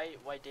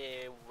 why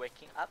they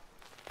waking up?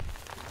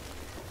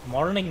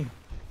 Morning.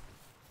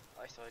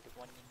 I saw the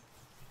morning.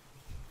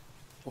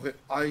 Okay,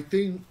 I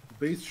think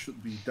base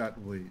should be that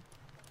way.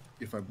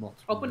 If I'm not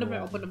Open the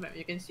wrong. map. Open the map.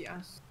 You can see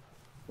us.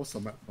 What's the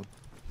map button?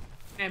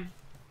 M.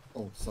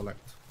 Oh,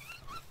 select.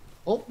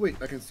 Oh, wait,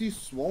 I can see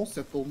small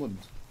settlement.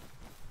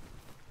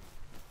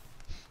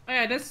 Oh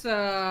yeah, that's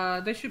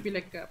there should be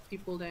like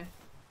people there.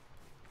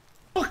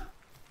 Fuck!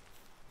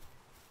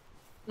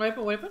 What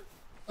happened? What happened?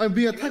 I'm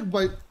being attacked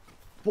by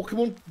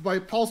Pokemon by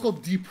powers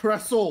called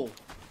Depresso.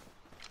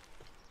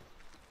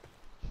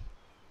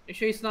 You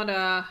sure it's not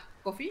a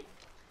coffee?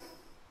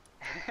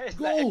 It's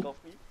Go! not a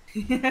coffee.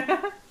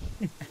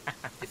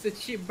 It's a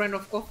cheap brand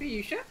of coffee.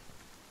 You sure?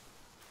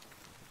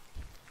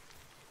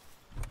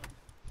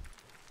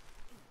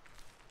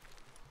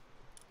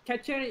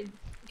 Capture it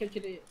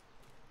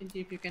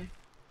if you can.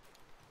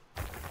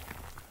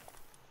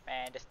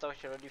 Man, the store's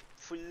already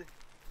full.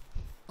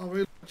 Oh,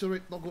 wait,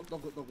 wait, not good,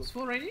 not good, not good. It's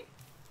full already?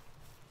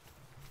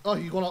 Oh,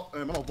 he got out,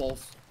 I'm out of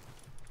balls.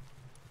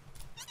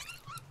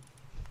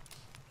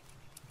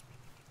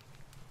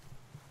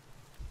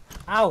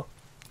 Ow!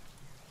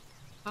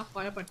 Huh?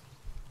 What happened?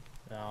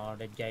 No,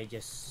 that guy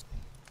just...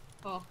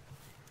 Oh.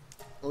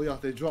 Oh yeah,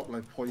 they dropped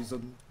like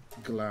poison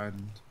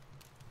gland.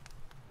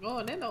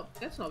 Oh,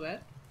 that's not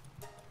bad.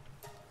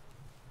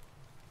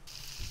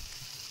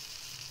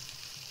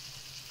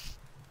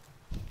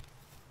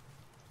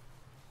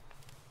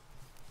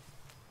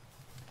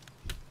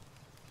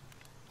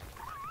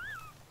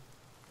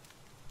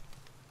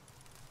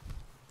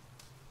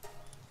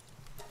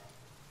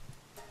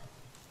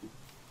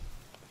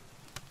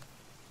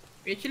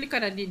 We actually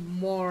kind of need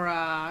more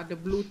the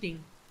blue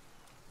thing.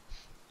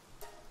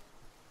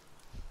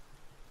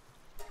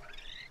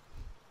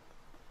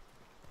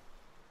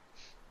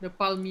 The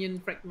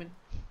palmon fragment.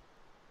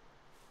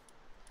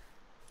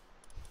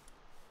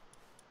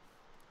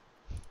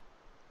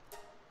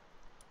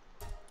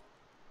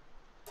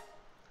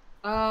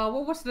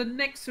 What was the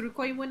next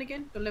requirement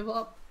again to level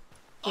up?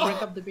 To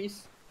rank up the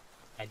base?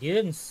 I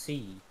didn't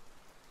see.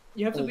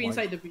 You have to Oh be my-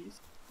 inside the base.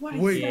 What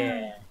is Wait. that?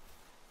 Yeah.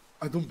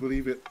 I don't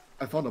believe it.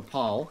 I found a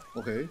pal.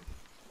 Okay.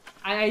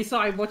 I saw.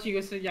 I watched you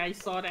guys. Yeah, I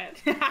saw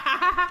that.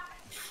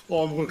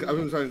 Oh, I'm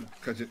gonna try and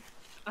catch it.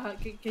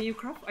 Can you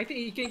craft? I think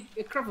you can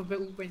craft a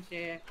big bench.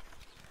 Yeah.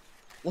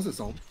 What's the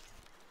sound?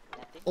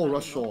 Nothing. Oh,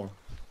 Rush Shore.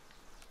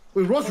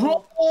 Wait, Rush Oh.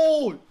 Roll!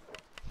 Oh!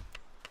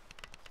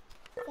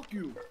 Fuck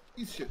you.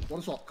 Eat shit.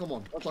 One shot. Come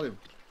on. One shot him.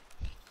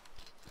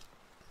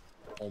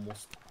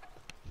 Almost.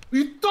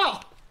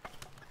 Ita!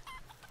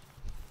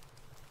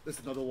 There's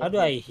another one. How do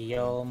I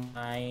heal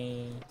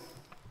my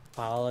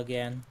pal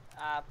again?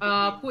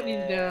 Put in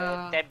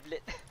the-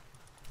 tablet.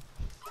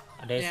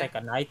 There's Yeah. like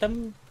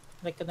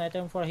an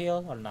item for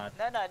heal or not?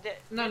 No, no, No, you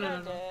no,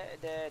 know, no,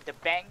 no. the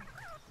bank,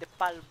 the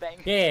pal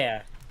bank.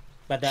 Yeah.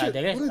 But Shit,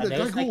 there's where did that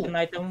there's guy like go? an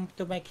item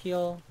to make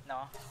heal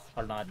No,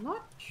 or not? I'm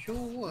not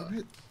sure. Damn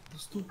it.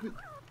 That's stupid.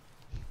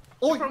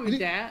 Oh, you Probably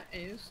need... that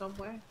is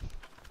somewhere.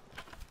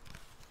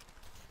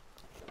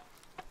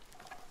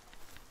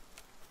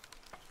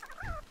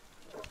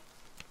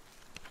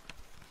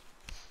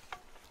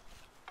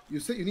 You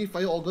said you need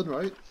fire organ,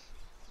 right?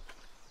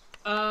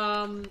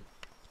 I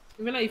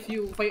mean, like if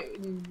you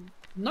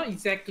not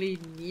exactly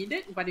need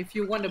it, but if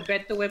you want a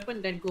better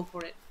weapon, then go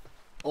for it.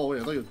 Oh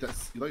wait, I thought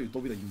you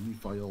told me that you need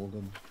fire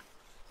organ.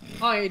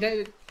 Oh,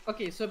 yeah,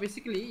 okay. So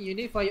basically, you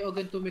need fire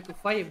organ to make a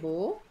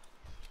fireball,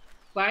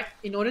 but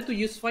in order to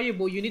use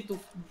fireball, you need to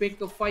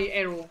make a fire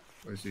arrow.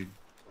 I see.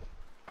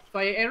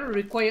 Fire arrow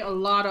require a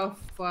lot of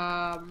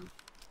fire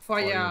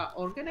Fire.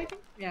 organ, I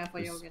think. Yeah,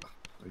 fire Yes. organ.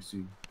 I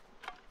see.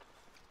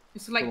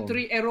 It's like Hold on.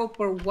 3 arrow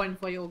per 1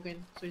 fire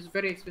organ, so it's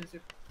very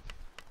expensive.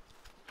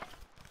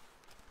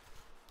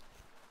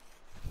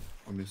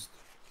 I missed.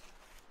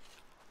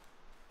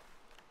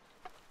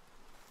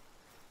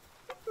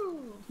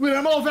 Wait,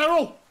 I'm out of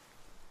arrow!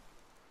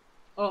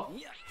 Oh,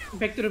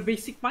 back to the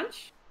basic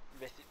punch.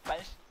 basic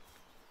punch.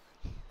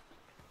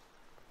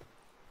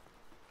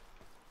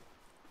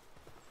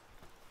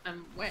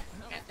 I'm wet.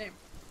 Goddamn.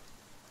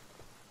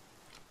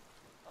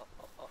 Oh,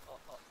 oh, oh, oh,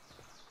 oh.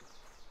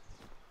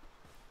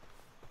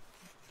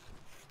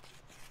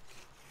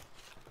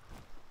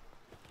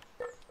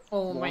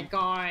 Oh Go my on.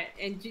 god.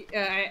 And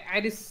I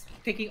just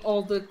taking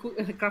all the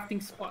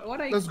crafting spot. What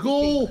are you Let's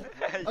cooking? go!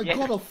 I Yes.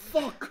 got a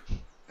fuck!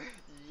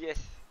 Yes.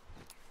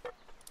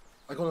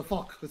 I got a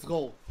fuck. Let's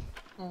go.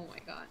 Oh my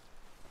god.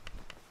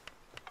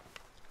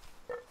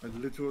 I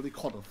literally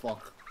caught a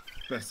fuck.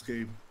 Best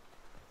game.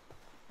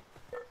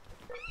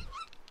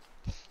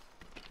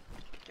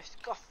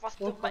 Just go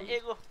faster, Welcome. my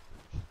ego.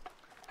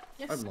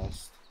 Yes. I'm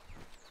lost.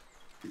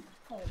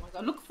 Oh my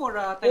god. Look for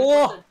a Oh!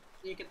 teleporter.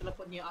 You can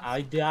teleport near us.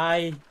 I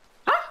died.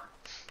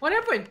 What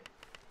happened?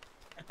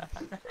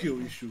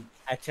 Skill issue.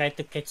 I tried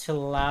to catch a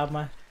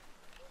llama.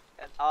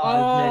 Oh,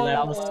 I'm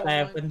level oh.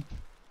 7.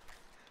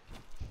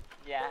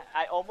 Yeah,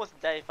 I almost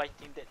died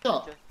fighting that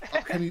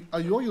Yeah. creature. Are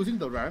you all using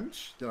the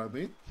ranch that I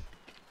made?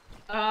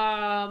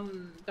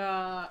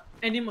 The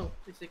animal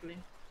basically.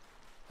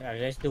 Yeah,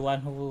 that's the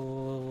one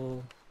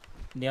who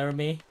near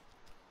me.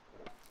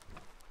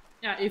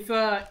 Yeah,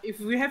 if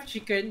we have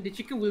chicken, the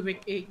chicken will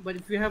make egg. But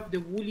if you have the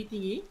woolly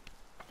thingy,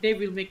 they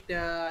will make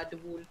the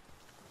wool.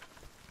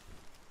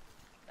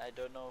 I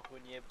don't know who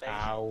nearby.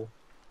 Ow.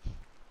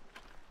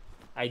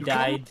 I You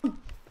died. can't-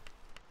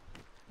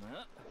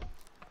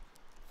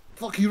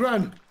 Fuck, he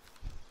ran!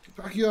 Get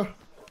back here!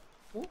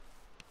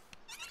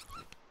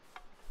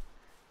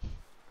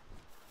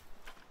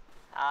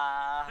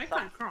 I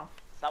can't craft.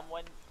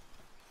 Someone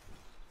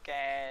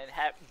can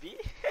help me.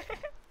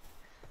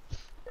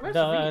 Where's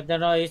No, Bee?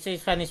 no,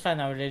 it's fine, it's fine.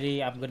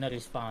 I'm gonna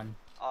respawn.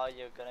 Oh,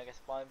 you're gonna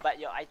respawn, but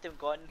your item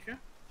gone. Sure.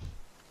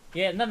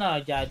 Yeah, no,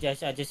 I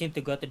just need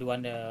to go to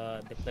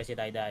the place that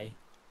I die.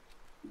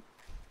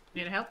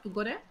 Need help to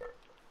go there?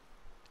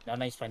 No,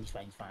 it's fine, it's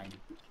fine, it's fine.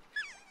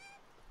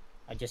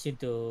 I just need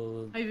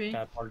to Ivy.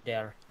 teleport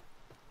there.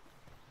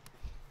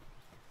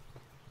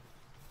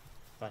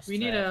 Fast We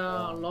need a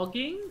travel.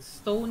 logging,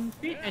 stone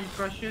pit, and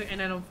crusher, and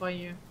then on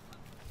fire.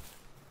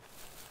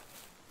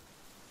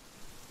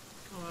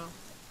 Oh well.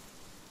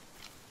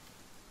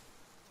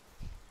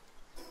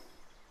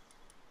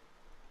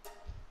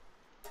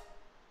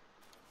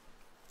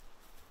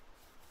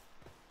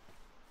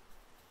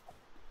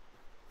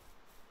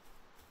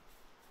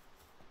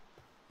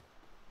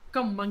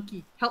 Come,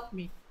 monkey, help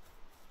me.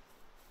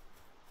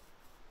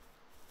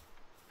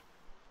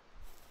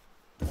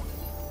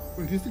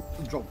 Wait, this thing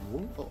drop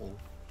wool? Uh oh.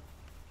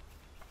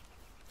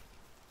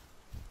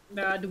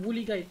 The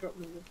woolly guy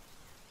dropped the wool.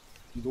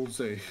 You don't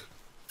say.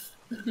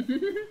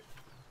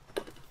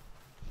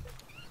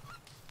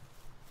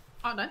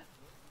 Oh, done.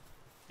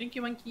 Thank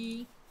you,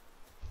 monkey.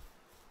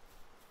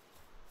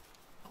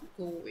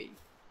 go away.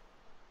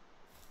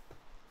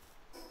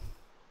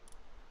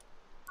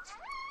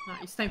 Now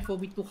it's time for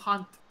me to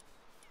hunt.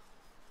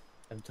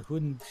 Time to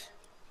hunt.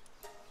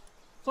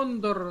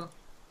 Thunder.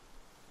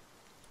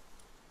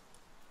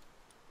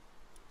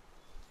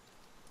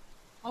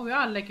 Oh, we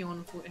are lacking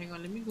on food. Hang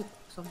on, let me go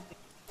cook something.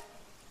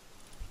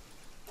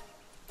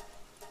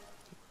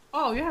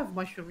 Oh, you have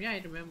mushroom. Yeah,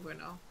 I remember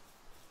now.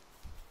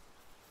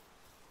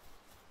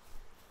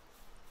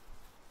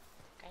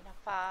 Kind of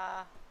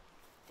far.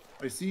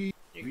 I see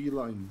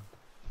V-line.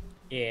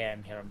 Yeah,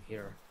 I'm here. I'm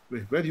here.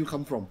 Wait, where do you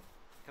come from?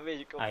 Where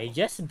you go? I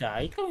just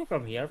died coming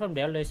from here. From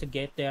there, there's a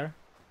gate there.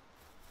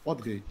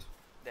 What gate?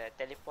 The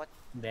teleport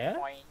There?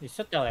 point. It's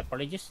a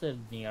teleport. It's just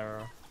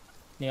near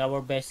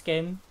our base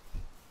camp.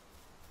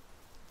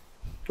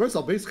 Where's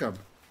our base camp?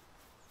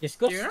 Just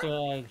go Here?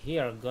 straight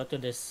here. Go to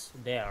this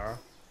there.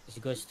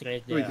 Just go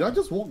straight there. Wait, did I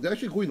just walk? Did I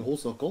actually go in the whole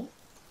circle?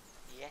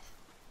 Yes.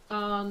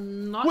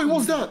 Not. Wait,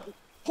 what's that?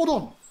 Hold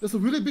on. There's a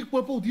really big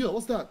purple deer.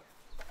 What's that?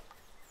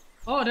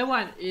 Oh, that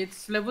one.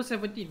 It's level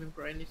 17,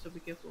 remember? I need to be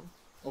careful.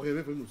 Okay,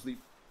 wait for him to sleep.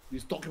 You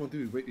stalk him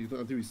until we wait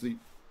until we sleep.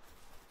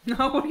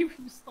 No, what do you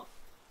mean stop?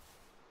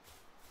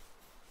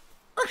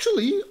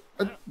 Actually,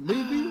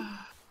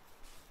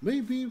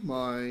 maybe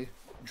my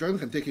dragon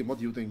can take him. What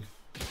do you think?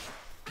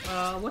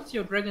 What's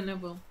your dragon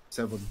level?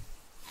 7.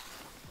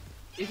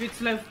 If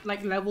it's left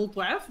like level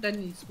 12,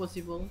 then it's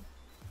possible.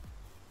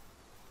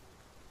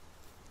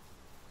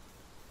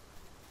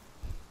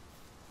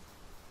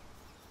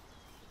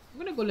 I'm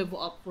gonna go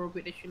level up for a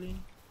bit actually.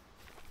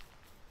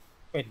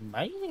 Wait,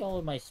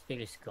 all my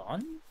spear is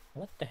gone?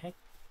 What the heck?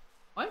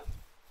 What?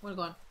 What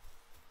gone?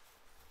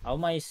 All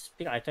my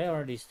spear, I thought I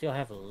already still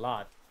have a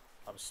lot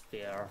of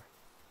spear.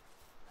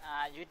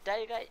 You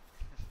die, right?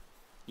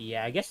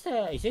 Yeah, I guess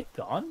is it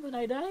gone when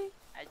I die?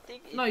 I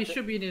think No, it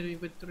should be in the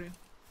inventory.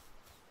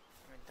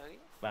 inventory.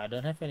 But I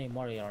don't have any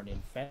more here on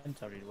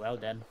inventory. Well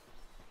then.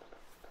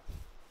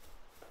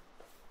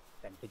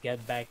 Time to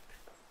get back.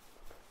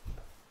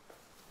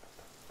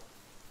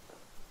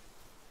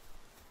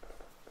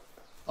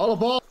 Out of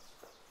ball.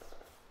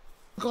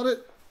 Got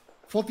it.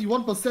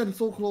 41%,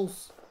 so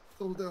close.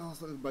 So there,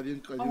 but I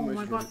didn't Oh manage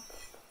my to god.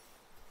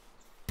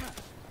 get it.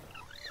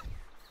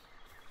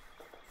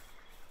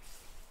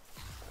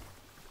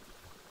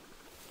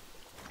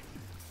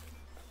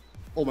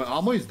 Oh, my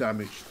armor is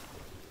damaged.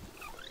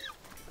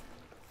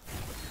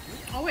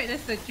 Oh wait,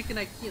 that's the chicken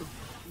I killed.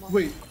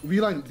 Wait,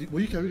 V-Line, were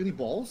you carrying any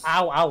balls?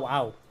 Ow, ow,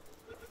 ow.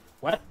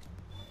 What?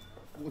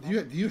 Do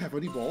you have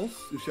any balls?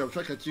 You should have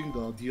tried catching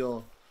the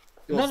deer.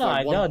 It No, was no,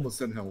 like I don't.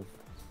 1% health.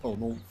 Oh,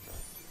 no.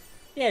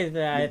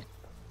 Yeah,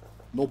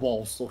 No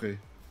balls, okay.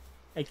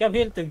 I come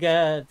here to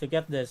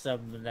get this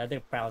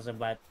another browser,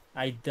 but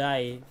I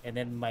die and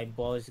then my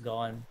ball is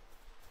gone.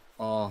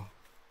 Ah.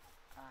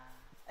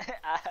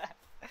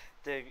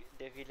 The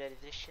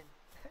realization.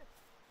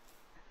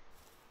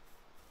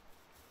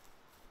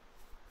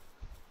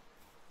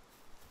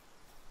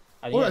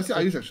 Oh, I see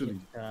Iris actually.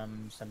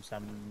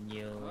 Some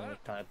new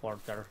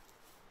teleporter.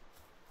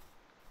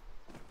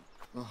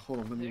 Hold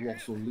on, let me walk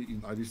slowly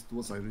in Iris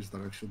towards Iris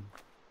direction.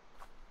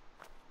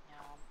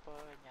 Nyamper,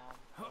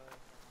 nyamper.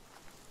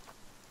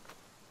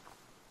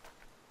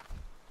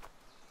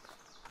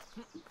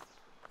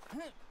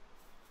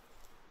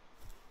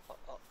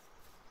 Oh.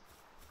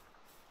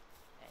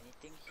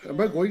 Anything here? Am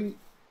I going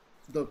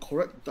the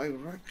correct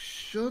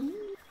direction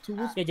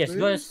towards Yeah, just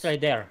go base?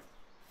 straight there.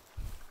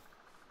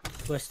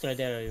 Go straight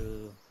there.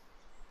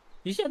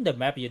 You see on the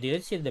map? You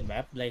didn't see the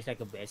map? Like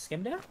a base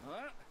camp there?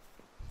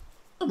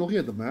 I'm looking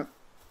at the map.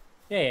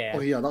 Yeah.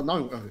 Okay, yeah, now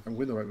I'm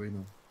going the right way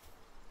now.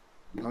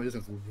 Now I just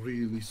have to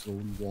really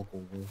slowly walk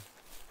over.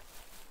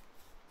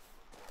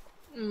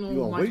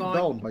 You Oh are my weighed god.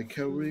 down by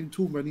carrying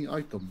too many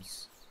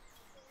items.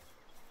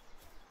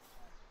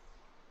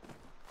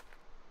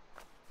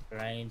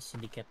 Ryan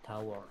Syndicate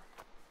Tower.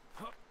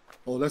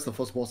 Oh, that's the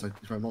first boss,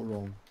 if I'm not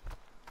wrong.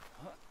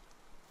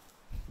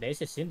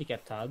 There's a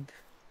Syndicate tag.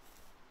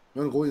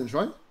 You wanna go in and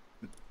try?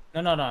 No.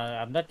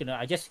 I'm not gonna.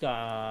 I just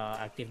got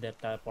active that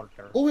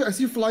teleporter. Oh wait, I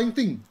see a flying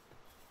thing.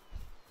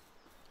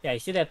 Yeah, I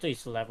see that too.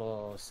 It's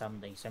level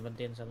something,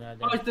 17, something like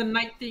Oh, that. it's the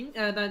night thing.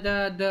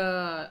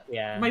 The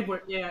Yeah. my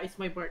bird. Yeah, it's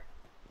my bird.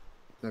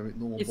 Damn it,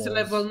 no more It's balls.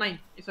 level 9.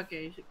 It's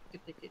okay. You can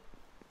take it.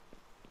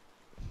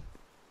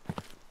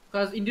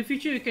 Because in the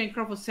future you can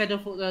craft a saddle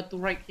for to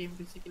ride him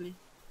basically.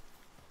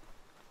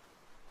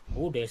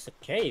 Oh, there's a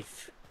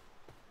cave.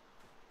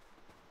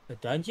 A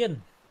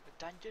dungeon. A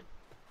dungeon.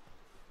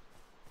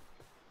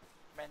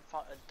 Man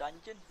found a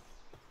dungeon.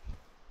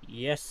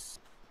 Yes.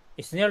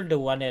 It's near the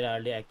one that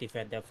already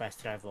activated the fast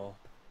travel.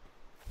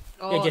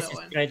 Oh, Yeah, just that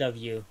one. straight of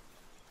you.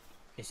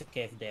 There's a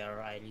cave there,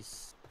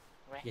 Iris.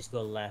 Where? Just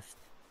go left.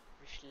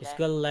 Which Just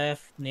left? go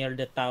left near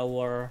the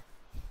tower.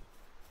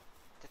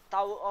 The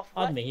tower of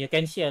what? On me, you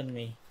can see on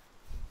me.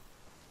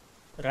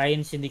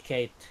 Ryan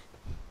Syndicate.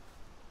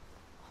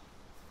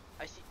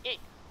 I see 8.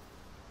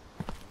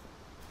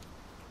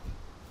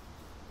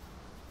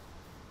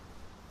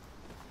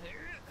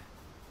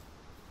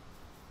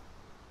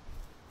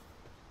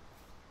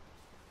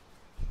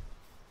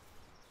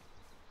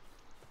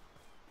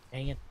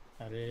 Dang it.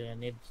 I really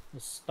need the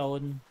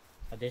stone.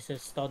 There's a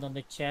stone on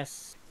the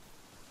chest.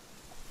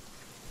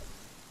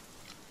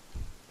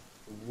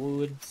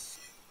 Woods.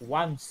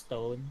 One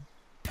stone.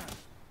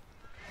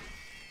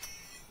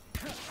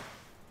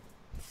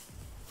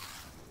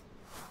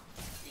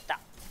 Ita.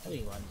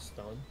 Only one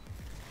stone.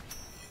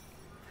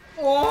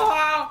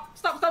 Oh!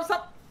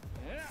 Stop!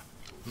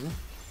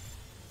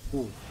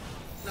 Ooh.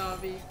 No,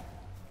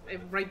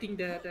 I'm writing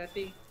the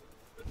thing.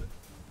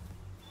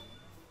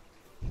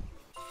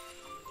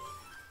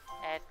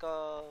 Let's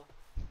go.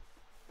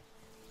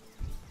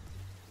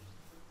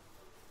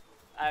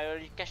 I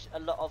already catch a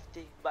lot of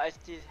things, but I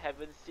still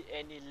haven't seen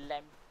any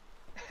lamp.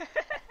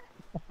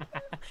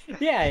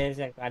 Yeah,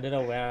 exactly. I don't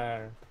know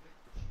where.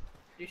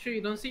 You sure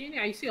you don't see any?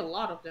 I see a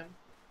lot of them.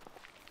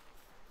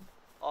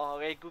 Oh,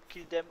 I go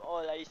kill them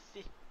all, I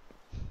see.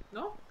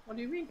 No? What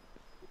do you mean?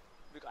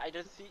 Because I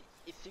don't see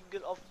a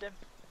single of them.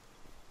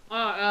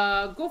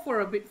 Go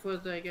for a bit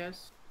further, I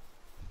guess.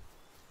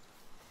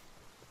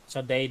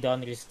 So they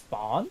don't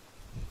respawn?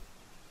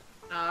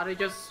 They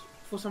just,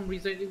 for some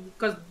reason,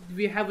 because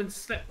we haven't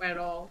slept at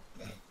all.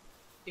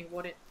 Think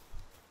about it.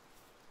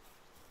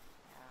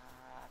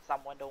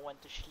 Someone don't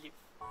want to sleep.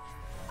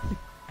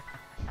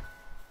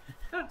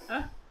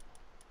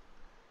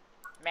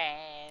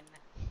 Man.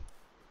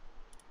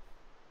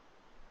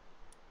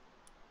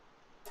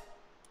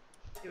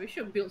 Yeah, we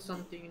should build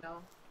something now.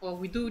 Well,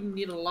 we do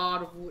need a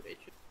lot of wood,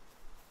 actually.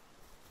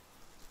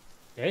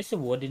 There is a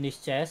wood in this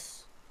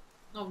chest.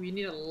 No, we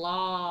need a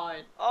lot.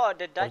 Oh,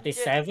 the dungeon.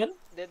 47?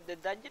 The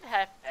dungeon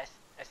have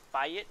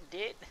expired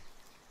date.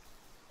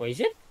 What is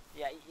it?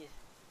 Yeah, it is.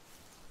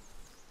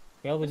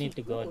 Well, we That's need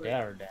to go wood.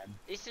 there then.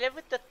 It's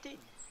level 13.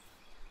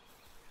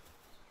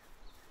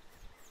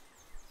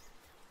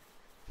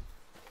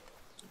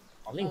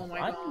 Only Oh my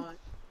one? god.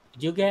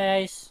 You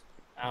guys,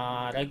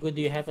 Raigu,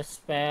 do you have a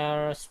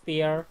spare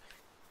spear?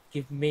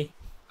 Give me.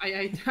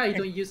 I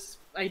don't use.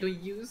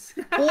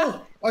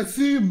 Oh, I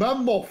see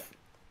mammoth.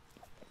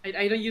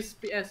 I don't use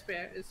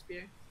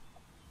spear.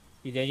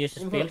 You don't use a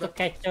spear to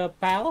catch a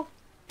pal?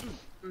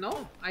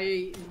 No, I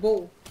use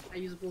bow.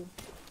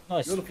 No,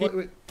 it's You wanna fight?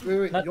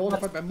 Wait. Not- You wanna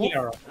not fight mammoth?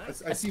 spear.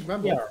 I see Spear.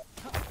 mammoth.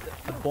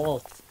 The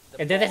bolt.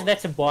 The And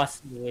that's a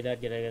boss. We're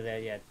not gonna get there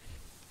yet.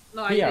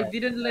 No, Spear. I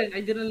didn't learn.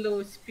 I didn't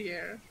learn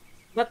spear.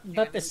 Not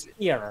a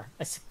spear.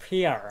 A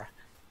spear.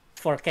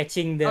 For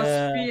catching the...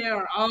 Oh,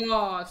 spear.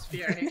 Oh,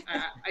 spear.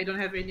 I don't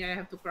have any. I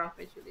have to craft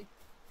actually.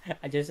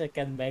 I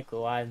can make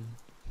one.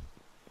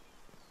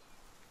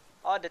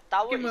 Oh, the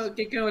tower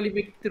I can only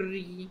make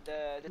 3.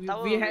 the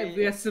tower.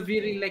 We are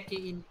severely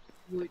lacking in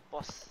wood.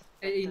 boss.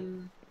 We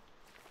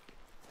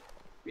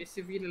are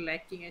severely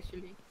lacking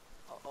actually.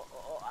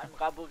 Oh, I'm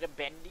rubber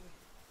bending.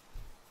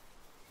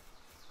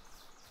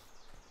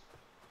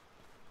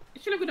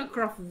 Actually, I'm gonna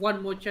craft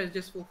one more chest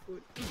just for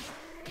food.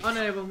 Oh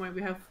no, never mind.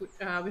 We have food.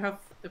 We have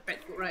the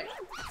pet food, right?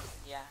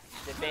 Yeah,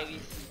 the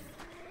berries.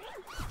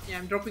 Yeah,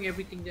 I'm dropping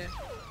everything there.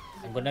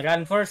 I'm gonna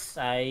run first.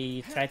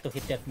 I try to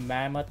hit that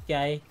mammoth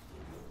guy.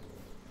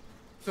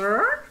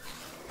 Sir?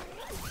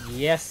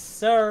 Yes,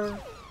 sir.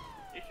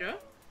 You sure?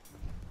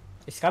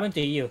 It's coming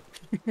to you.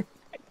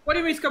 What do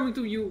you mean it's coming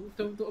to you?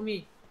 To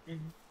me?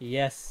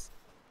 Yes.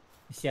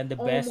 Is he on the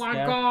Oh best my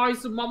there? god,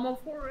 it's a mama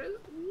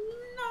forest.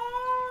 No.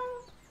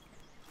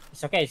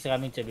 It's okay. It's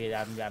coming to me.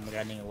 I'm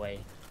running away.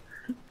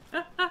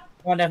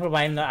 Oh, never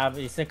mind. No,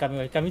 it's not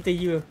coming. Coming to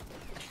you.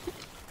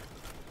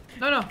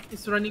 No,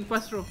 it's running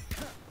past through.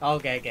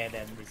 Okay,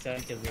 then it's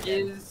going to be.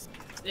 Then.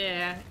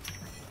 Yeah.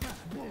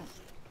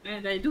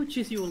 And I do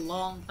chase you a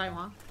long time,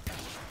 huh?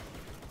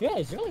 Yeah,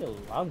 it's really a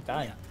long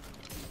time.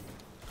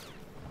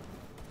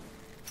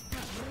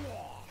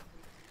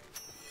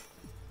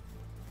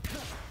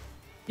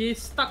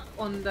 He's stuck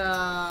on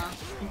the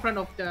in front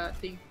of the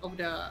thing of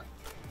the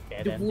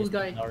Okay, The then bull just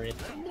guy. ignore it.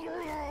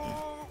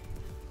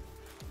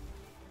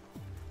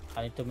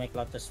 I need to make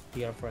lots of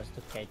spear for us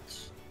to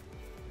catch.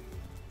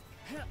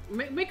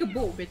 make a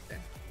bow better.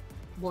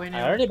 Bow and I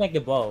arrow. already make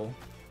the bow.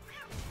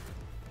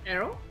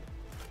 Arrow?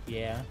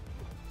 Yeah.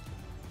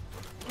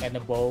 And the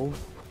bow.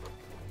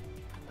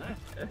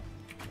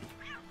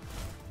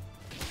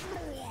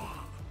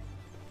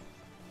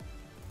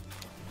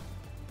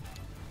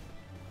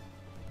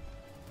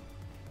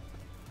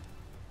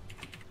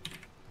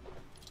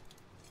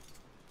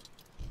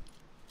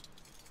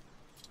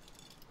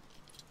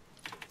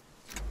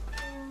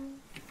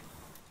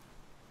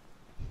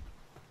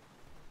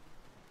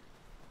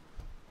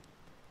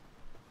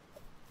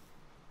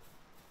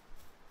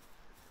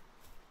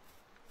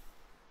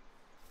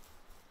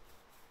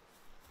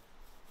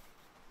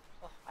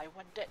 Oh, I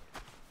want that.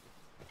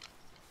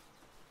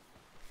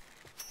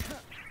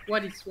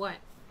 What is what?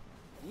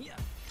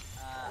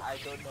 I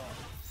don't know.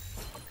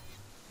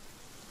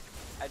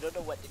 I don't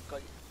know what they call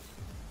it.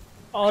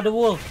 Oh, the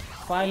wolf!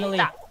 Finally!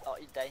 Ita. Oh,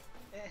 it died.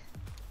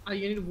 Oh,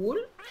 you need wool?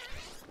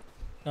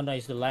 No,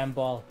 it's the lamb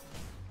ball.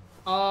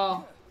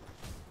 Oh.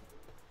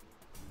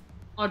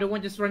 Oh, the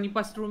one just running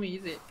past through me,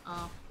 is it?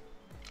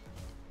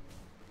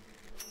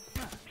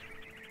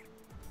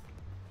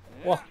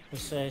 Whoa,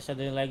 it's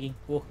suddenly lagging.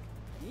 Whoa.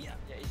 Yeah,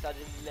 it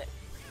suddenly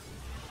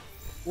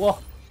Whoa.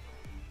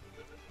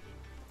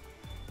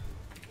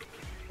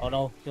 Oh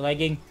no, you're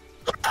lagging.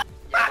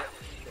 yeah,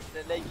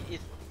 the leg is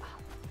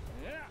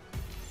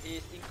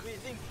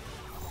increasing.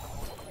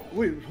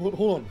 Wait, hold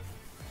on.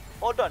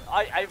 Hold on,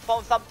 I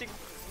found something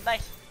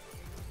nice.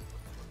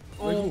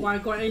 Oh my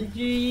god, NG,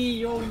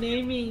 you're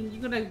naming.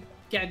 You're gonna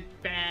get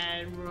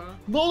banned, bro.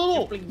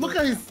 No. You're Look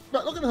at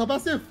her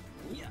passive.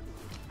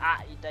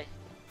 Ah, it died.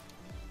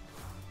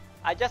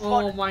 I just Oh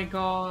found my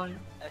god.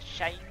 a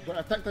shiny. The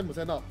attack time was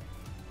up.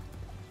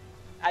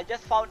 I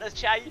just found a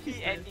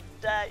shiny and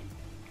it died.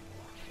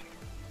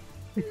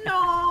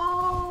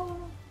 No.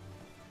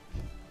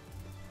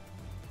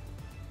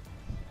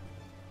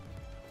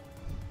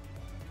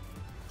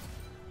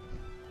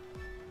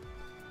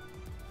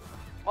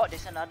 Oh,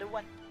 there's another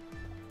one.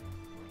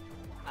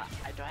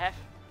 I don't have.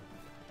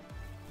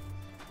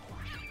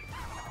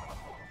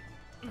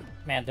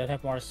 Man, don't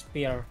have more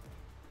spear.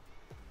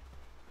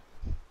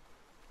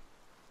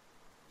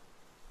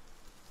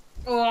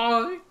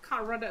 Oh,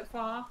 can't run that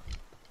far.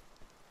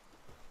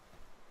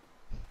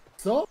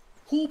 So,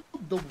 who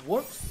put the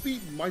warp speed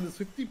minus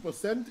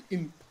 50%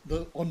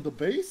 on the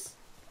base?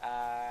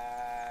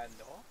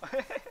 No.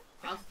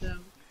 Ask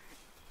them.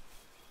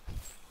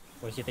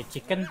 Was it a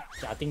chicken?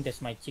 I think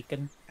that's my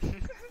chicken.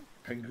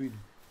 Penguin.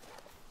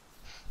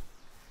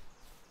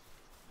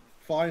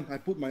 Fine, I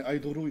put my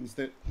Idoru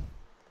instead.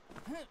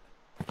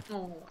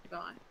 Oh my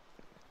god.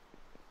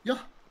 Yeah.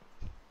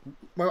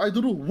 My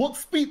Idoru warp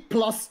speed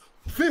plus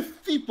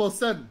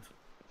 50%.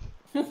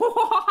 You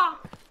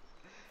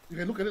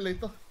can look at it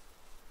later.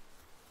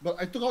 But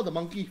I took out the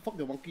monkey. Fuck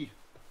the monkey.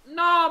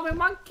 No, my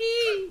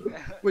monkey.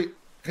 Wait,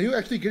 can you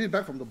actually get it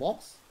back from the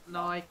box?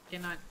 No, I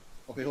cannot.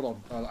 Okay, hold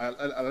on.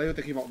 I'll let you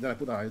take him out. Then I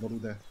put the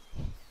Idoru there.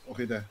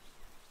 Okay, there.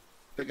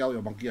 Take out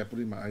your monkey. I put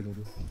in my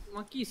Idoru.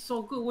 Monkey is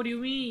so good. What do you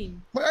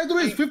mean? My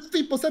Idoru is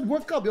 50%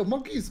 work up. Your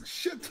monkey is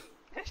shit.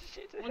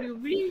 Shit. What do you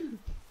mean?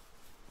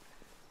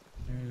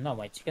 No,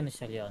 my chicken is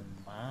actually on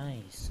my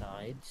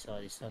side, so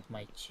it's not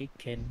my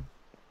chicken.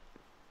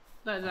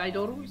 The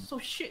Idoru is so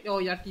shit. Oh,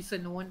 you're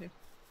decent. No wonder.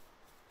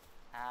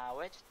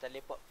 Where's the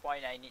teleport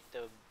point? I need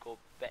to go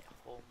back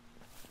home.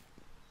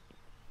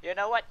 You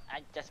know what?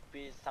 I just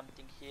built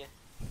something here.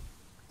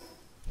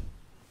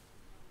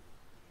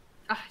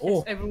 Ah, Oh,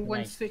 yes,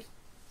 everyone's nice.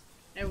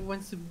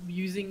 everyone's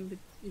using the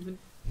even.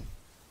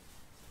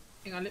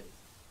 Hang on,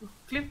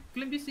 claim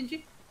this,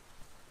 Shinji.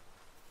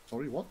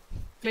 Sorry, what?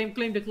 Claim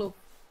the glove.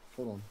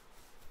 Hold on.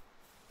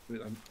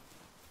 Wait,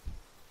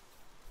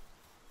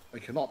 I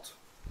cannot.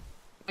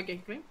 Okay,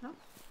 claim. No.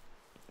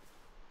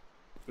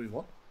 Wait,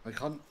 what? I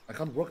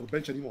can't work the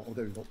bench anymore. Oh,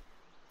 there we go.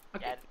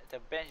 Okay. Yeah, the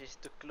bench is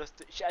too close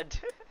to each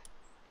other.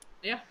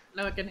 Yeah.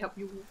 Now I can help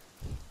you.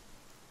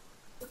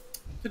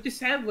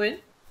 57.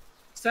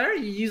 Sir,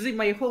 you using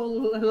my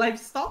whole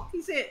livestock?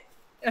 Is it?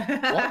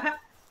 What?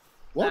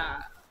 What?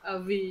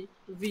 We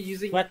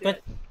using. What?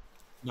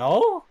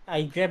 No,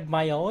 I grabbed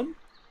my own.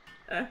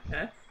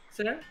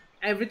 Sir,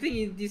 everything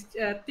in this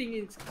thing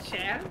is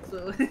shared,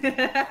 so.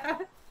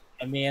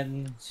 I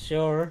mean,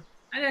 sure.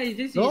 I know you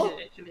just No? use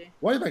it actually.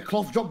 Why did my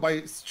cloth drop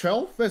by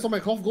 12? Where's all my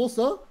cloth go,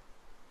 sir?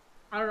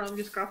 I don't know. I'm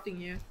just crafting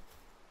here.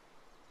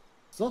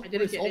 Sir, I didn't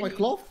where's get all my any.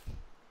 cloth?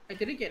 I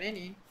didn't get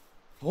any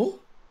Huh?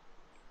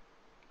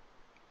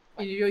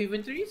 in your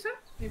inventory, sir.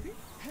 Maybe.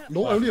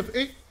 No, I only have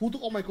 8. Who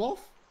took all my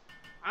cloth?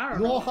 I You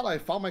don't know know. how hard I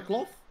found my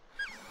cloth?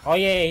 Oh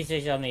yeah, it's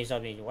on me, it's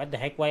on me. What the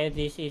heck? Why is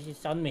this?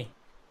 It's on me.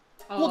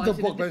 Oh, Put the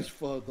accidentally- workbench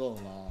further,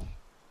 lah.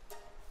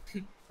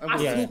 I'm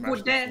Ask gonna who smash put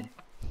this there. one.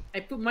 I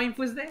put mine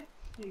first there.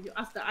 You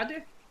ask the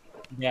other.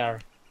 There,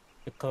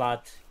 the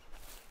cloth.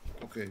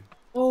 Okay.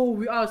 Oh,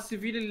 we are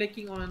severely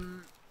lacking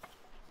on.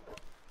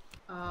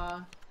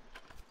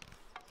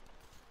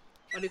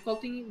 What do you call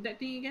that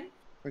thing again?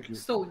 Thank you.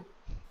 Stone.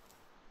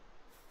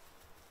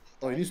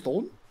 Oh, you need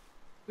stone?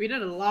 We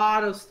need a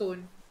lot of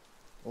stone.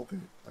 Okay,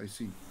 I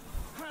see.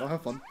 Now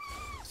have fun.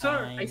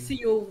 Sir, I Fine. see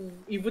your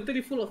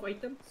inventory full of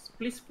items.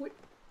 Please put.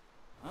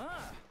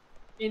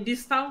 In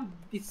this town,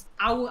 it's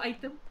our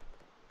item.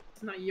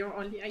 It's not your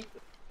only item.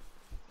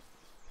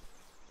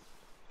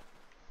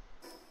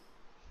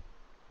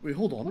 Wait,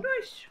 hold on. What do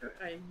I sure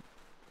I?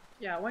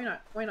 Yeah, why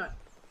not? Why not?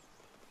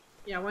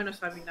 Yeah, why not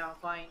starving now?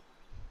 Fine.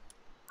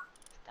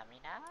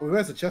 Stamina. Wait,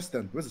 where's the chest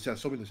then? Where's the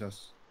chest? Show me the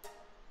chest.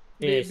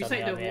 Yes,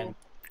 Beside the man.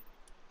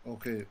 wall.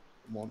 Okay,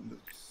 come on,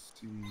 let's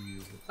see.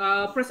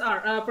 Press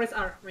R. Press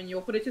R. When you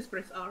open it, just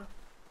press R.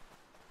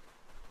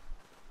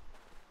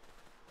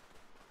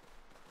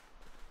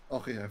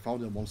 Okay, I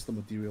found the monster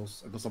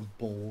materials. I got some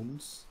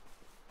bones.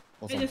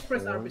 Got And some just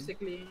press R horn,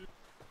 basically.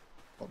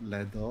 got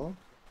leather.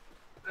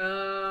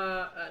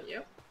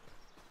 Yep.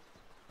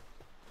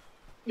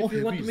 Oh, If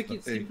you want heavy to make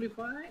is it the egg.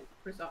 simplified,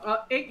 press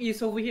R. Egg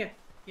is over here.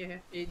 Yeah,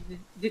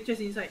 the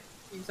chest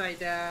inside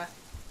the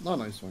No,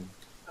 nice one.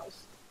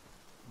 house.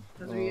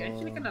 Because we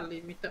actually kind of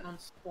limited on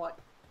spot.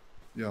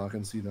 Yeah, I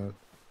can see that.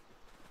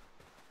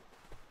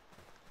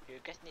 You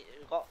guys need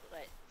rock,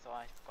 right? So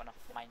I'm gonna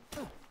mine.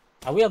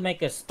 I will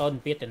make a stone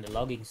pit in the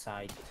logging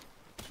site.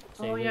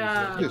 So Oh, we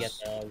yeah. usually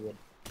Yes. get wood.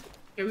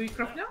 Can we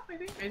craft now? I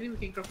think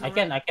we can craft now. I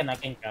can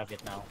right? craft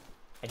it now.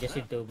 I just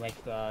need to make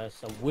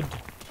some wood.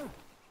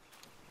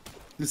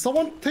 Did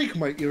someone take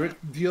my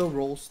deer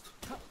roast?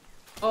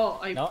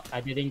 Oh, No,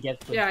 I didn't get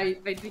to. Yeah, I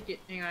did it.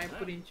 Hang on, I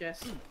put in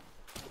chest.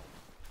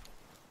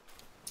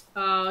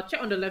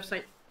 Check on the left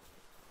side.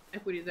 I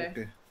put it there.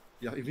 Okay.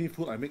 Yeah, if you need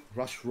food, I make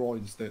rush raw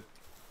instead.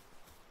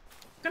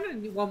 Kind of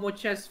need one more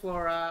chest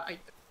for item.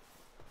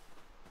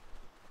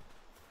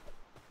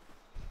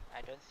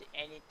 I don't see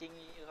anything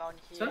around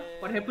here. Sir,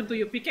 what happened to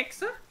your pickaxe,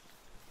 sir?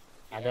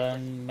 I Yeah,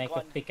 don't just make a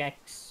gone.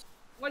 pickaxe.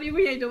 What do you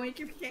mean I don't make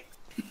a pickaxe?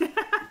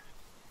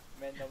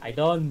 Man, I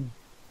don't.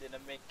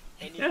 didn't make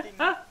anything.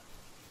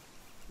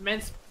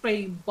 Man's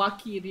playing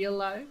Bucky in real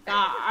life.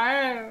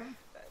 Ah,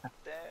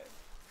 Damn.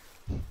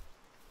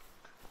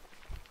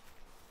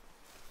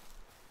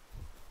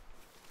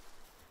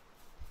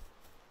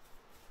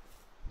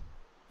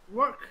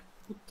 work.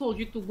 Who told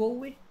you to go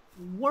away?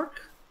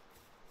 Work.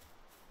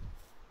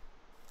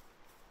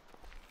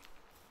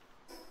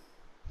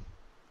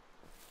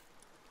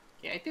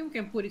 Okay, I think we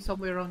can put it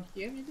somewhere around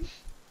here, maybe.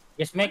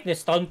 Just make the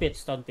stone pit.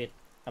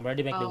 I'm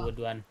already make the Oh. wood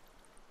one.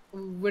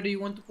 Where do you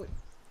want to put?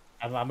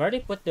 I'm already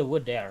put the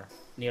wood there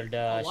near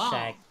the Oh, wow.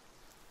 shack.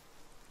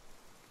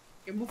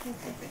 Okay, move.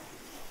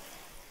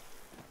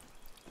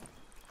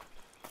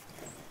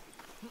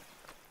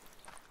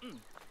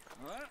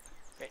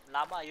 Wait,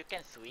 llama, you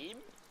can swim?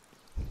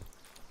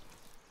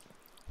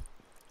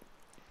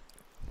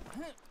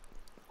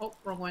 Oh,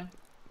 wrong one.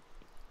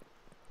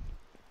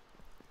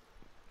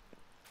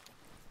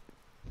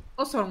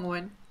 Also wrong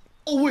one.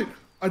 Oh wait,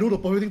 I know the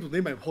perfect thing to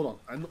name my. Hold on,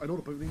 I know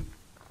the perfect thing.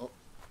 Oh.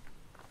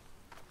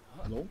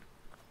 Hello?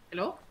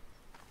 Hello?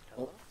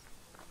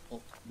 Oh,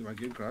 did my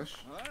game crash?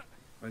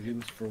 My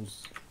game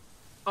froze.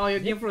 Oh, your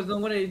game froze.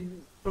 Don't worry,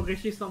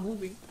 progression is not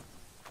moving.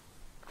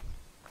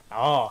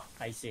 Oh,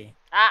 I see.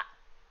 Ah!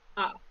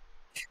 Ah,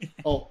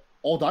 Oh,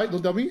 all died?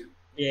 Don't tell me?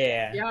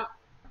 Yeah. yeah.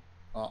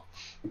 Ah,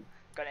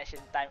 Connection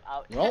time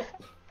out. well,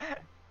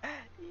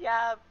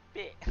 Yeah,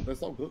 bit.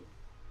 that's not good.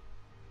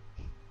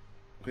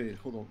 Okay,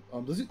 hold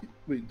on. Does it.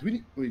 Wait,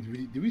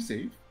 did we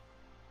save?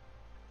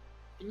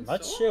 Think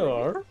Not so,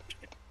 sure.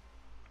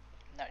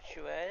 Not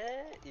sure.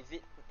 Is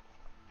it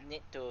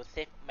need to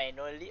save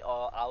manually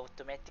or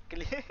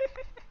automatically?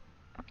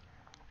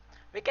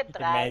 We can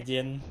try.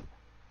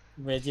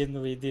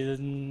 Imagine we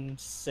didn't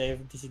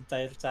save this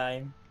entire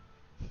time.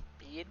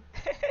 Bean.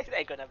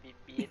 I gonna be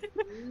bean.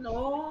 maybe?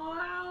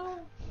 No.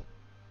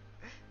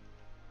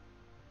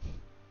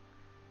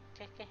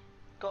 Okay.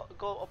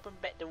 Go open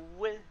back the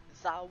world.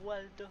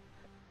 Zawal tu.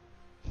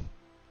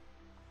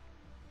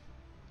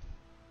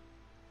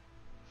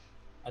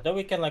 I thought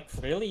we can like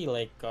freely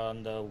like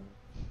on the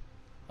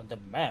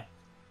map.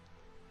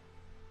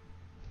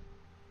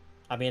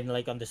 I mean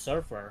like on the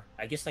server.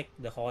 I guess like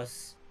the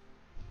host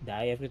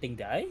die, everything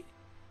die.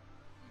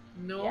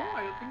 No,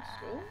 I don't think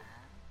so.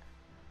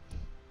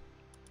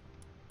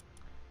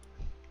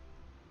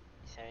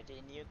 Is already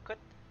a new code.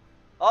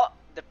 Oh,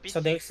 the PC. So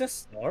there's a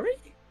story?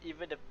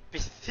 Even the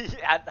PC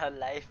aren't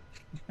alive.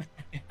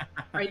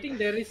 I think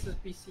there is a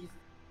PC.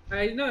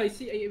 I know. I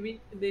see. I mean,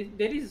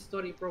 there is a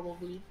story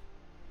probably.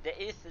 There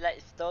is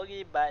like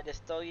story, but the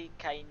story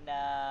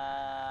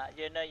kinda,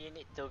 you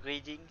need to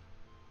reading.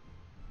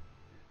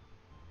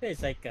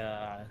 It's like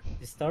the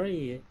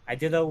story. I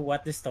don't know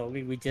what the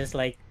story. We just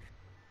like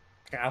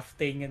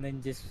crafting and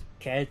then just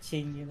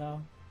catching, you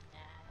know.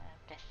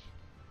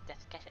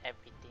 Just catch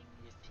everything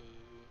you see.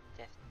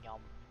 Just nyum.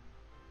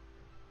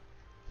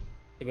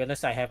 To be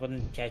honest, I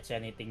haven't catch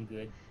anything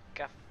good.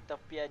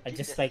 Craftopia I did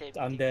just the like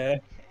same on thing.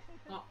 the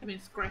Oh, I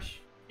mean, crash.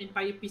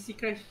 Entire PC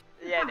crash.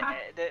 Yeah,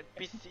 the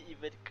PC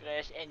even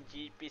crash.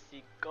 NG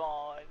PC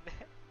gone.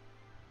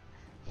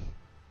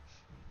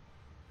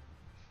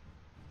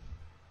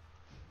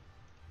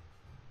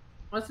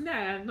 Honestly,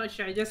 I'm not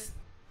sure. I just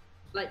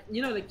like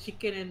like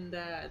chicken and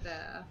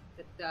the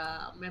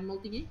mammal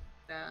thingy.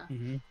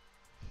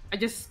 I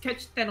just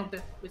catch 10 of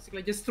them. Basically,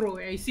 I just throw.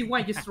 I see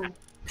one, I just throw.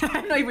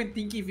 I'm not even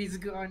thinking if it's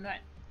good or not.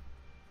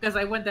 Because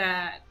I want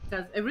that.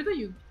 Because every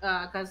time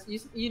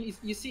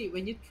you see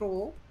when you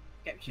throw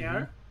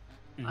capture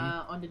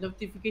on the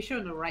notification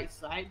on the right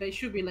side, there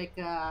should be like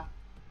how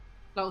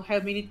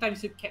many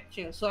times you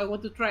capture. So I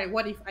want to try.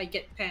 What if I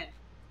get 10?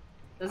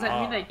 Does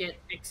that mean I get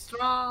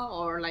extra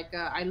or like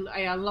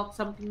I unlock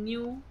something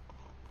new?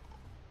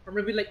 Or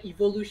maybe like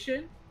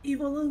evolution?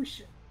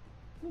 Evolution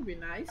would be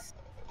nice.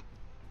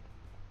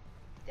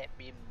 That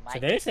be so my.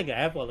 there is like an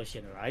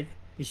evolution, right?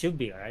 It should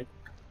be, right?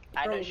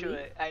 I'm not Probably. sure.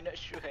 I'm not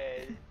sure.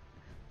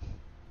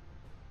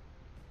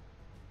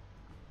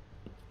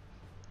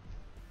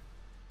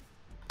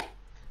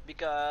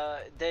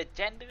 Because the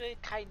gender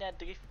kinda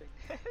different.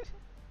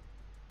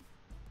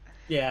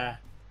 Yeah.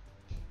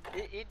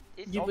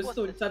 It's Give a almost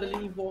stone the suddenly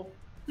same. evolve.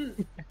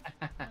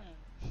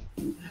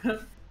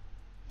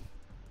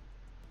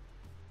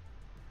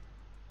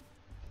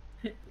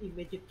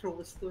 Imagine throw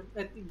a stone,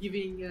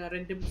 giving a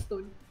random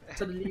stone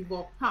suddenly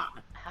evolve.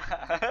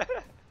 Ha!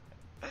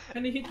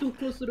 And it hit too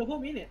close to the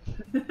home, innit?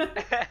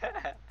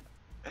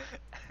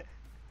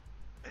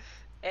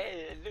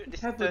 Hey, look, the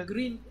Have a stone.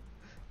 green,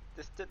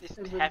 The stone is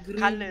have a have green,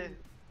 color.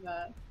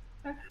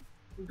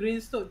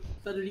 green stone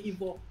suddenly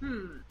evolve. I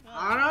Hmm.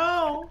 don't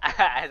know.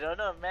 I don't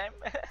know, man.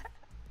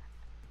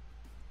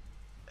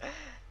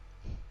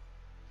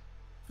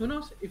 Who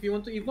knows? If you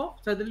want to evolve,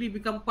 suddenly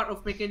become part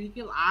of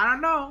mechanical. I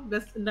don't know.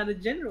 That's another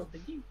genre of the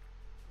game.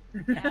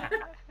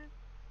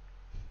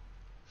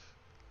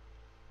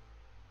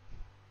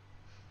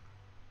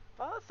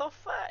 Well, so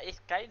far it's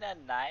kinda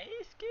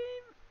nice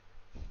game.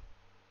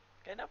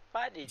 Kinda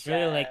funny, It's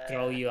really like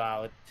throw you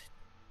out.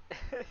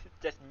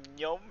 just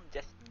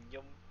just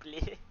nyum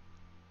play.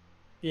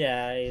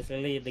 Yeah, it's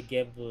really the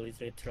game will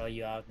literally throw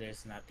you out.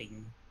 There's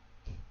nothing.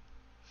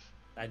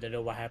 I don't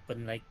know what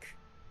happened. Like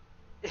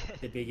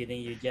the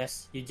beginning, you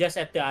just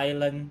at the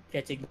island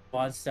catching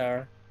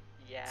monster,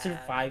 Yeah,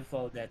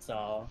 survival. That's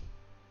all.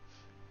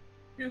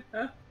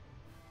 Yeah.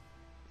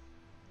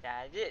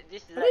 yeah.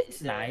 This is But like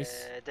it's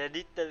nice. the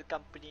little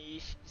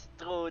company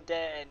throw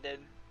there and then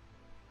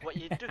what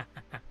you do?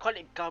 Call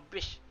it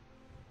garbage.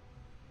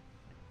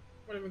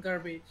 Whatever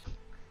garbage.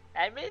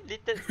 I mean,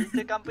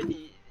 little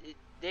company,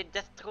 they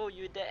just throw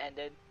you there and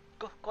then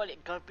go call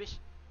it garbage.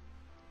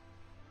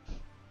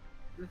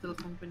 Little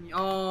company.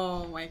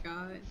 Oh my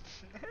god.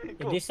 Yeah,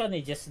 Go. this one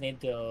you just need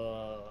to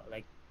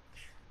like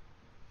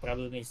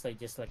problem is like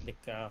just like the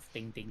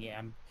crafting thingy.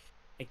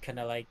 It kind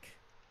of like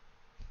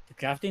the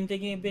crafting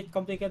thingy a bit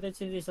complicated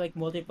since it's like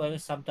multiplayer.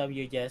 Sometimes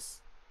you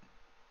just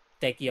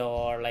take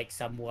your like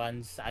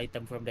someone's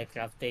item from the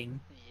crafting.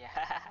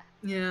 Yeah.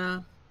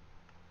 Yeah.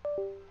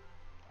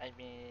 I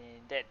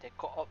mean that the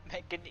co-op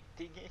mechanic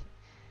thingy.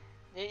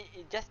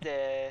 Just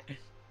the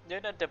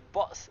the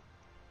box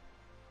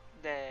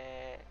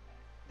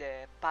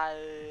the pal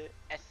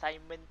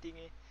assignment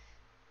thingy.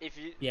 If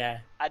you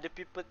Yeah, other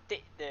people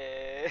take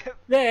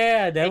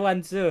yeah, that it,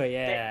 one too. that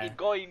Yeah, it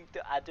going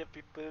to other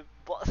people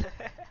box.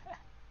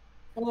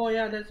 Oh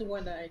yeah, that's the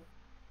one that I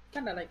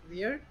kind of like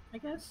weird, I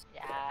guess.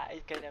 Yeah,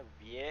 it's kind of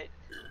weird.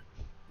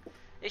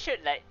 They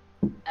should like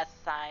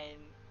assign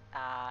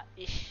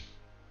each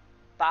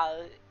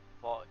pal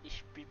for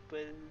each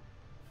people.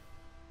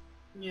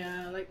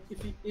 Yeah, like if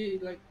you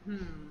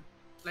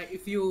like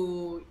if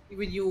you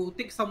when you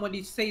take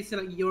somebody says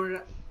like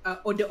your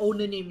or the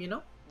owner name,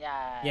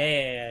 Yeah.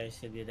 yeah, it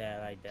should be that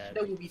like that.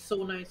 that would be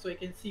so nice, so I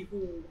can see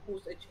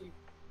who's actually.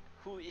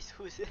 Who is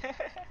who's?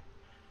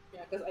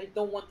 Yeah, because I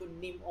don't want to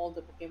name all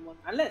the Pokemon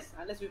unless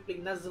we play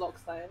Nuzlocke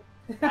style.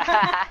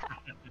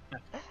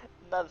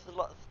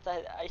 Nuzlocke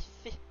style, I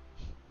see.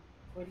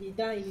 When he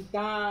die, he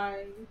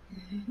die.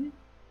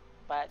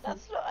 But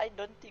Nuzlocke, I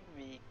don't think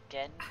we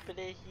can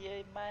play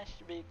here much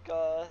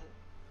because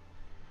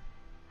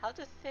how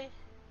to say,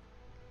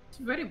 It's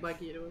very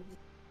buggy though.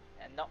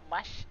 not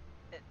much.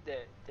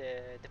 The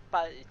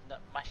part is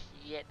not much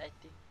yet. I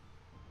think.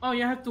 Oh,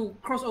 you have to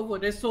cross over.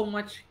 There's so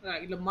much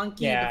like the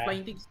monkey and the Yeah,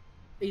 flying things.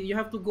 You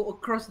have to go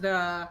across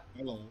the.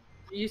 Hello.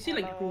 You see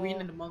like ruin Hello.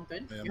 in the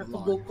mountain. I am You have to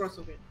alive. go across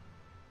of it.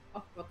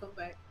 Oh, welcome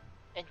back.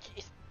 And she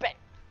is back,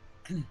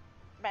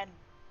 man,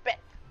 back.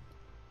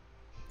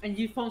 And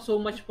you found so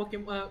much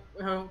Pokemon,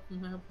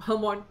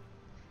 Palmon.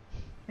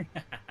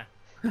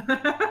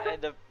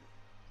 And the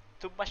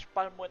too much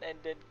palmon and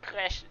then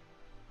crash.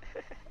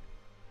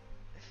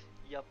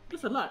 Yup.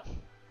 That's a lot.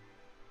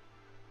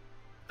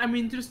 I'm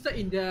interested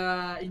in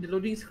the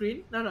loading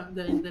screen. No,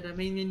 the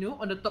main menu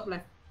on the top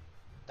left.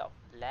 Top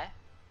left.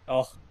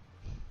 oh,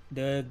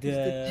 the It's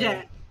the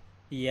jet.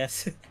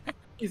 yes.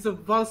 It's a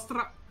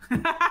Valstruck.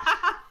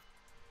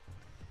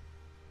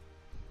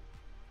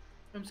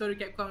 I'm sorry,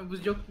 Capcom. I was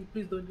joking.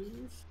 Please don't do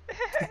this.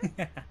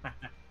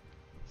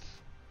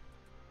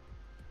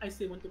 I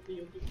still want to play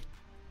your game.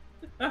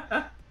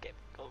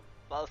 Capcom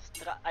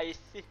Valstra, I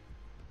see.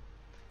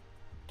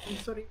 I'm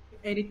sorry.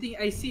 Anything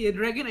I see a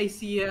dragon, I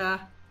see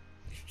a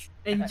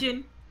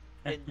engine.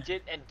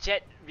 Engine and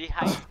jet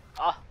behind.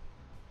 Oh.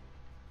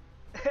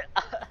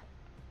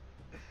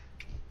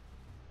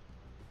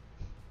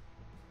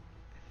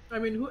 I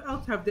mean, who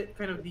else have that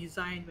kind of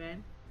design,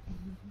 man?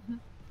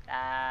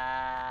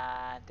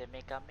 The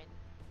Mega Man.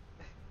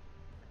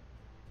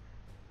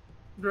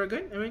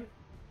 Dragon? I mean,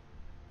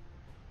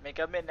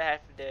 Mega Man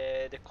have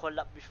the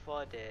collab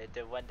before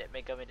the one that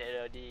Mega Man that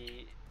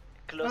already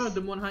closed. oh,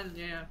 the Monhan.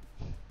 Yeah,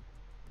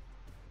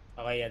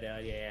 Oh yeah,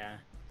 yeah.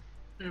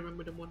 I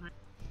remember the Monhan.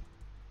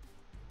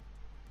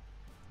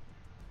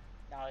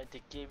 Now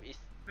the game is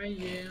Ah,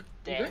 yeah. You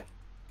there. good?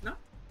 No?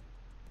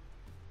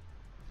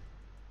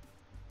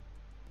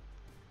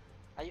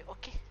 Are you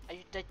okay? Are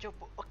you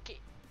Dajobu okay?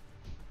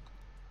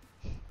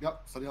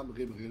 Yep, starting up the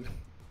game again.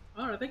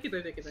 Alright, take it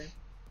time.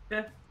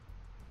 Yeah.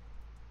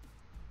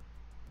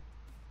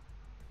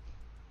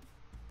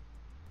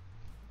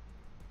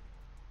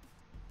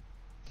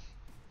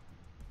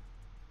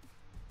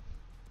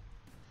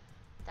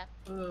 Tam,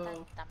 Oh.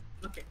 tam, tam.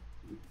 Okay.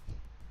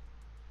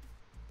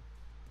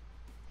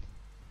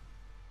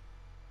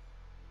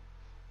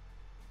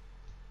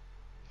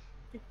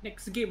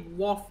 Next game,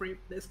 Warframe.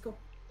 Let's go.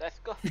 Let's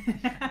go.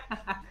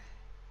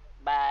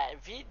 But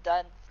we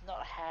does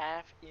not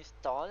have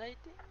install, I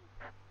think.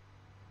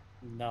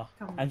 No,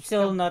 Come- I'm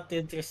still come. not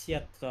interested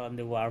yet on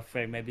the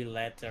Warframe. Maybe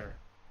later.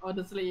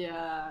 Honestly,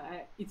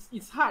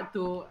 it's hard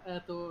to.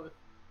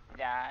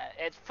 Yeah,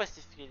 at first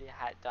it's really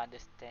hard to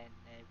understand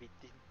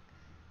everything.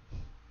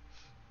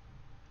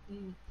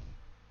 Mm,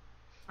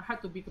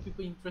 hard to make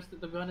people interested,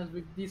 to be honest,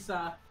 with this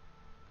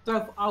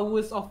 12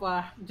 hours of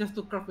just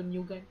to craft a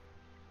new gun.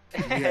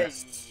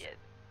 Yes. Yes.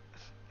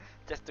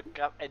 Just to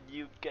craft a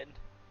new gun.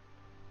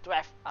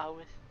 12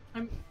 hours.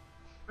 I'm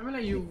I mean,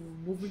 like, you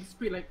moving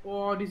speed, like,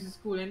 oh, this is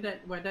cool and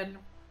that, but then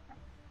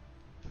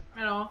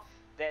you know,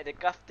 The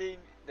casting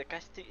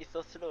is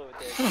so slow.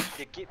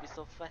 The game is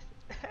so fast.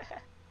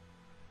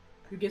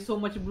 you get so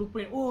much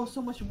blueprint. Oh,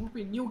 so much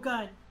blueprint, new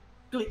gun,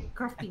 click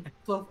crafting,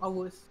 12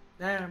 hours.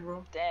 Damn,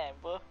 bro. Damn,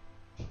 bro.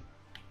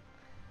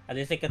 At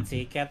least I can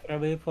see cat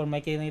probably for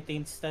making it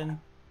instant.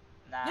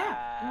 Nah,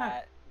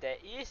 Yeah. there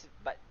is,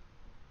 but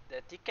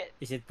the ticket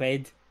Is it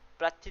paid?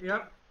 platinum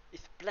Yeah.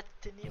 is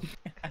platinum.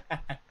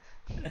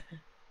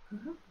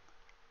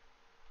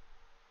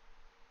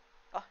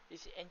 Oh,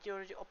 is NG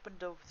already opened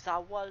the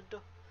Zawal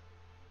though?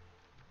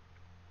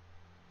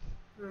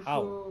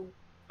 How? So,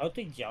 How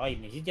to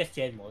join? Is it just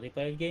join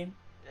multiplayer game?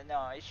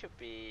 No, it should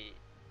be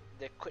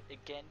the code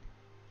again.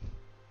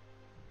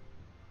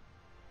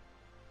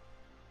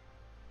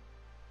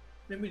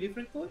 maybe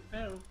different code. I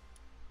don't know.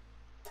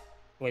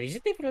 Wait, is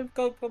it different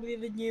code probably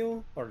the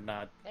new or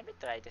not? Let me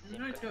try the I'm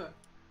same not code. sure.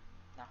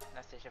 No,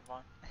 not station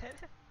phone.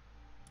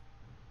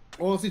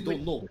 Honestly,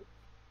 don't know.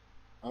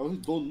 I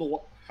honestly don't know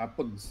what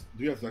happens.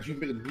 Do you have to actually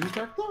make a new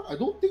character? I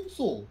don't think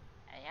so.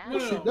 Yeah, No,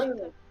 Shit, no.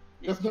 that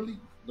definitely.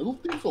 I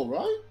don't think so,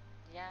 right?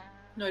 yeah.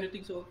 No, I don't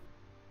think so.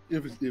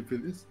 If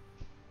it is.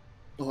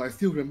 Oh, I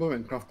still remember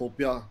when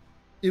Craftopia.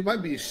 It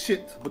might be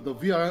shit, but the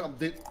VRM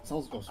update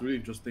was really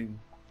interesting.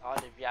 All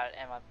the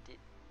VRM update.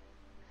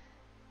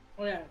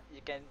 Oh yeah.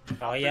 You can.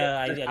 Oh yeah,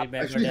 I I remember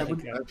actually that.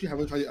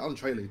 haven't tried it. I'll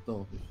try it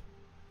later.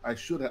 I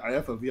should have. I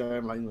have a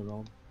VRM lying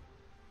around.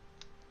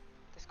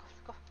 Let's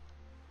go.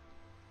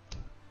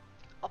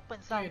 Open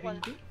I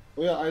Zawal. think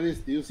Oh yeah, Iris,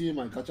 do you see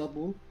my gacha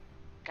pool?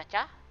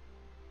 Gacha?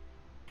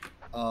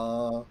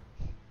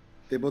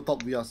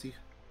 Tabletop VRC.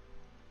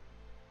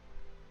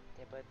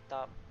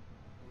 Tabletop.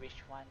 Which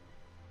one?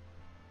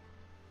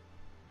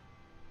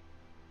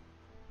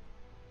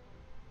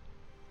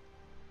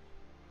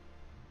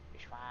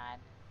 Which one?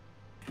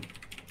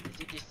 Is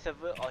it this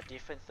server or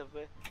different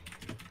server?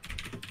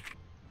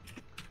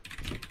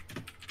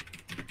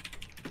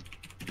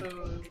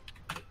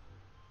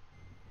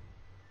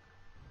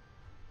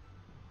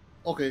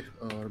 Okay,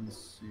 let me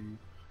see.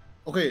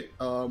 Okay,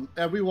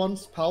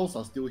 everyone's pals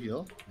are still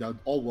here. They're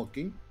all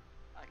working.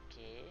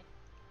 Okay.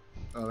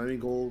 Let me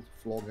go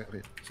floor.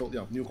 Okay, so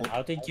yeah, new code.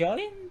 How to join?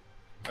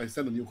 I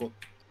sent a new code.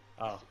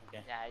 Oh,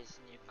 okay. Yeah, it's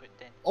new code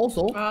then.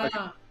 Also,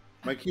 Ah,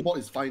 my keyboard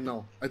is fine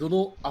now. I don't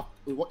know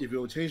what if it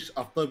will change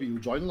after we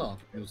join lah.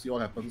 We'll see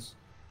what happens.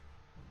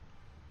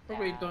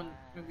 probably don't.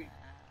 Maybe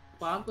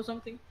bump or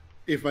something.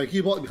 If my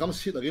keyboard becomes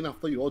shit again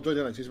after you all join,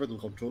 then I change back to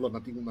controller.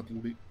 Nothing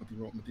big, nothing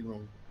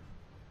wrong.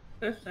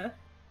 That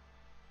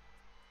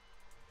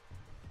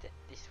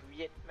is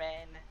weird,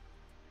 man.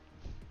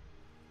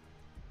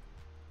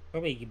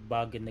 Probably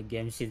bug in the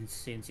game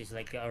since it's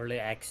like early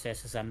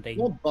access or something.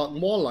 No bug,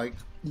 more like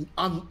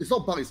it's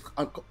not bug.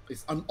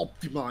 It's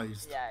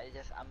unoptimized. Yeah, it's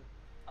just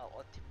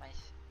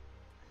optimized.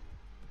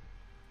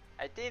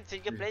 I think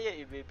single player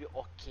it will be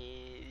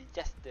okay.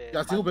 Just the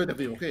Yeah, single player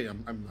definitely okay.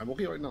 I'm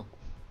okay right now.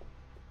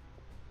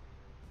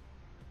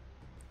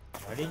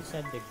 Right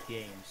inside the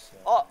game. So.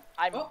 Oh,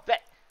 I'm Oh.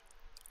 back.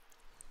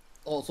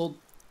 Oh, so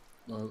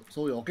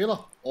you're okay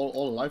lah.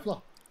 All alive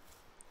lah.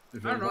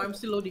 If I don't know. I'm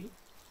still loading.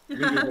 you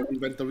have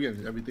inventory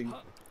and everything.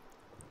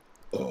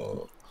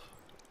 Oh,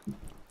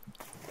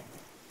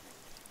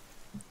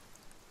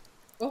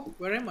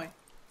 where am I?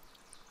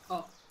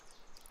 Oh,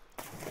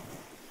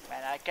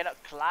 Man, I cannot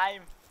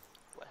climb.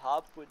 What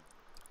happened?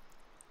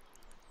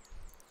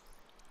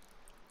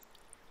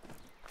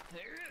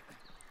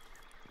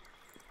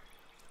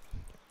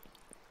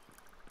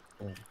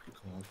 Oh my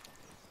god.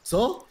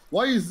 So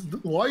why is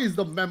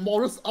the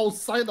Memoris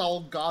outside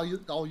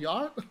our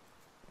yard?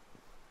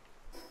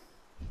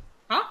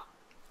 huh?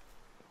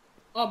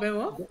 Oh,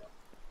 Memo?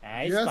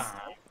 It's Yes.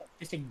 fine.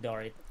 Just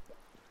ignore it.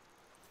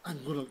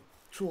 I'm gonna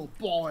throw a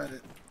ball at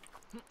it.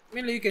 I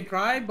mean, like, you can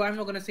try, but I'm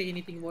not gonna say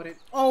anything about it.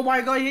 Oh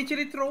my god, he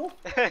actually throw?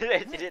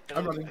 Did it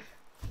I'm running.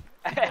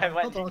 I'm Not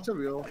running. torture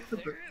real.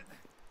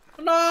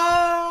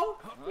 No!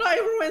 No,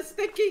 everyone's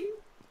taking.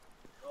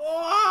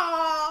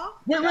 Oh!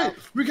 Wait,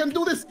 we can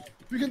do this.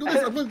 We can do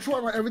this. I'm gonna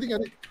throw everything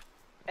at it.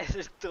 I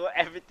just throw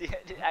everything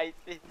at the ice.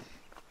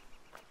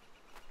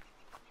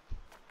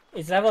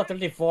 It's level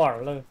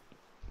 34. Look.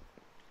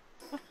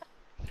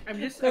 I'm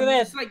just, Look I'm at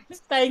just that. like,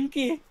 It's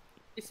tanky.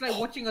 it's like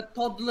watching a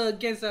toddler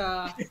against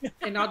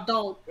an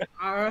adult.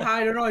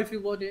 I don't know if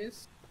you want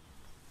this.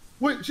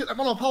 Wait, shit! I'm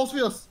on a power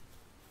spheres.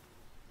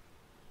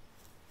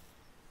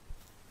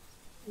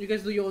 You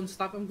guys do your own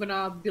stuff. I'm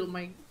gonna build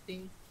my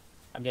thing.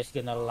 I'm just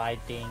gonna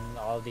lighting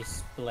all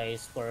this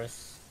place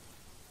first.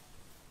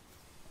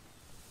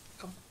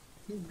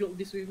 build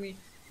this with me.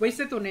 Where's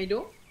the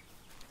tornado?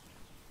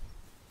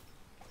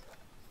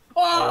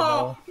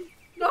 Oh, Oh,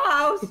 no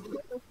house!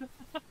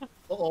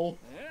 Uh-oh.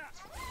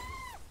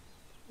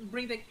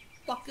 Bring the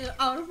fucker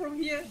out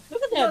from here.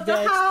 Look at Not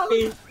that the house.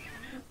 HP.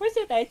 Where's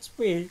that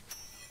HP?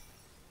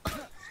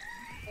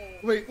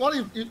 Wait, what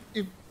if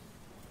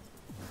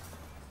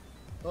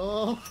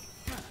Oh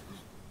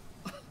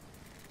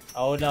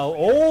no!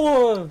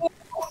 Oh,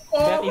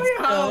 Oh, that my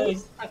is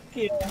house! stuck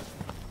here.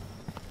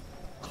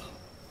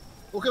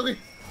 okay.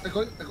 I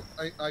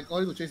got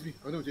him to chase me.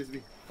 Come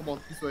on,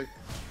 this way.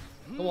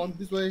 Come on,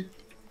 this way.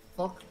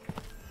 Fuck.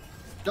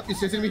 Yup, he's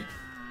chasing me.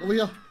 Over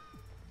here.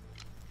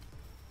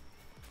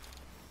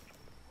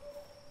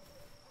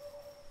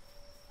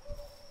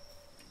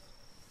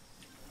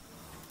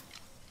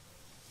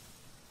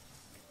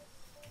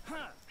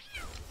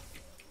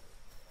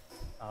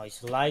 Oh,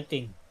 it's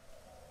lighting.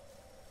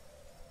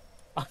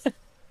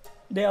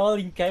 They're all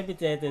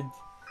incapacitated.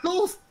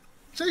 No!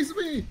 Chase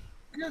me!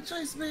 Yeah,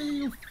 chase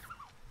me!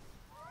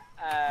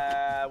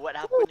 What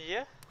happened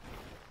here?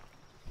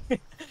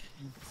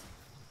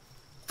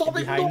 Stop it!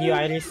 Behind no! you,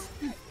 Iris.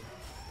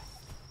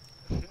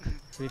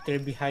 It's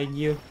literally behind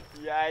you.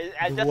 Yeah,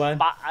 I The just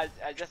one- I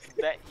just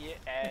back here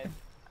and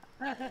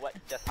what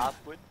just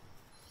happened?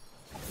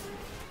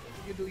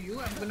 You do you.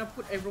 I'm gonna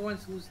put everyone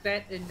who's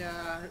dead in the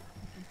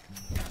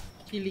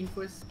healing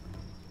first.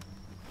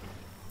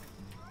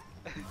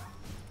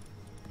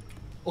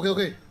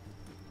 Okay.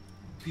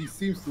 He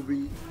seems to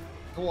be.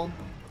 Come on.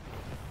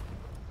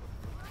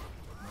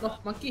 Oh,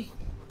 monkey.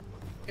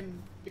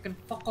 You can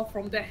fuck off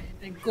from there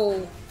and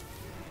go.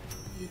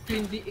 You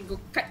clean the and go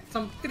cut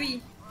some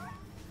tree.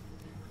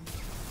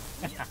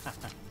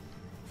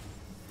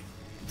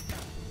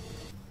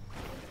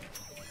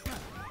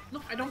 No,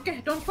 I don't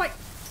care. Don't fight.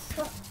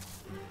 Oh.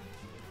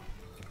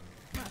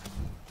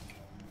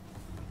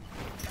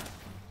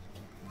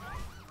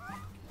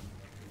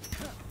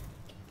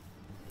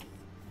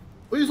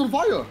 Oh, he's on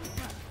fire!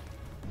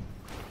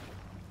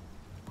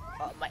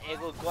 My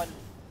ego gone.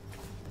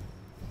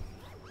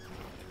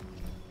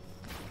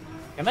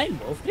 Can I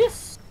move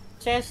this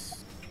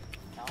chest?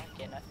 No,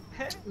 cannot.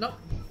 No.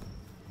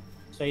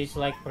 So it's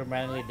like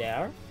permanently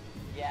there?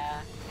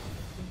 Yeah.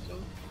 So,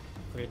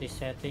 Pretty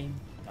setting.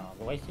 No,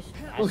 why is this?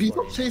 No, he's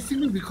not Nice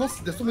chasing me because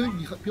there's so many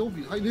people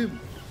behind him.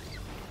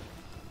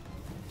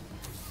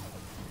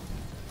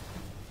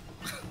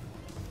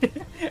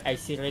 I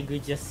see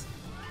Regu just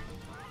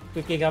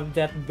picking up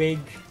that big.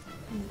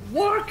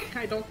 work.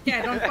 I don't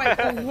care. Don't fight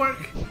for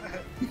work.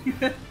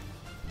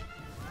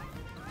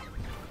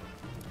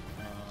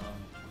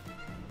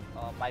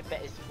 My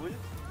bed is full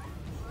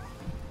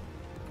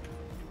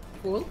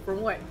Cool.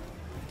 From what?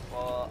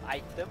 for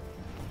item.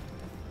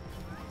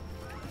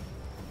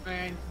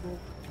 Man,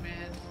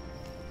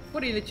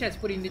 put it in the chest.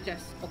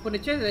 Open the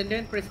chest and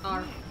then press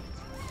R.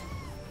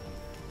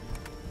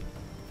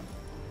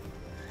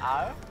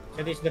 R.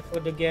 So this is the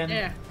food again.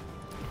 Yeah.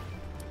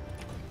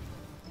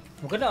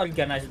 I'm gonna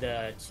organize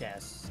the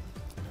chest.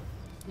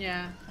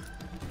 Yeah.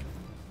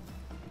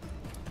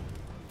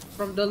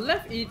 From the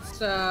left, it's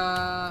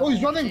Oh,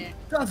 he's running! yeah.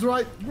 That's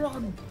right,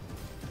 run!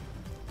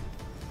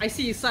 I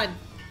see his son.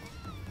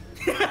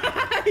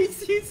 I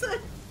see his son.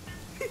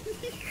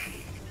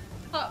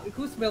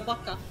 Who's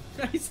Melbaka?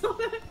 I saw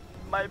that.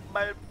 My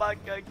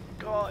bugger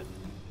gone.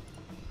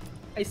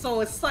 I saw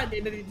a son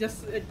and then it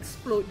just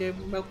explode the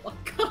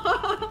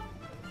Melbaka.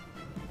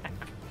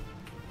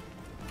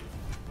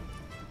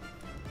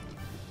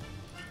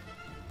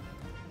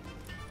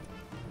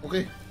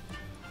 Okay,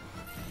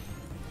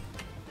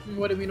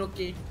 What do you mean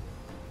okay?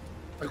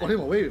 I got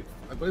him away.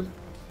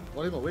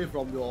 Got him away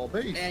from your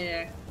base.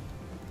 Yeah.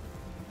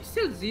 It's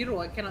still 0,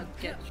 I cannot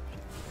catch.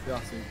 Yeah,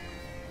 see.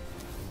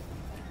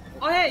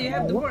 Oh yeah, you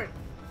have the What? bird.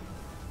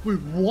 Wait,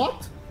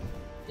 what?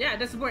 Yeah,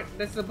 that's the bird.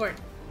 That's the bird.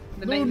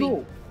 The No, nightwing.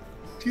 no.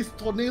 His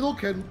tornado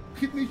can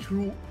hit me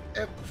through.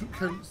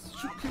 Can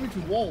hit me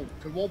through wall.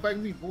 Can wall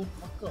bang me, bro.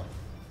 Fucker.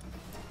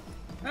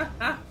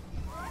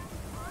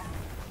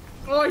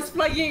 Oh, it's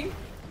flying.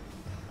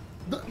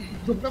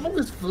 The mammoth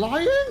is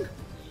flying?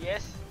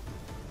 Yes.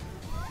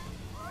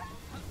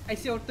 I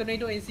see a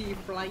tornado and see it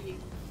flying.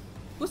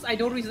 Whose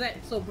idol is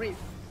that? So brave.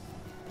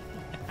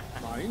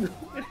 Mine.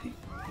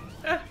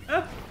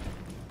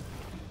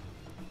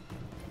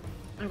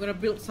 I'm gonna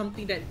build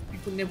something that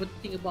people never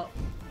think about.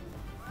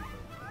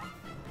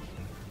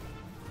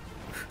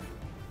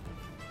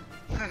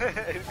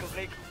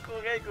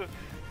 Go.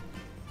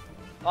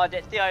 Oh,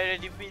 that thing I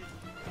already built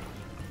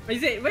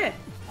Is it? Where?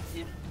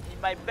 in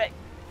my bag.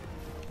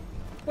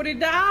 Put it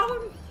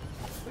down!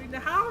 Put it in the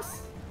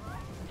house?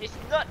 It's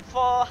not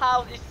for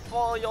house, it's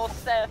for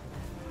yourself.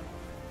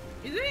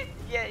 Is it?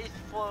 Yeah, it's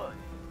for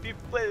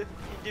people,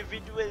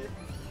 individual.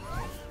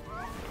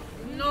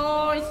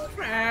 No, it's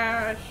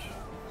trash.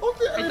 How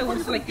did I thought it everybody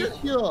was like get a-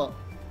 here?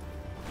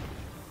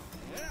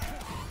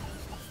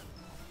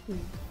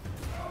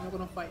 I'm not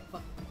gonna fight.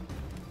 Fuck.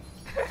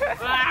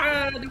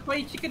 The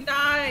funny chicken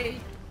die.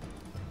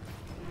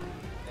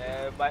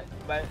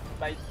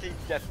 My thing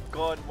just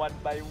gone one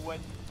by one.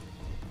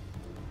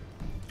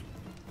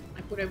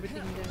 put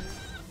everything there.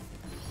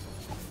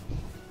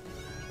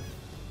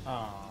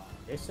 Oh,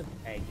 there's an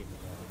egg in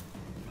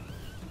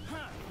there.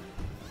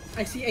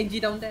 I see Angie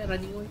down there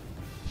running away.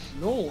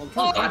 No, I'm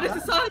Oh, trying to there's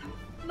the sun!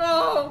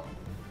 No!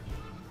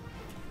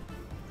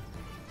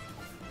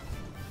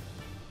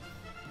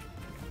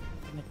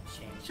 Gonna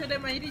change. Show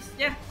them Iris,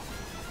 yeah.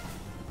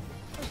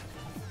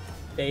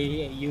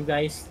 You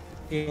guys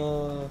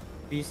still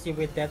busy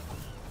with that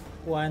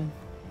one?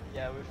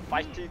 Yeah, we're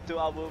fighting to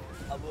our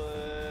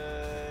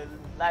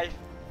life.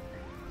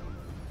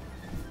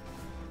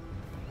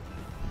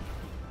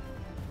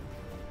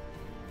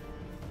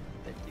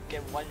 That you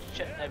can one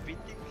shot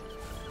everything.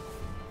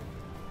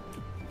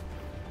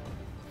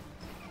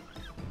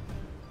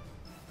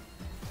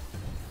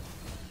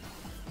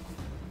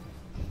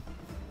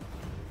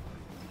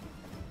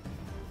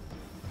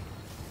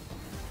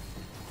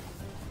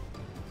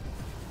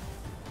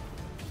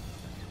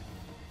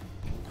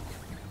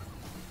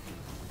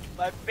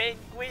 My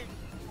penguin.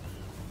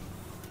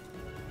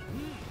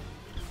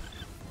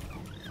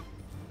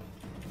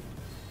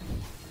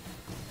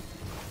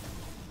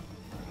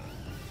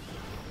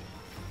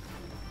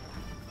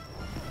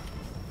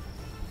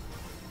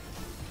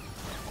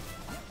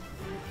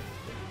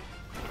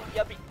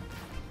 Yummy.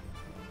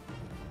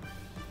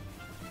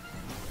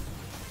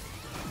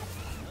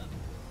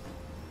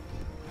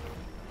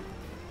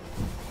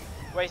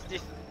 Why is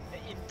this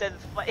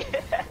intense fight?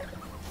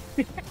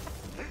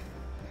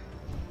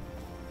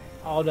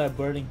 All are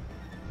burning.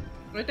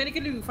 We're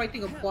technically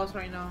fighting a boss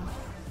right now.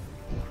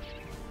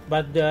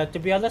 But to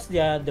be honest,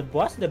 the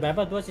boss, the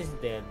mammoth boss is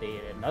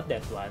not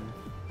that one.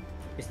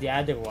 It's the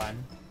other one.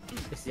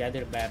 It's the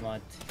other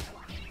mammoth.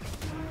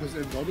 There's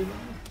another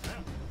one?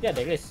 Yeah,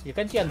 there is. You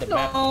can see on the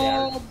map there.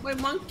 No, my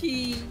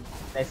monkey.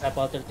 There's a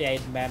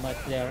poltergeist mammoth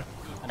there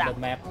on the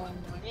map. Oh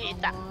my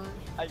Nita. god.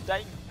 I'm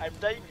dying. I'm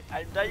dying.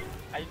 I'm dying.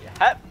 I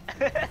help.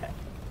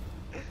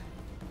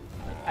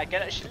 I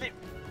cannot sleep.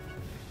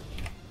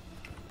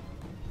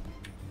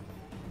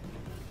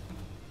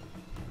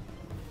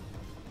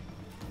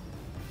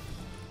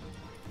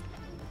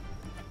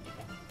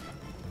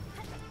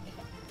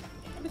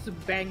 This is a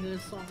banger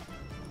song.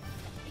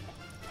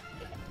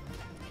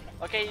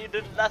 Okay, you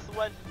do the last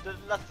one. The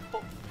last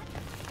hope.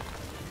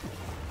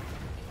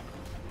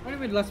 What do you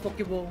mean last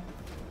Pokeball?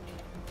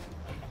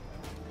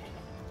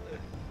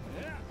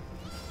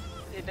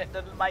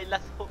 My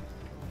last hope.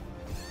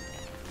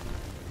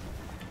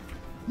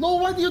 No,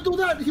 why did you do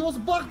that? He was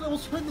bugged. I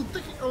was trying to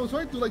take it. I was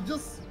trying to like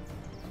just.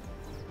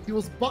 He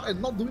was bugged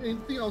and not doing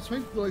anything. I was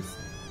trying to like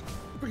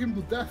freak him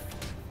to death.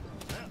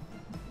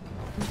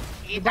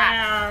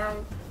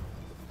 Wow.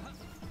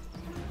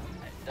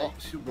 Oh,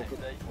 shoot, broke it.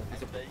 I'm dying. Oh,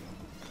 he's I'm a- dying.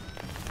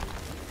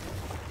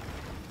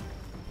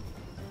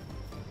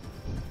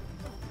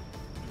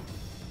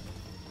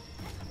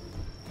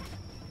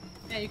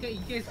 Yeah, you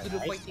guys do the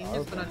Nice fighting.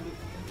 Just gonna do.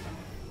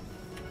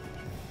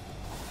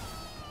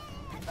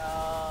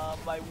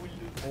 My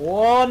Wulu.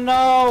 Oh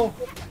no!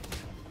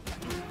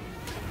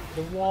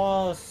 The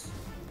walls.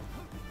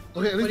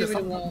 Okay, at What least do you there's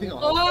mean something.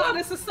 wall? Oh,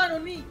 there's a sun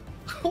on me.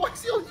 Why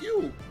is he on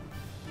you?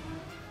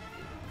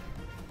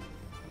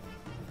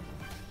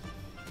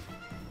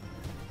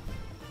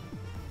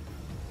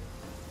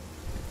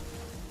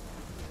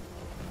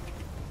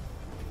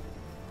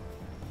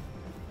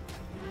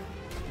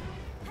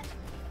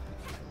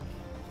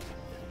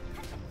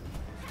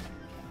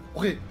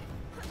 Okay.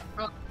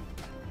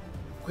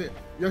 Okay,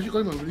 you actually got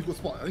him a really good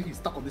spot. I think he's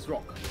stuck on this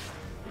rock.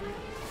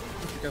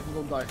 Just be careful,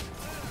 don't die.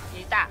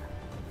 Nita.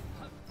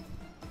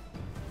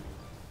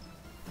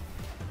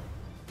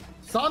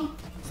 Son?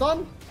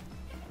 Son?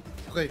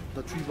 Okay,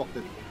 the tree blocked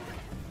it.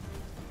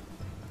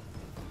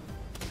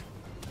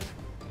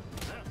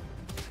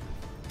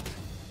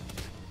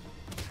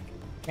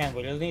 Man,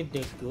 we really need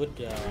the good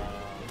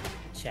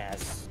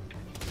chest.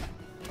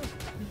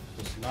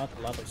 There's not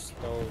a lot of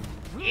stone.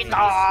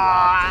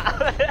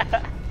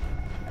 Nita.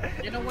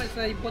 You know what's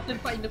the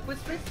important part in the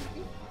first place?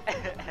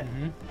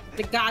 Mm-hmm.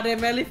 The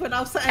goddamn elephant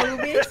outside our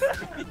base.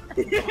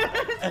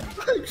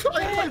 I'm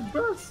trying my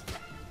best.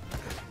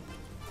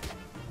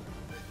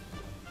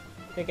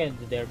 They can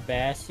do their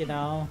best, you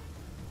know.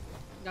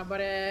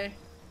 Gambare.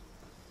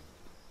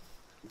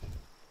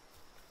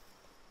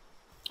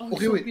 Oh, Okay,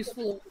 it's so wait.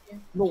 peaceful.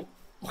 No.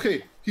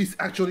 Okay, he's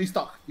actually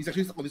stuck. He's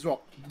actually stuck on this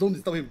rock. Don't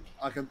disturb him.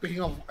 I can pick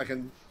him up.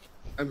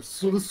 I'm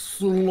sort of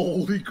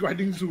slowly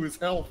grinding through his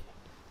health.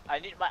 I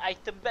need my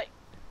item back.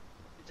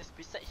 Just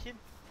beside him.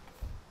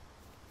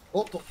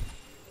 Oh,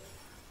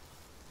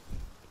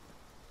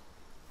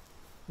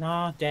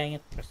 No, dang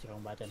it, press the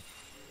wrong button.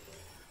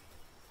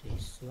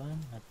 This one,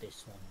 not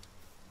this one.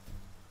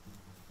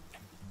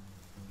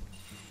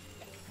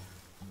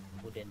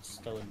 Wood and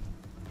stone.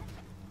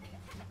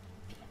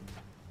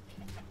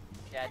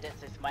 Yeah, that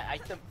is my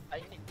item.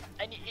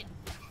 I need it.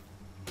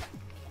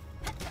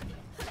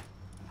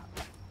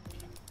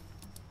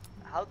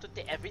 How to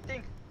take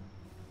everything?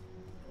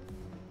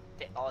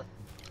 Take all.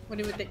 What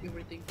do you mean take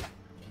everything?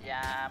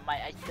 Yeah, my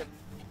item.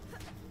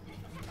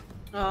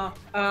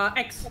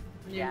 X.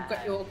 You Yeah.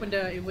 you open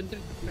the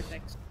inventory, press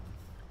X.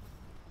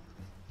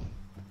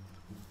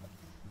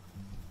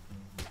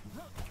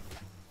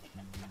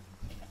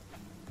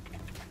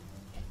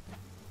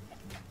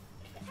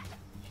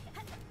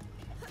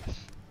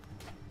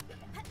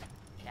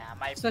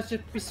 I Such a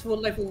peaceful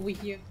life over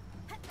here.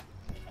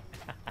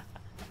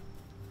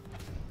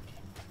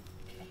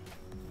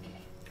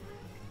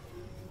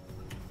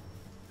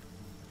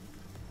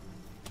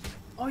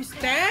 Oh, is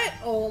that?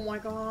 Oh my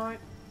god.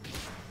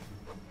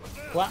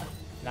 What?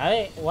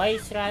 Why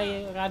is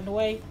run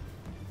away?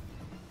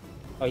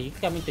 Oh, you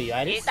coming to you,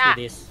 Iris? Kita. With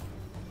this?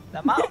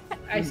 tak mau.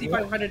 I see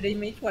 500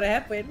 damage. What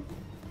happened?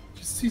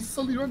 He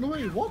suddenly ran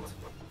away. What?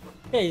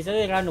 Yeah, he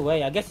suddenly run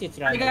away. I guess it's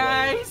run Hi away.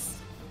 guys.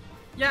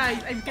 Yeah,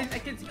 I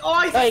can see. Oh,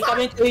 it's Oh, he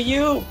coming to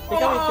you! He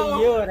coming to Oh.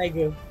 you,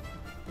 Raigo.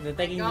 He's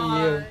attacking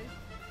you.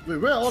 Wait,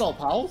 where are all our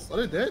pals? Are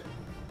they dead?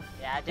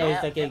 Yeah, No,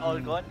 he's they're taking- all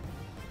gone.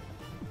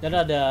 No,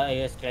 the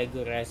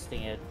Raigo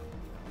resting it.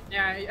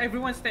 Yeah,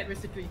 everyone's dead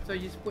basically. So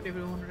you just put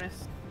everyone on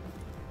rest.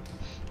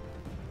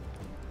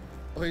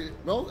 Okay,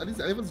 well, at least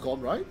the elephant's gone,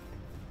 right?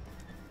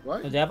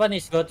 Right? So the weapon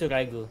is go to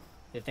Raigo.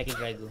 They're taking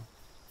Raigo.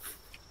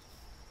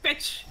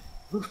 Bitch!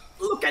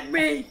 Look at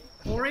me!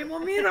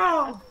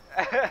 Moremomiro!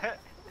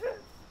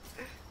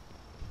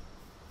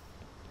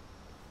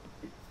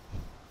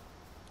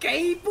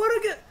 Gay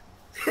burger!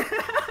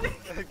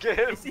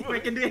 See if I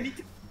can do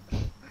anything.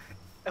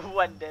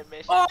 One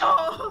damage.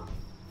 Oh!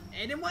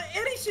 Animal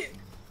Irish!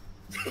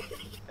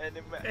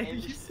 Animal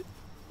Irish.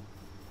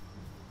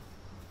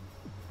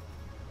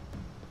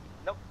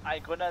 Nope, I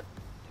gonna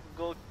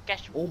go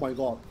catch. Oh my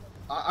god.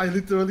 I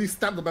literally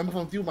stabbed the mammoth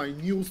until my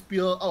new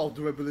spear out of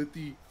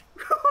durability.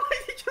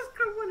 You just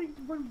come running,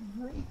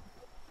 bro.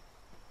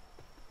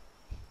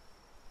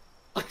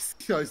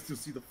 I still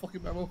see the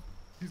fucking mammoth.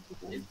 He's the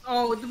one.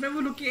 Oh,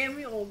 remember looking at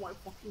me? Oh my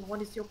fucking,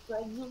 what is your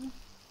problem?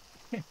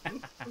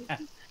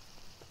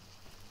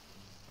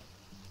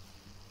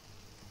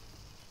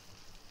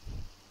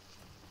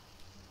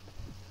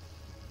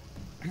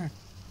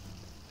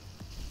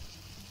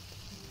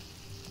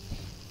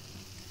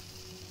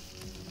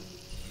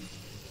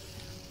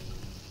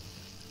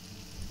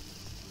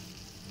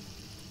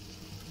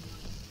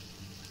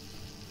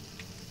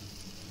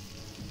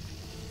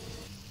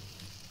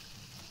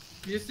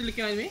 You still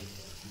looking at me?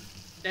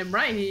 Damn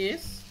right he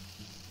is.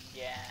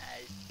 Yeah,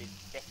 I've been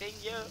chasing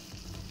you.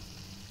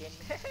 Can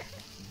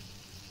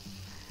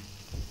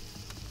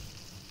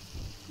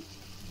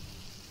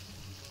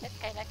That's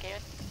kinda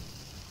cute.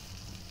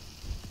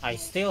 I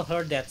still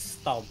heard that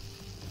stomp.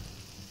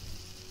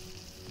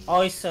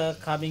 Oh, it's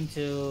coming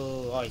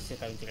to. Oh, it's still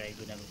coming to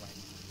Raigo. Never mind.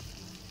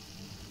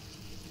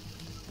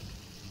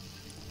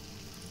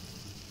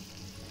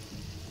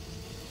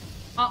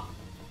 Oh,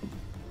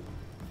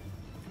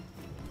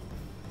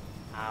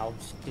 Ow,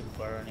 still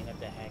burning. What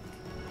the heck?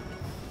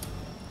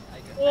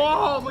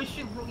 oh my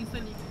shit broke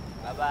instantly.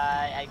 Bye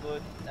bye.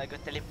 I go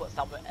teleport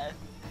somewhere else.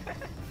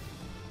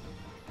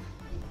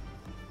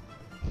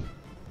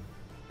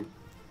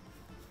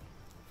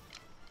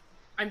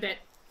 I'm dead.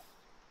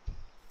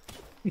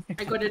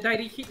 I got a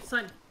direct hit,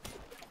 son.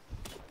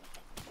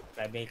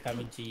 I may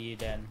coming to you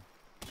then.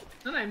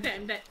 No, I'm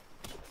dead.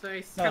 So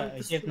it's No, come to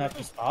is it school. not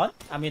respawn?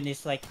 I mean,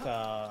 it's like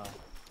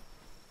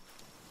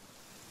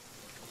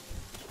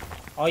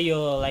Oh, you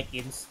like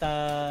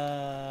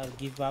insta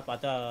give up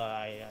atau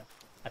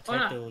I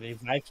try Oh, to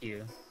revive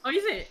you. Oh,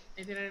 is it?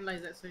 I didn't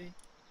realize that, sorry.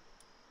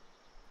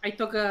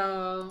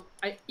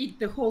 I eat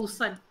the whole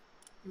sun.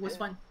 It was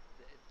fun.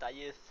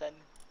 Entire sun.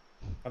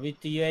 Coming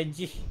to you,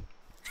 NG.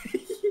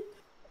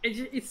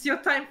 It's your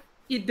time.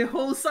 Eat the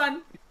whole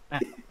sun.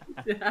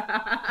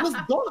 Just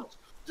dodge!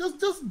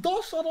 Just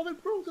dodge out of it,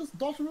 bro. Just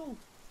dodge roll.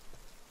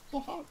 So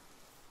hard.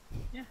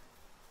 Yeah.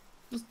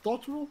 Just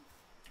dodge roll.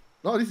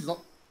 No, this is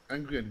not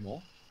angry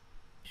anymore.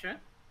 Sure?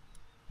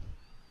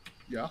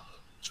 Yeah,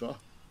 sure.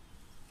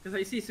 Because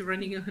I see it's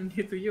running near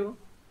to you.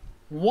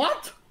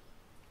 What?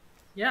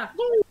 Yeah.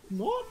 No, it's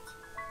not.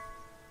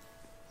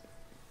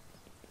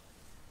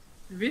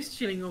 Viz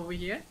chilling over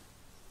here.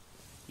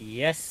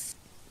 Yes.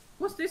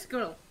 Who's this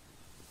girl?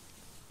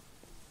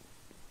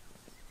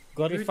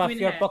 Go Between revive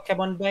your her.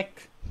 Pokemon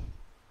back.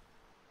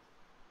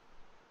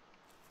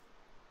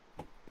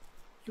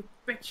 You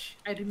bitch.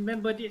 I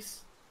remember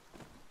this.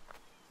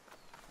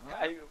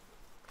 I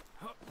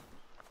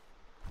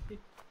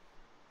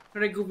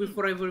Regu will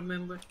forever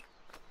remember.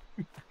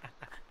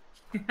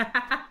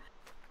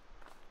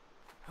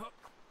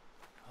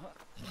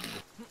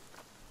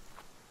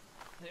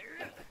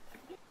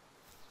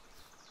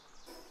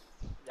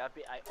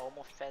 Tapi I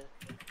almost fell.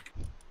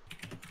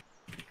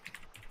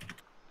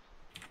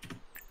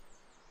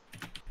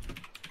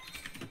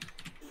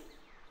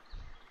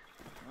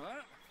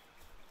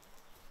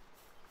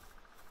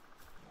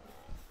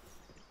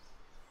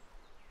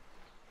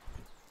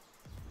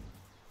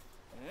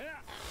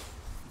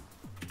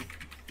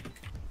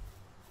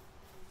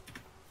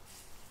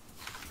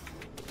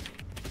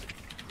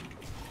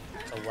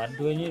 So what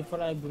do we need for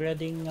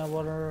upgrading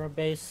our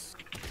base?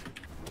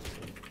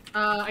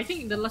 I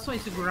think the last one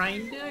is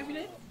grinder, I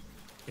believe.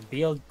 The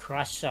build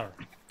crusher.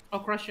 Oh,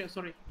 crusher,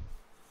 sorry.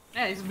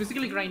 Yeah, it's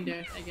basically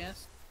grinder, I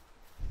guess.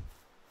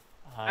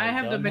 I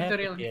have the don't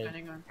material the here. build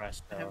Hang on.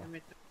 crusher. I have the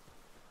material.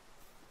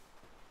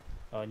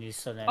 Oh,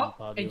 Nissan Oh,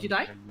 powder. and you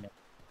die?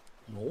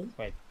 No.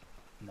 Wait,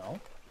 no.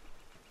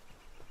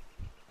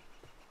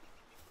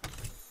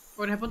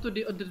 What happened to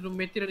the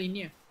material in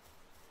here?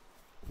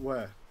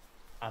 Where?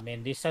 I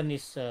mean, this one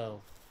is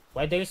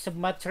why there is a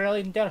material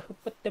in there? Who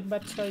put the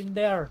material in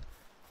there?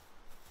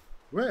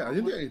 Where? I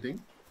didn't do anything.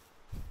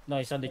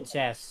 No, it's on the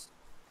chest.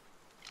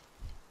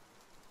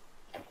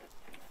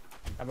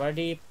 I've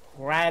already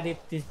read it.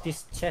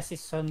 This chest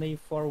is only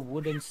for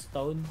wood and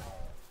stone.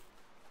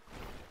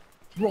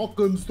 Rock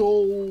and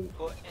stone.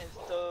 Go and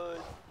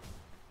stone.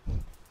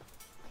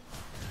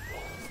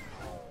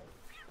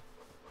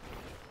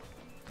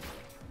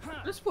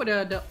 Let's put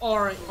the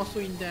ore also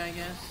in there, I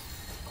guess.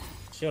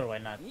 Sure, why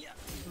not?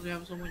 We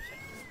have so much.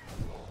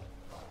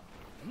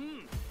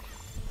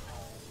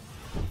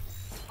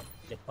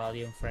 The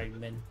pallium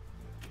fragment.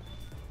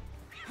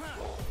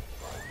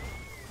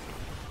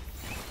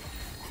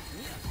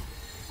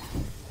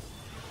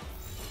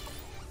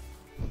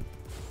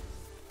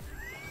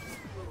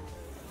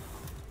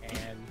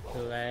 And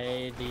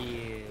play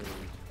the...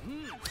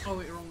 Oh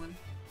wait, wrong one.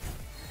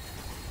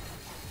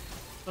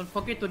 Don't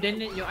forget to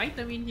donate your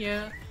item in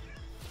here,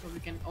 so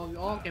we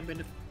all can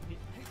benefit.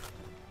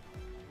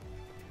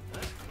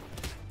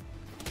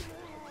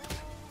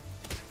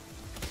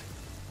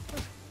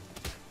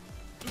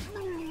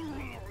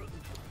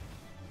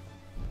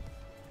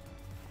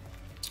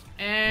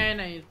 And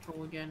I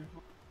throw again.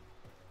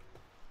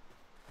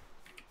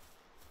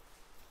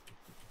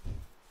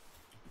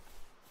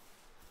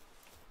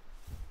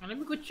 Now let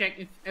me go check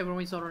if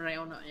everyone's alright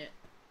or not yet.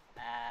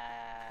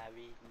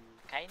 We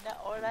kinda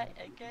alright,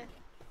 I guess.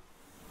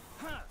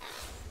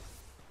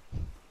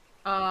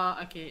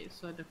 Okay,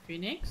 so the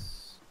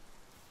phoenix,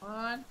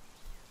 one,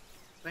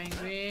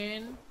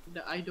 penguin, the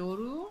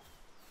idoru,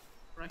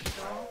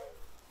 Rachel,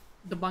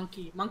 the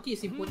monkey. Monkey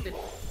is important.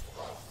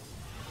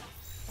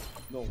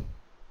 No.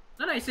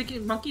 No, it's okay.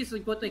 Monkey is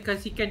important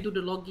because he can do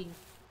the logging.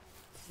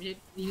 You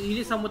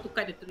need someone to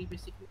cut the tree,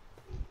 basically.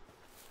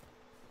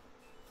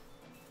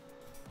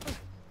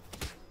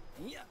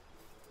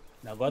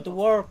 Now go to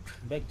work.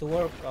 Back to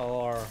work,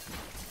 or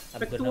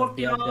Back to work,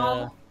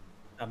 y'all.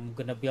 I'm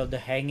gonna build the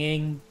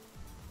hanging.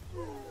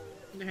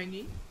 The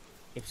hanging.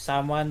 If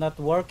someone not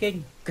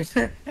working,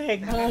 gonna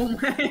hang. Oh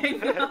my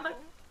god.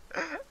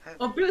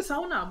 Oh, build a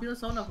sauna. Build a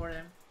sauna for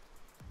them.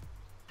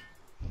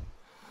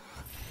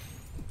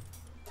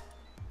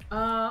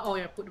 Oh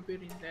yeah, put the beer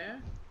in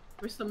there.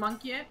 Where's the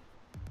monkey at?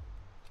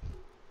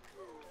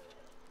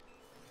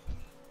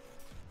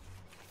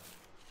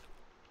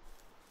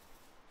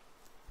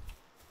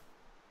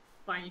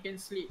 Fine, you can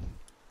sleep.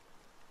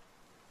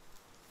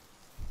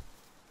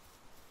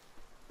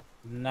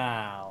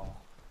 Now,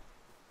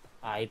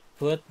 I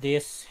put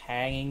this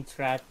hanging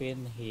trap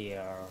in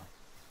here.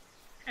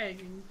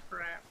 Hanging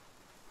crap.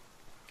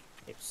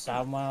 If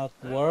someone not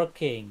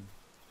working,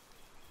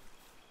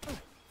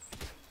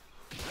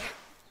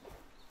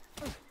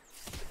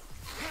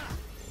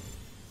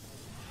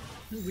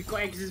 We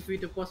coexist with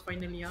the boss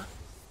finally, huh?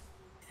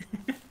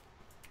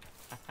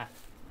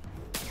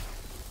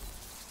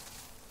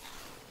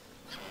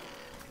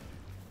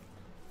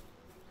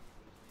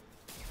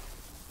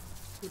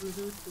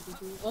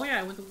 Oh yeah,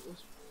 I want to.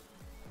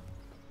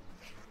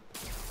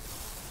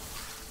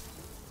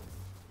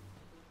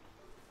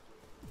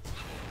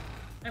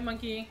 Hi,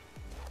 monkey.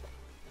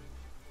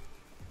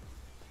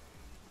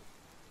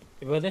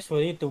 to be honest, we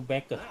need to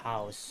make a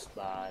house,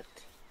 but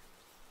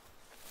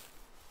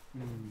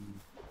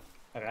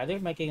I'd rather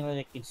making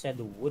like instead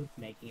of wood,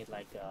 making it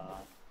like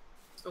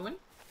Stone?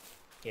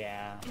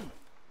 yeah.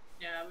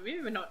 Yeah,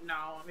 maybe not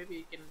now.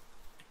 Maybe you can.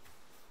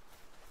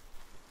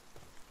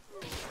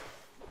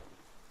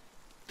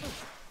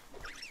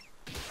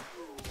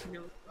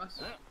 Build us.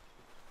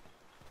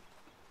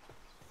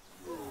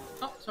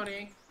 Oh,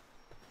 sorry.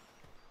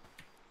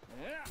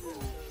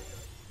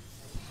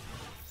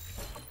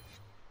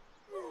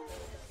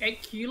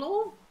 Eight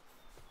kilo?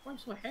 Why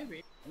so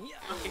heavy?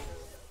 Okay.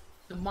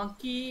 The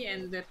monkey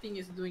and the thing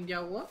is doing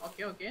their work.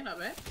 Okay, okay, not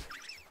bad.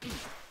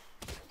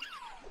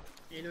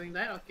 You're doing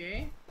that,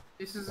 okay.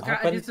 This is What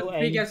happened this is to the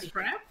biggest anything?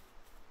 trap.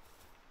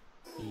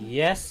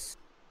 Yes,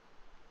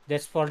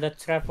 that's for the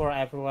trap for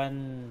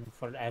everyone,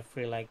 for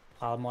every like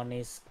palmon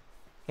is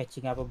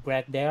catching up a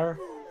break there.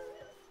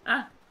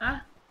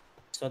 Ah.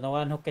 So no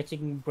one who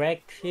catching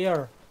break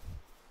here.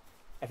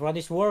 Everyone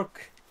is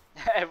work.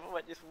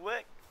 Everyone just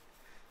work.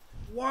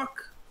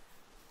 Work.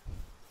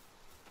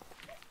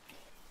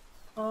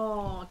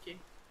 Oh, okay.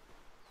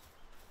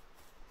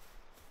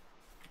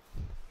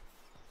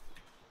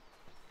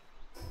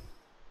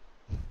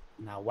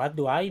 Now what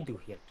do I do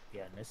here, to be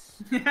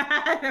honest?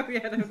 We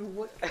had to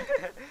work.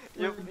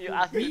 You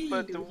ask We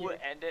people do to here. work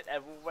and then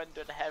everyone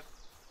don't have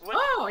work.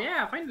 Oh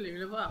yeah, finally we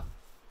level up.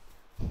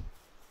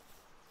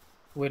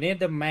 We need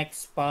the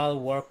max pal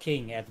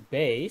working at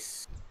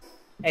base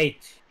 8.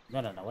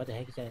 No, what the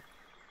heck is that?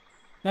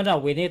 No,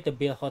 we need the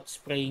build hot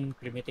spring,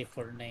 primitive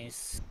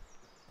furnace,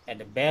 and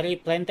the berry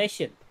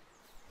plantation.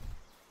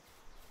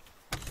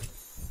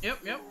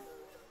 Yep.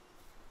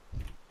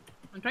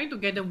 I'm trying to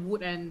get the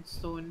wood and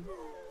stone.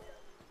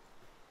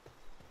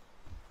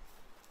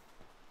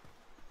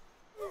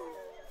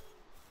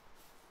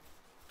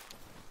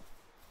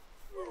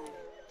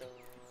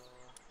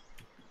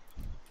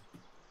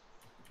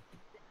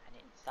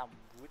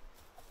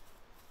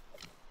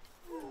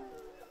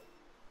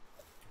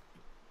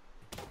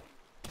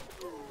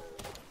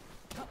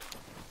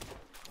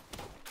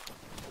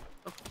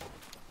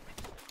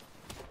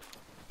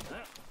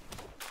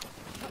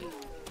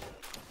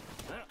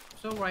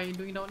 So why are you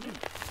doing down there?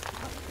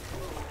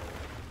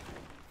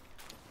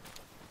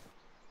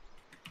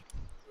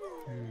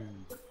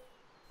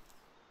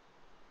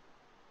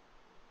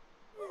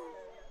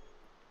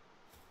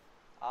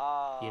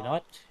 You know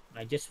what?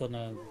 I just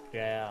wanna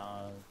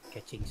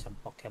catching some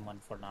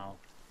Pokemon for now.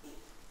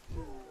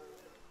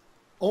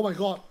 Oh my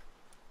god!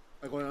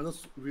 I got another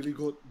really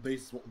good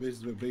base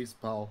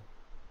pal.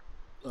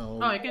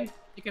 Oh,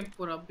 you can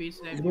put a base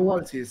there. You know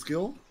what is his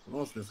skill?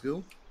 What's the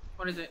skill?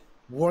 What is it?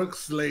 Work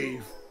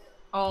slave.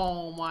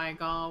 Oh my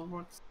god,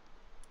 works.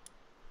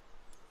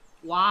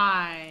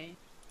 Why?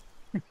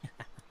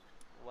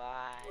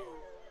 Why?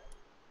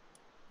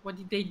 What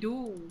did they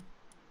do?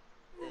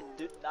 They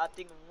did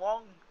nothing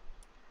wrong.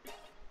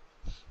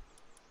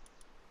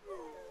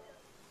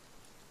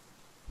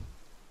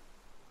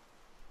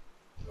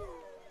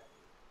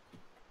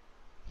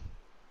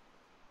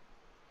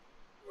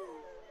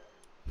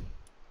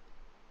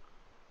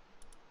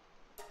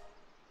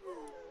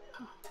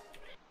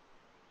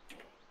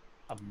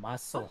 A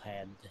muscle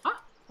head. Huh?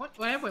 What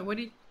happened? What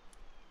did?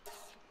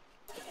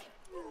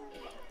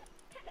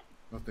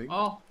 Nothing.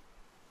 Oh,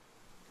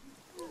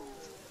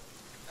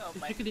 Oh the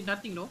my. chicken did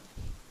nothing, no.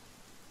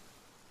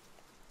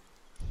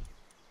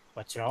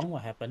 What's wrong?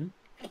 What happened?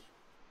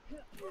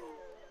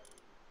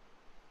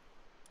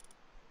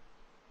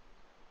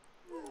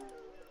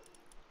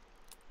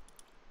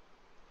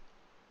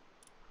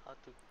 How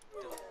to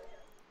do?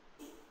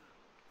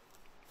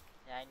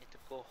 Yeah, I need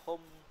to go home.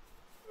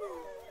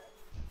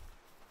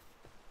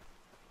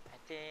 I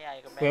think I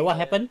remember. Wait, what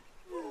happened?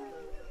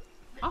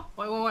 Huh?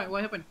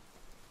 What happened?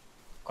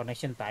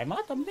 Connection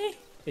timeout on me?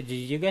 Did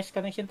you guys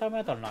connection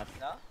timeout or not?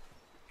 No?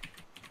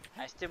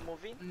 I still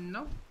moving?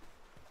 No.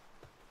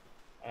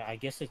 I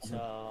guess it's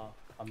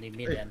only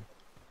me Hey. then.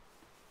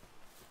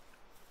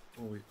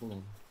 Oh wait, hold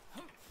on.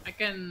 I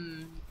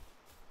can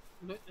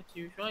do it as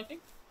usual, I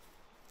think.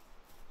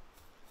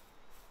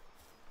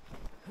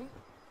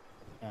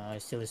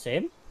 It's still the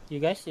same. You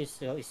guys is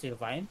still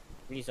fine.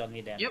 It's on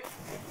me then. Yep.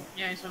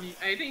 Yeah, it's only.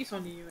 I think it's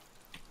only you.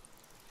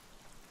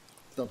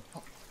 The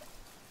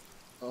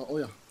oh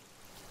yeah.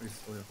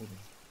 Oh yeah, hold on.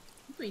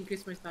 I need to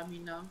increase my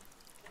stamina.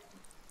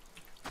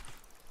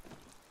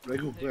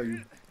 Regu, where are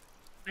you?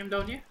 I'm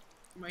down here.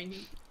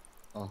 Mining.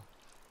 Oh.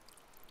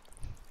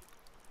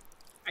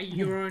 I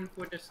yearn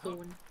for the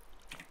stone.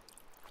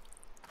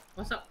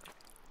 What's up?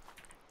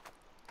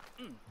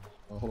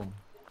 Hold on.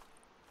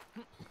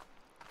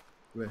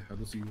 Where? I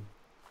don't see you.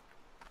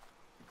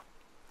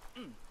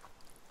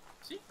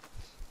 See?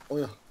 Oh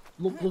yeah.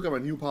 Look at my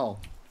new pal.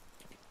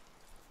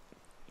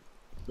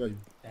 Where are you?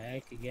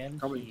 Back again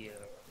Coming. here.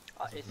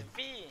 Oh, it's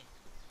me.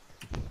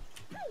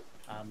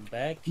 I'm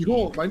back.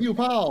 Yo, my new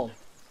pal!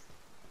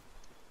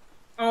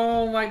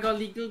 Oh my god,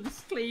 legal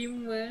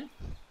disclaimer.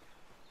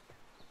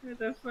 What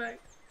the fuck?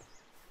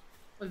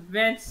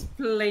 Advanced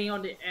playing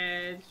on the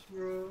edge,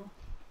 bro.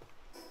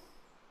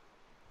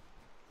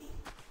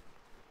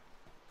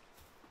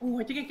 Oh,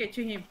 I think I'm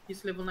catching him.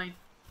 He's level 9.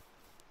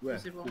 Where?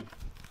 Percival.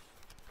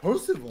 Who?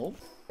 Percival?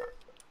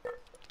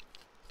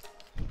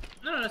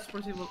 No, that's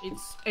Percival.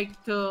 It's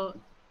Hector.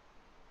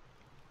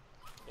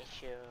 Yeah,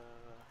 sure.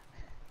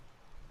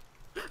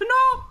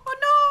 No! Oh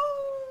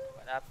no!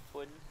 What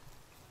happened?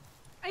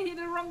 I hit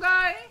the wrong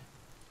guy.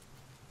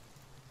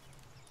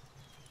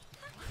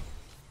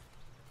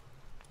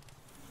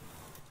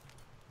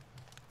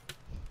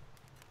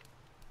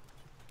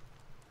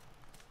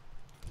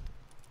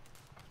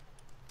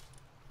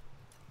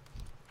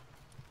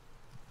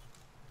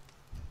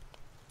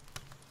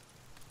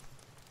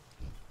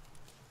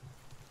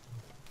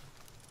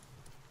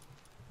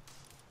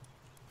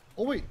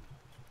 Oh wait.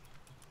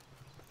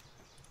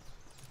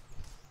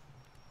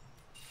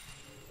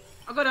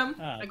 I got him.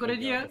 Ah, I got it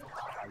here.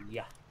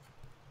 Yeah.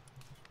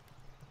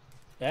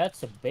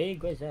 That's a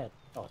big. What is that?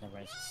 Oh, never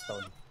mind. It's a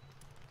stone.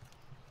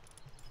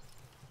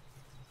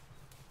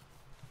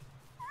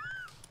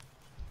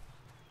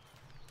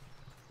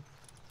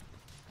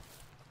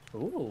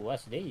 Ooh,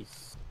 what's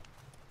this?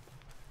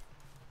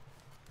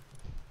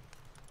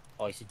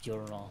 Oh, it's a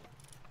journal.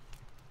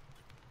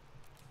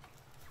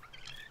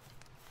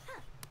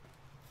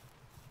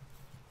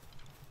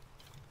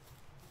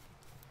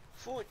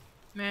 Food.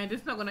 Man,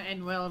 this is not gonna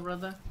end well,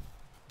 brother.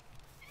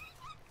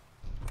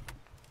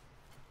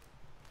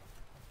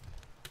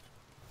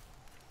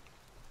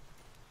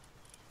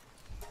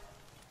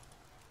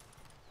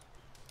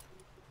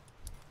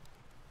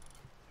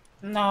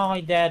 No, I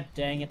did.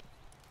 Dang it.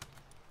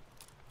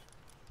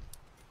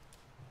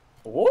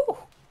 Whoa!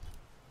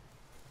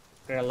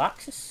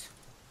 Relaxes.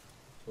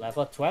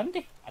 Level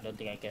 20. I don't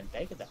think I can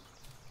take it though.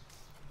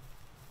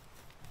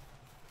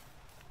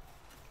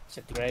 It's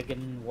a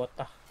dragon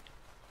water.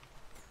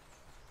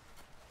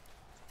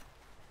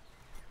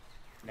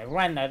 Never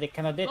mind, I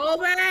cannot do it. Go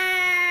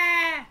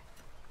back!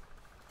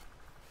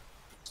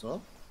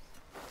 So?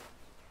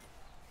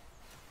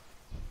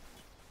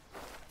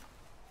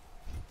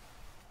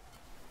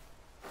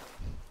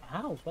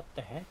 Ow, what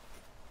the heck?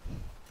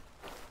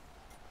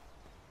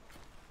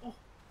 Oh.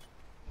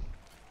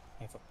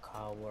 I have a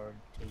coward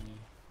thingy.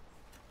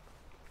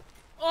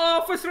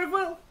 Oh, first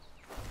level!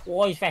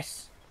 Oh, he's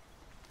fast.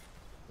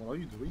 What are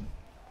you doing?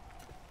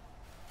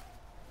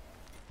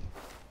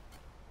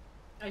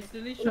 I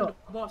still shot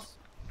the boss.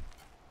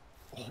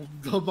 Oh,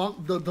 the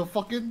monk, the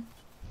fucking,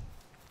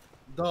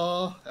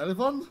 the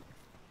elephant,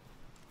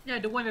 Yeah,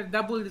 the one that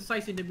doubled the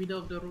size in the middle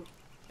of the road.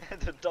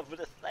 The double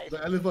the size.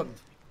 the elephant.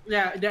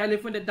 Yeah, the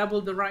elephant that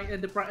doubled the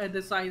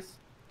the size.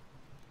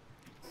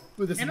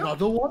 Wait, there's You know?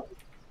 another one.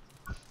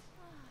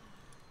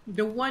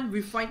 The one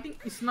we're fighting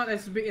is not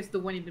as big as the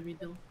one in the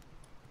middle.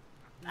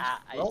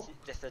 Ah, I Well. see.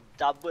 There's a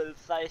double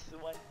size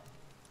one.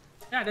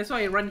 Yeah, that's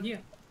why I run here.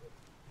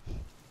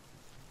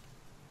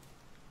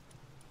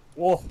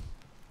 Oh,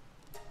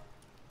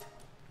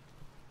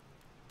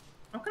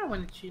 I kind of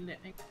want to chill it.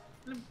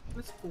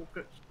 Let's go,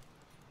 crouch.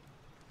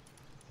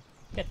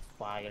 get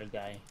fire,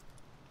 guy.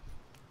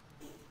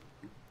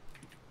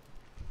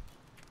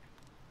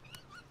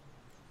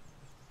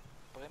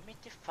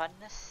 Primitive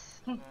funness.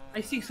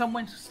 I see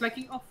someone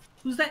slacking off.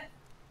 Who's that?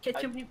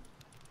 Catch him.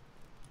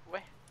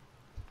 Where?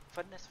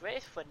 Furnace. Where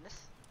is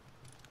furnace?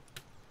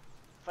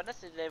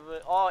 Furnace is level.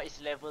 Oh,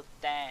 it's level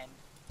 10.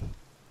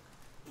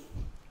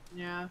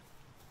 Yeah.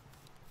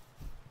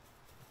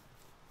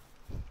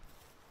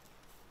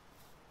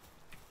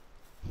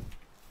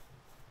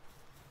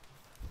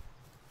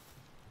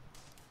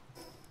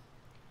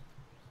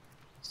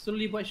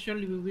 Slowly but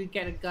surely we will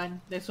get a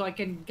gun. That's so I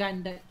can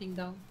gun that thing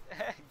down.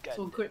 God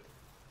So damn. quick.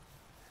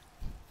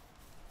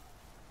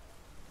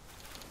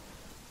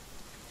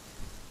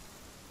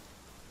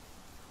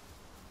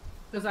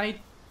 Because I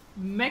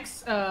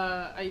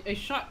I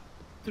shot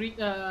three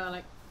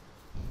like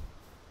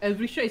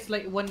every shot is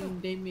like 1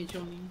 damage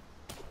only.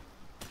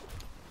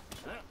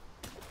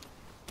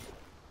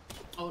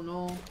 Oh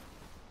no.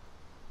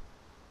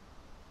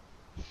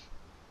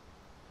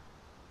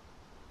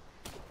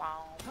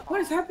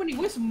 What is happening?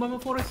 Why is Mama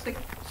Forest take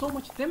so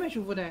much damage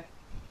over there?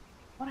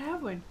 What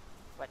happened?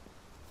 What?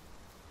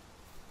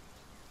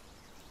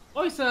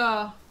 Oh, it's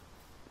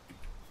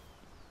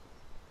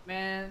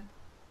man.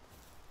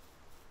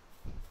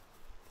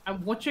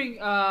 I'm watching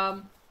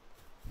Oh,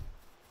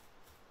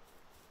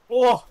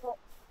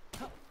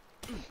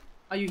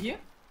 are you here?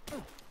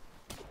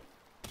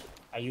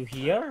 are you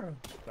here?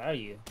 Where are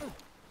you?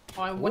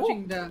 Oh, I'm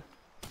watching the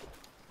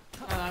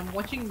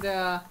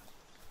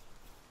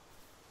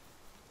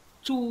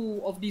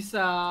two of these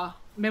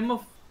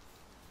mammoth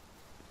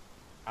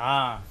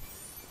Ah,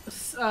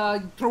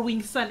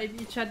 throwing sun at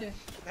each other.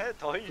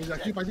 Toy Is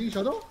actually fighting each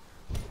other?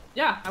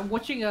 Yeah, I'm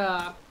watching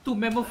two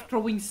mammoth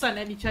throwing sun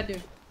at each other.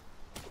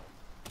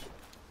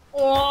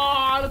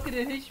 Oh, look at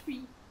the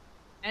HP.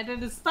 And then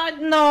the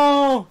stun.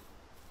 no!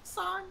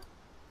 Sun.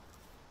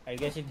 Are you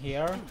guys in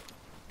here?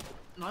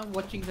 No, I'm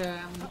watching the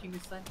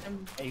sun.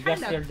 I'm Are you guys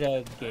kinda- near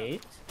the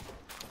gate?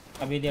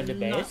 I mean near the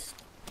No. base?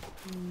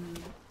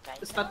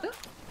 The starter?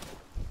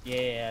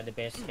 Yeah, the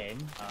base came.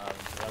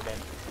 Well then,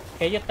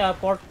 can you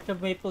teleport to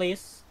me,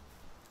 please?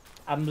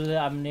 I'm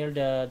near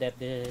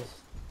this.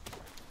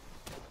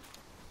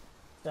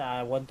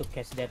 I want to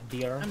catch that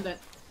deer. I'm dead.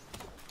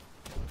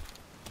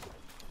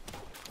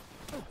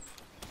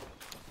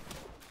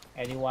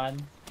 Anyone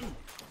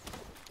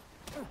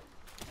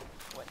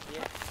What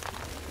here?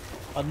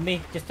 on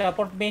me? Just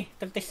teleport me.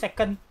 30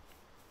 seconds,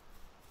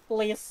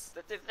 please.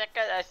 30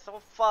 seconds. I'm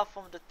so far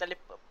from the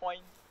teleport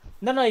point.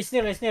 No, it's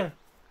near. It's near.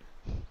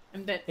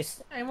 I'm dead. I'm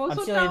I'm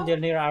also still down. in the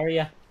near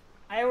area.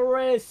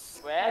 Iris,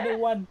 Where?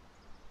 anyone?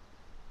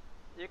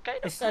 You kind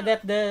of. Is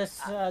that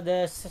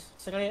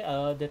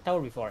the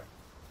tower before?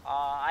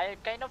 I'm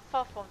kind of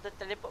far from the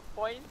teleport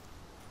point.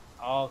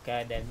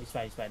 Okay, then it's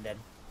fine then.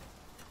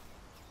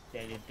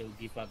 They need to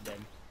give up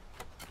then.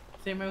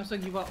 Same, I also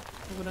give up.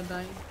 I'm gonna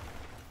die.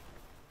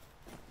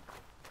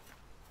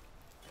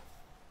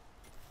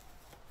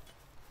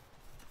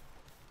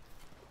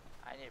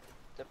 I need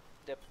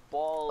the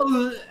ball.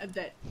 I'm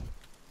dead.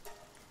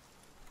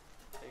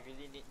 I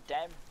really need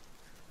them.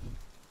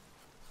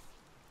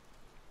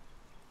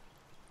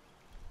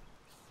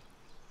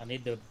 I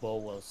need the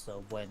bow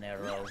also, bow and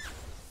arrow.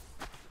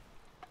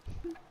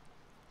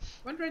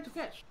 One trying to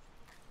catch.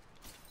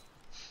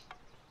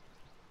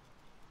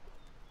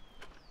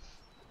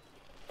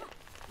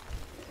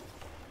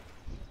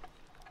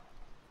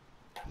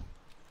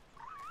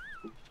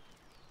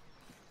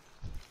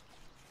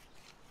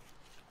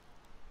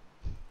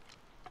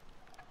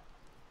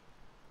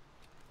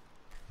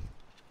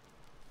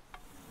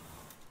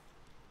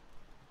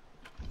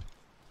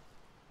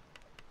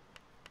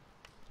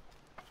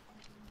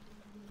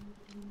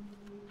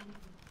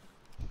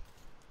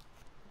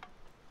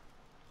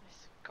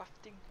 It's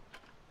crafting.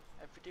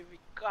 Every day we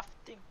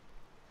crafting.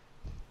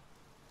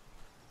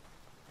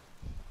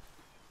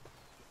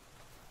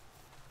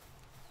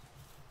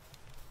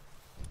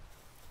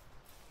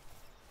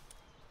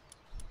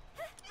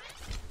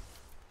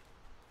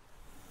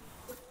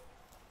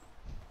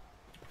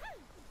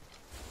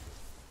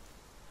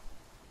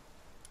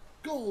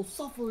 Go,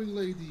 suffering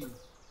lady.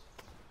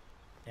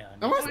 Yeah,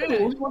 Am I still the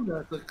Yeah. only one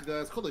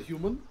that's called a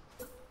human?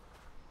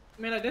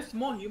 I mean, like, there's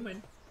more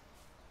human.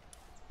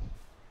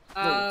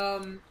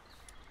 No.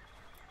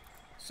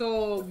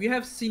 So we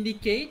have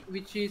Syndicate,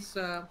 which is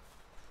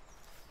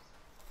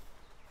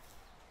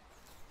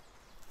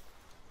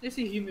let's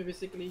say human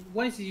basically.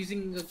 One is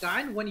using a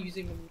gun, one is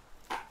using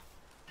a,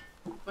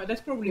 but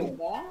that's probably Oh.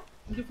 more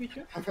in the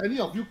future. Have any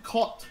of you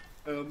caught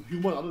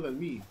human other than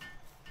me?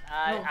 No.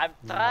 I'm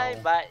trying,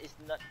 No. but it's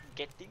not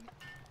getting.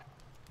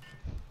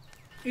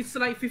 It's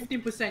like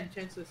 15%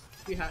 chances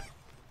we had.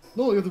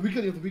 No, you have to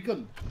weaken. You have to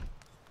weaken.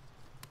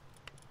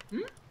 Hmm?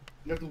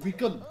 You have to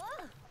weaken.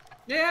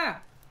 Yeah.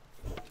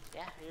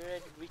 Yeah, you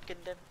already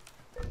weakened them.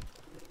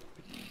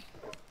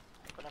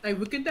 Like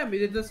weaken them,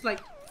 it's just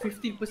like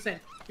 15%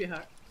 we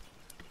had.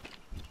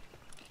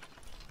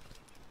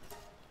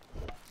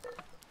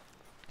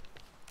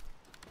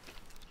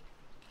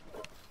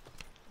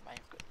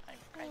 I'm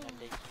kind of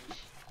laggy.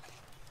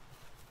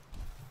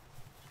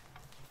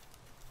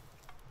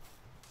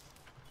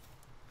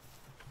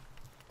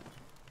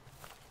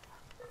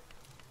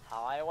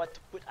 How I want to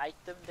put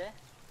item there?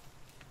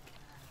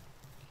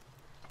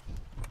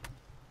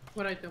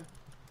 What item?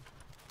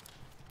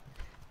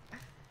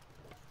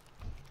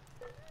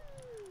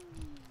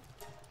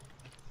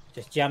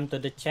 Just jump to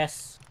the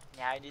chest.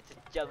 Yeah, I need to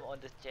jump on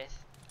the chest.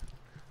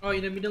 Oh,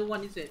 in the middle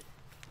one is it?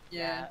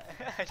 Yeah.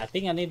 I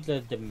think I need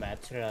the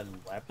material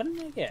weapon,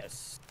 I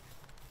guess.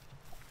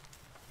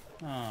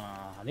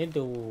 I need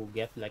to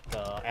get like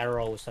a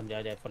arrow, something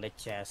like that for the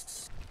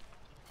chest.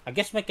 I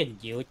guess make a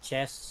new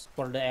chest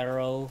for the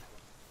arrow.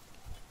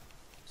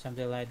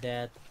 Something like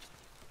that.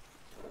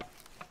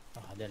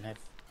 Oh, I don't have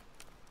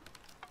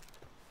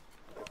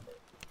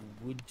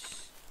wood.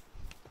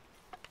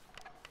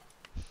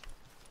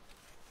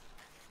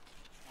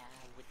 Yeah,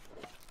 wood.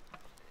 Yeah,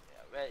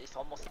 well, it's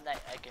almost night.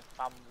 I can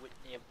farm wood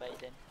nearby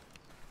then.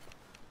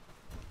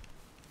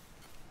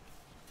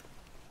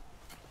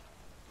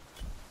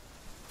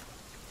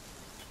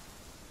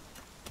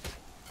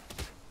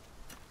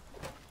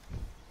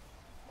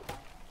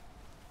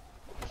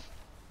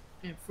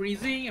 I'm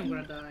freezing, I'm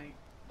gonna die.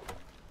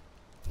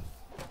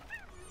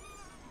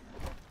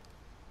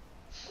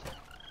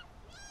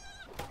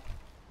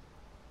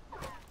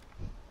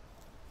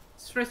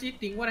 Stress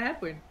eating, what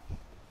happened?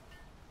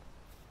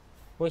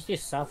 Who is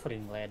this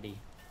suffering lady?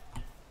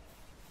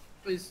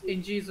 Is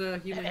NG's a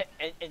human?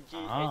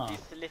 Ah. And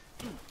sleep.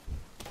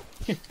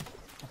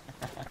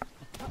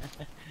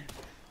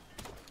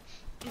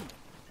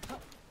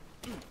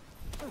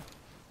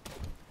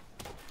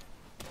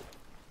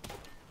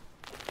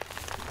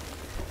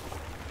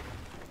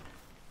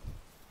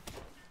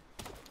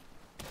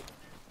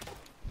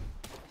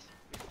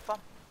 Farm,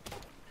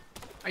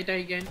 I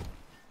die again.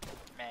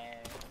 man.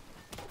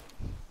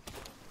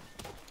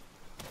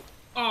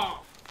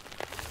 Oh!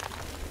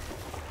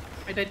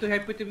 I died to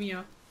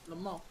hypothermia.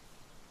 Lemah.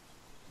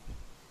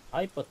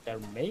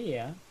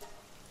 Hypothermia?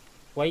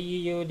 Why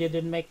you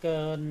didn't make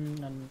a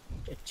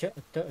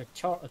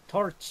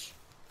torch?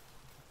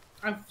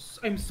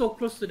 I'm so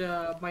close to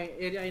the my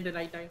area in the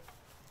night time.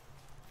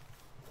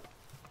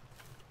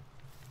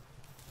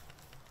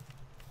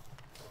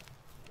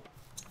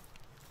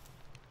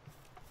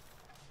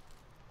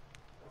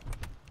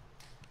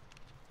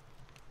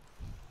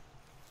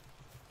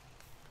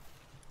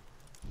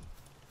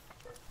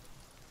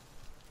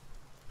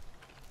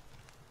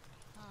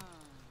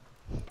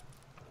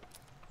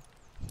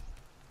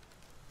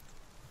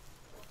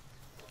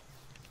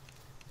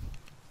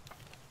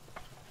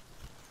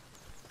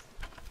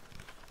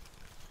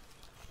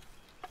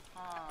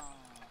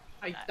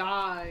 I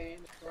died.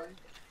 That's why.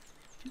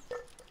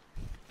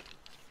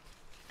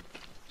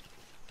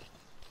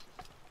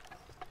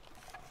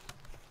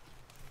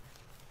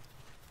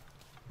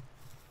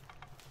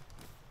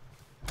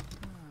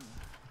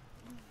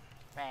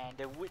 Man,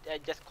 the wood I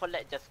just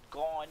collect just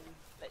gone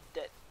like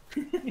that.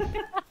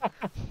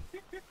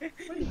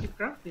 What are you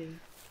crafting?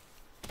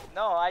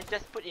 No, I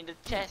just put in the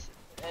chest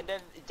and then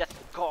it just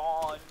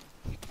gone.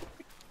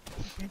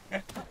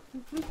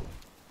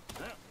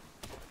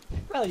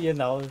 Well, you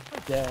know,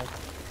 the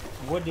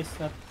wood is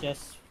not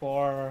just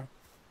for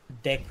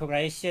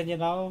decoration, you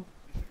know,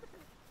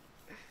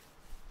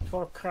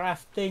 for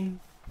crafting.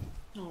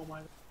 Oh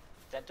my.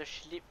 Time to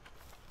sleep.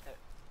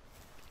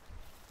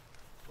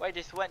 Why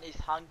this one is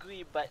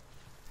hungry but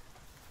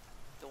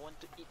don't want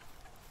to eat?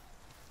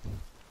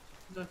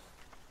 The,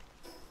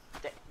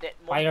 That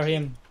Fire monkey.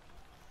 him.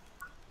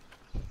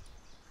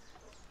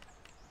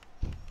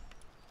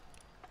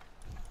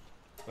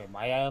 Wait,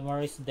 my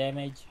armor is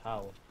damaged?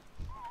 How?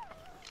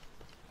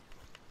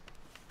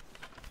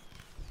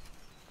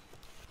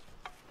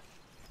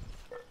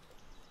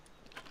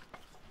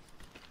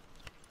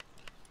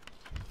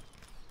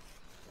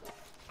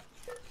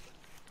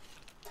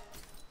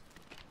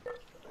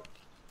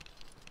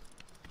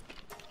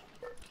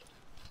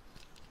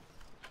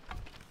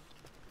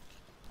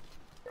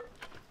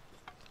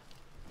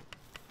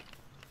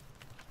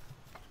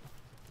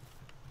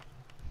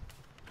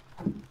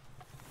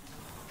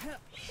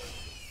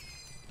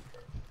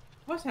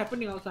 what's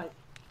happening outside?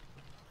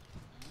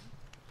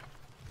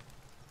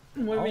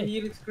 Why am I Oh.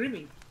 hearing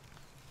screaming?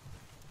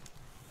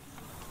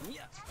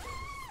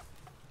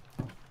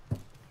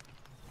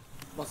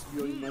 Must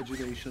be your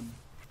imagination.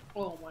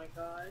 Oh my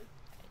god.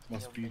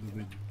 Must be the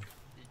wind.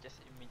 It's just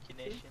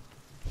imagination.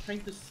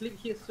 Trying to sleep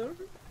here, sir?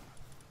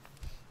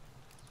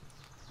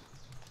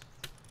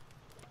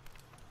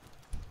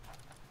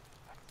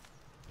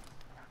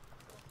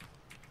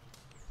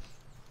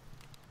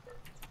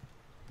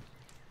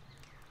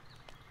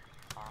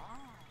 Ah.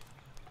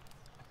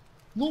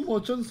 No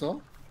merchants, huh?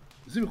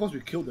 Is it because we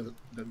killed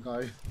that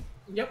guy?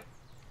 Yep.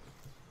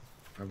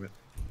 Damn it.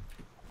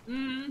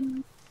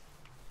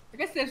 I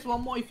guess there's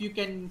one more if you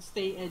can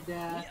stay at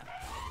the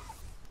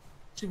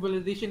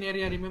civilization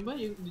area. Remember,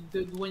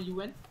 the one you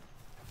went?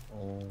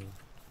 Oh.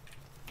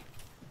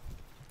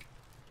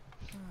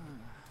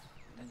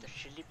 The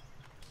sleep.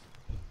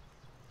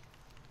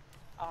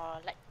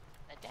 Like,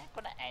 I think I'm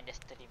gonna end the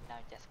stream now.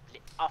 Just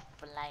play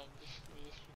offline. This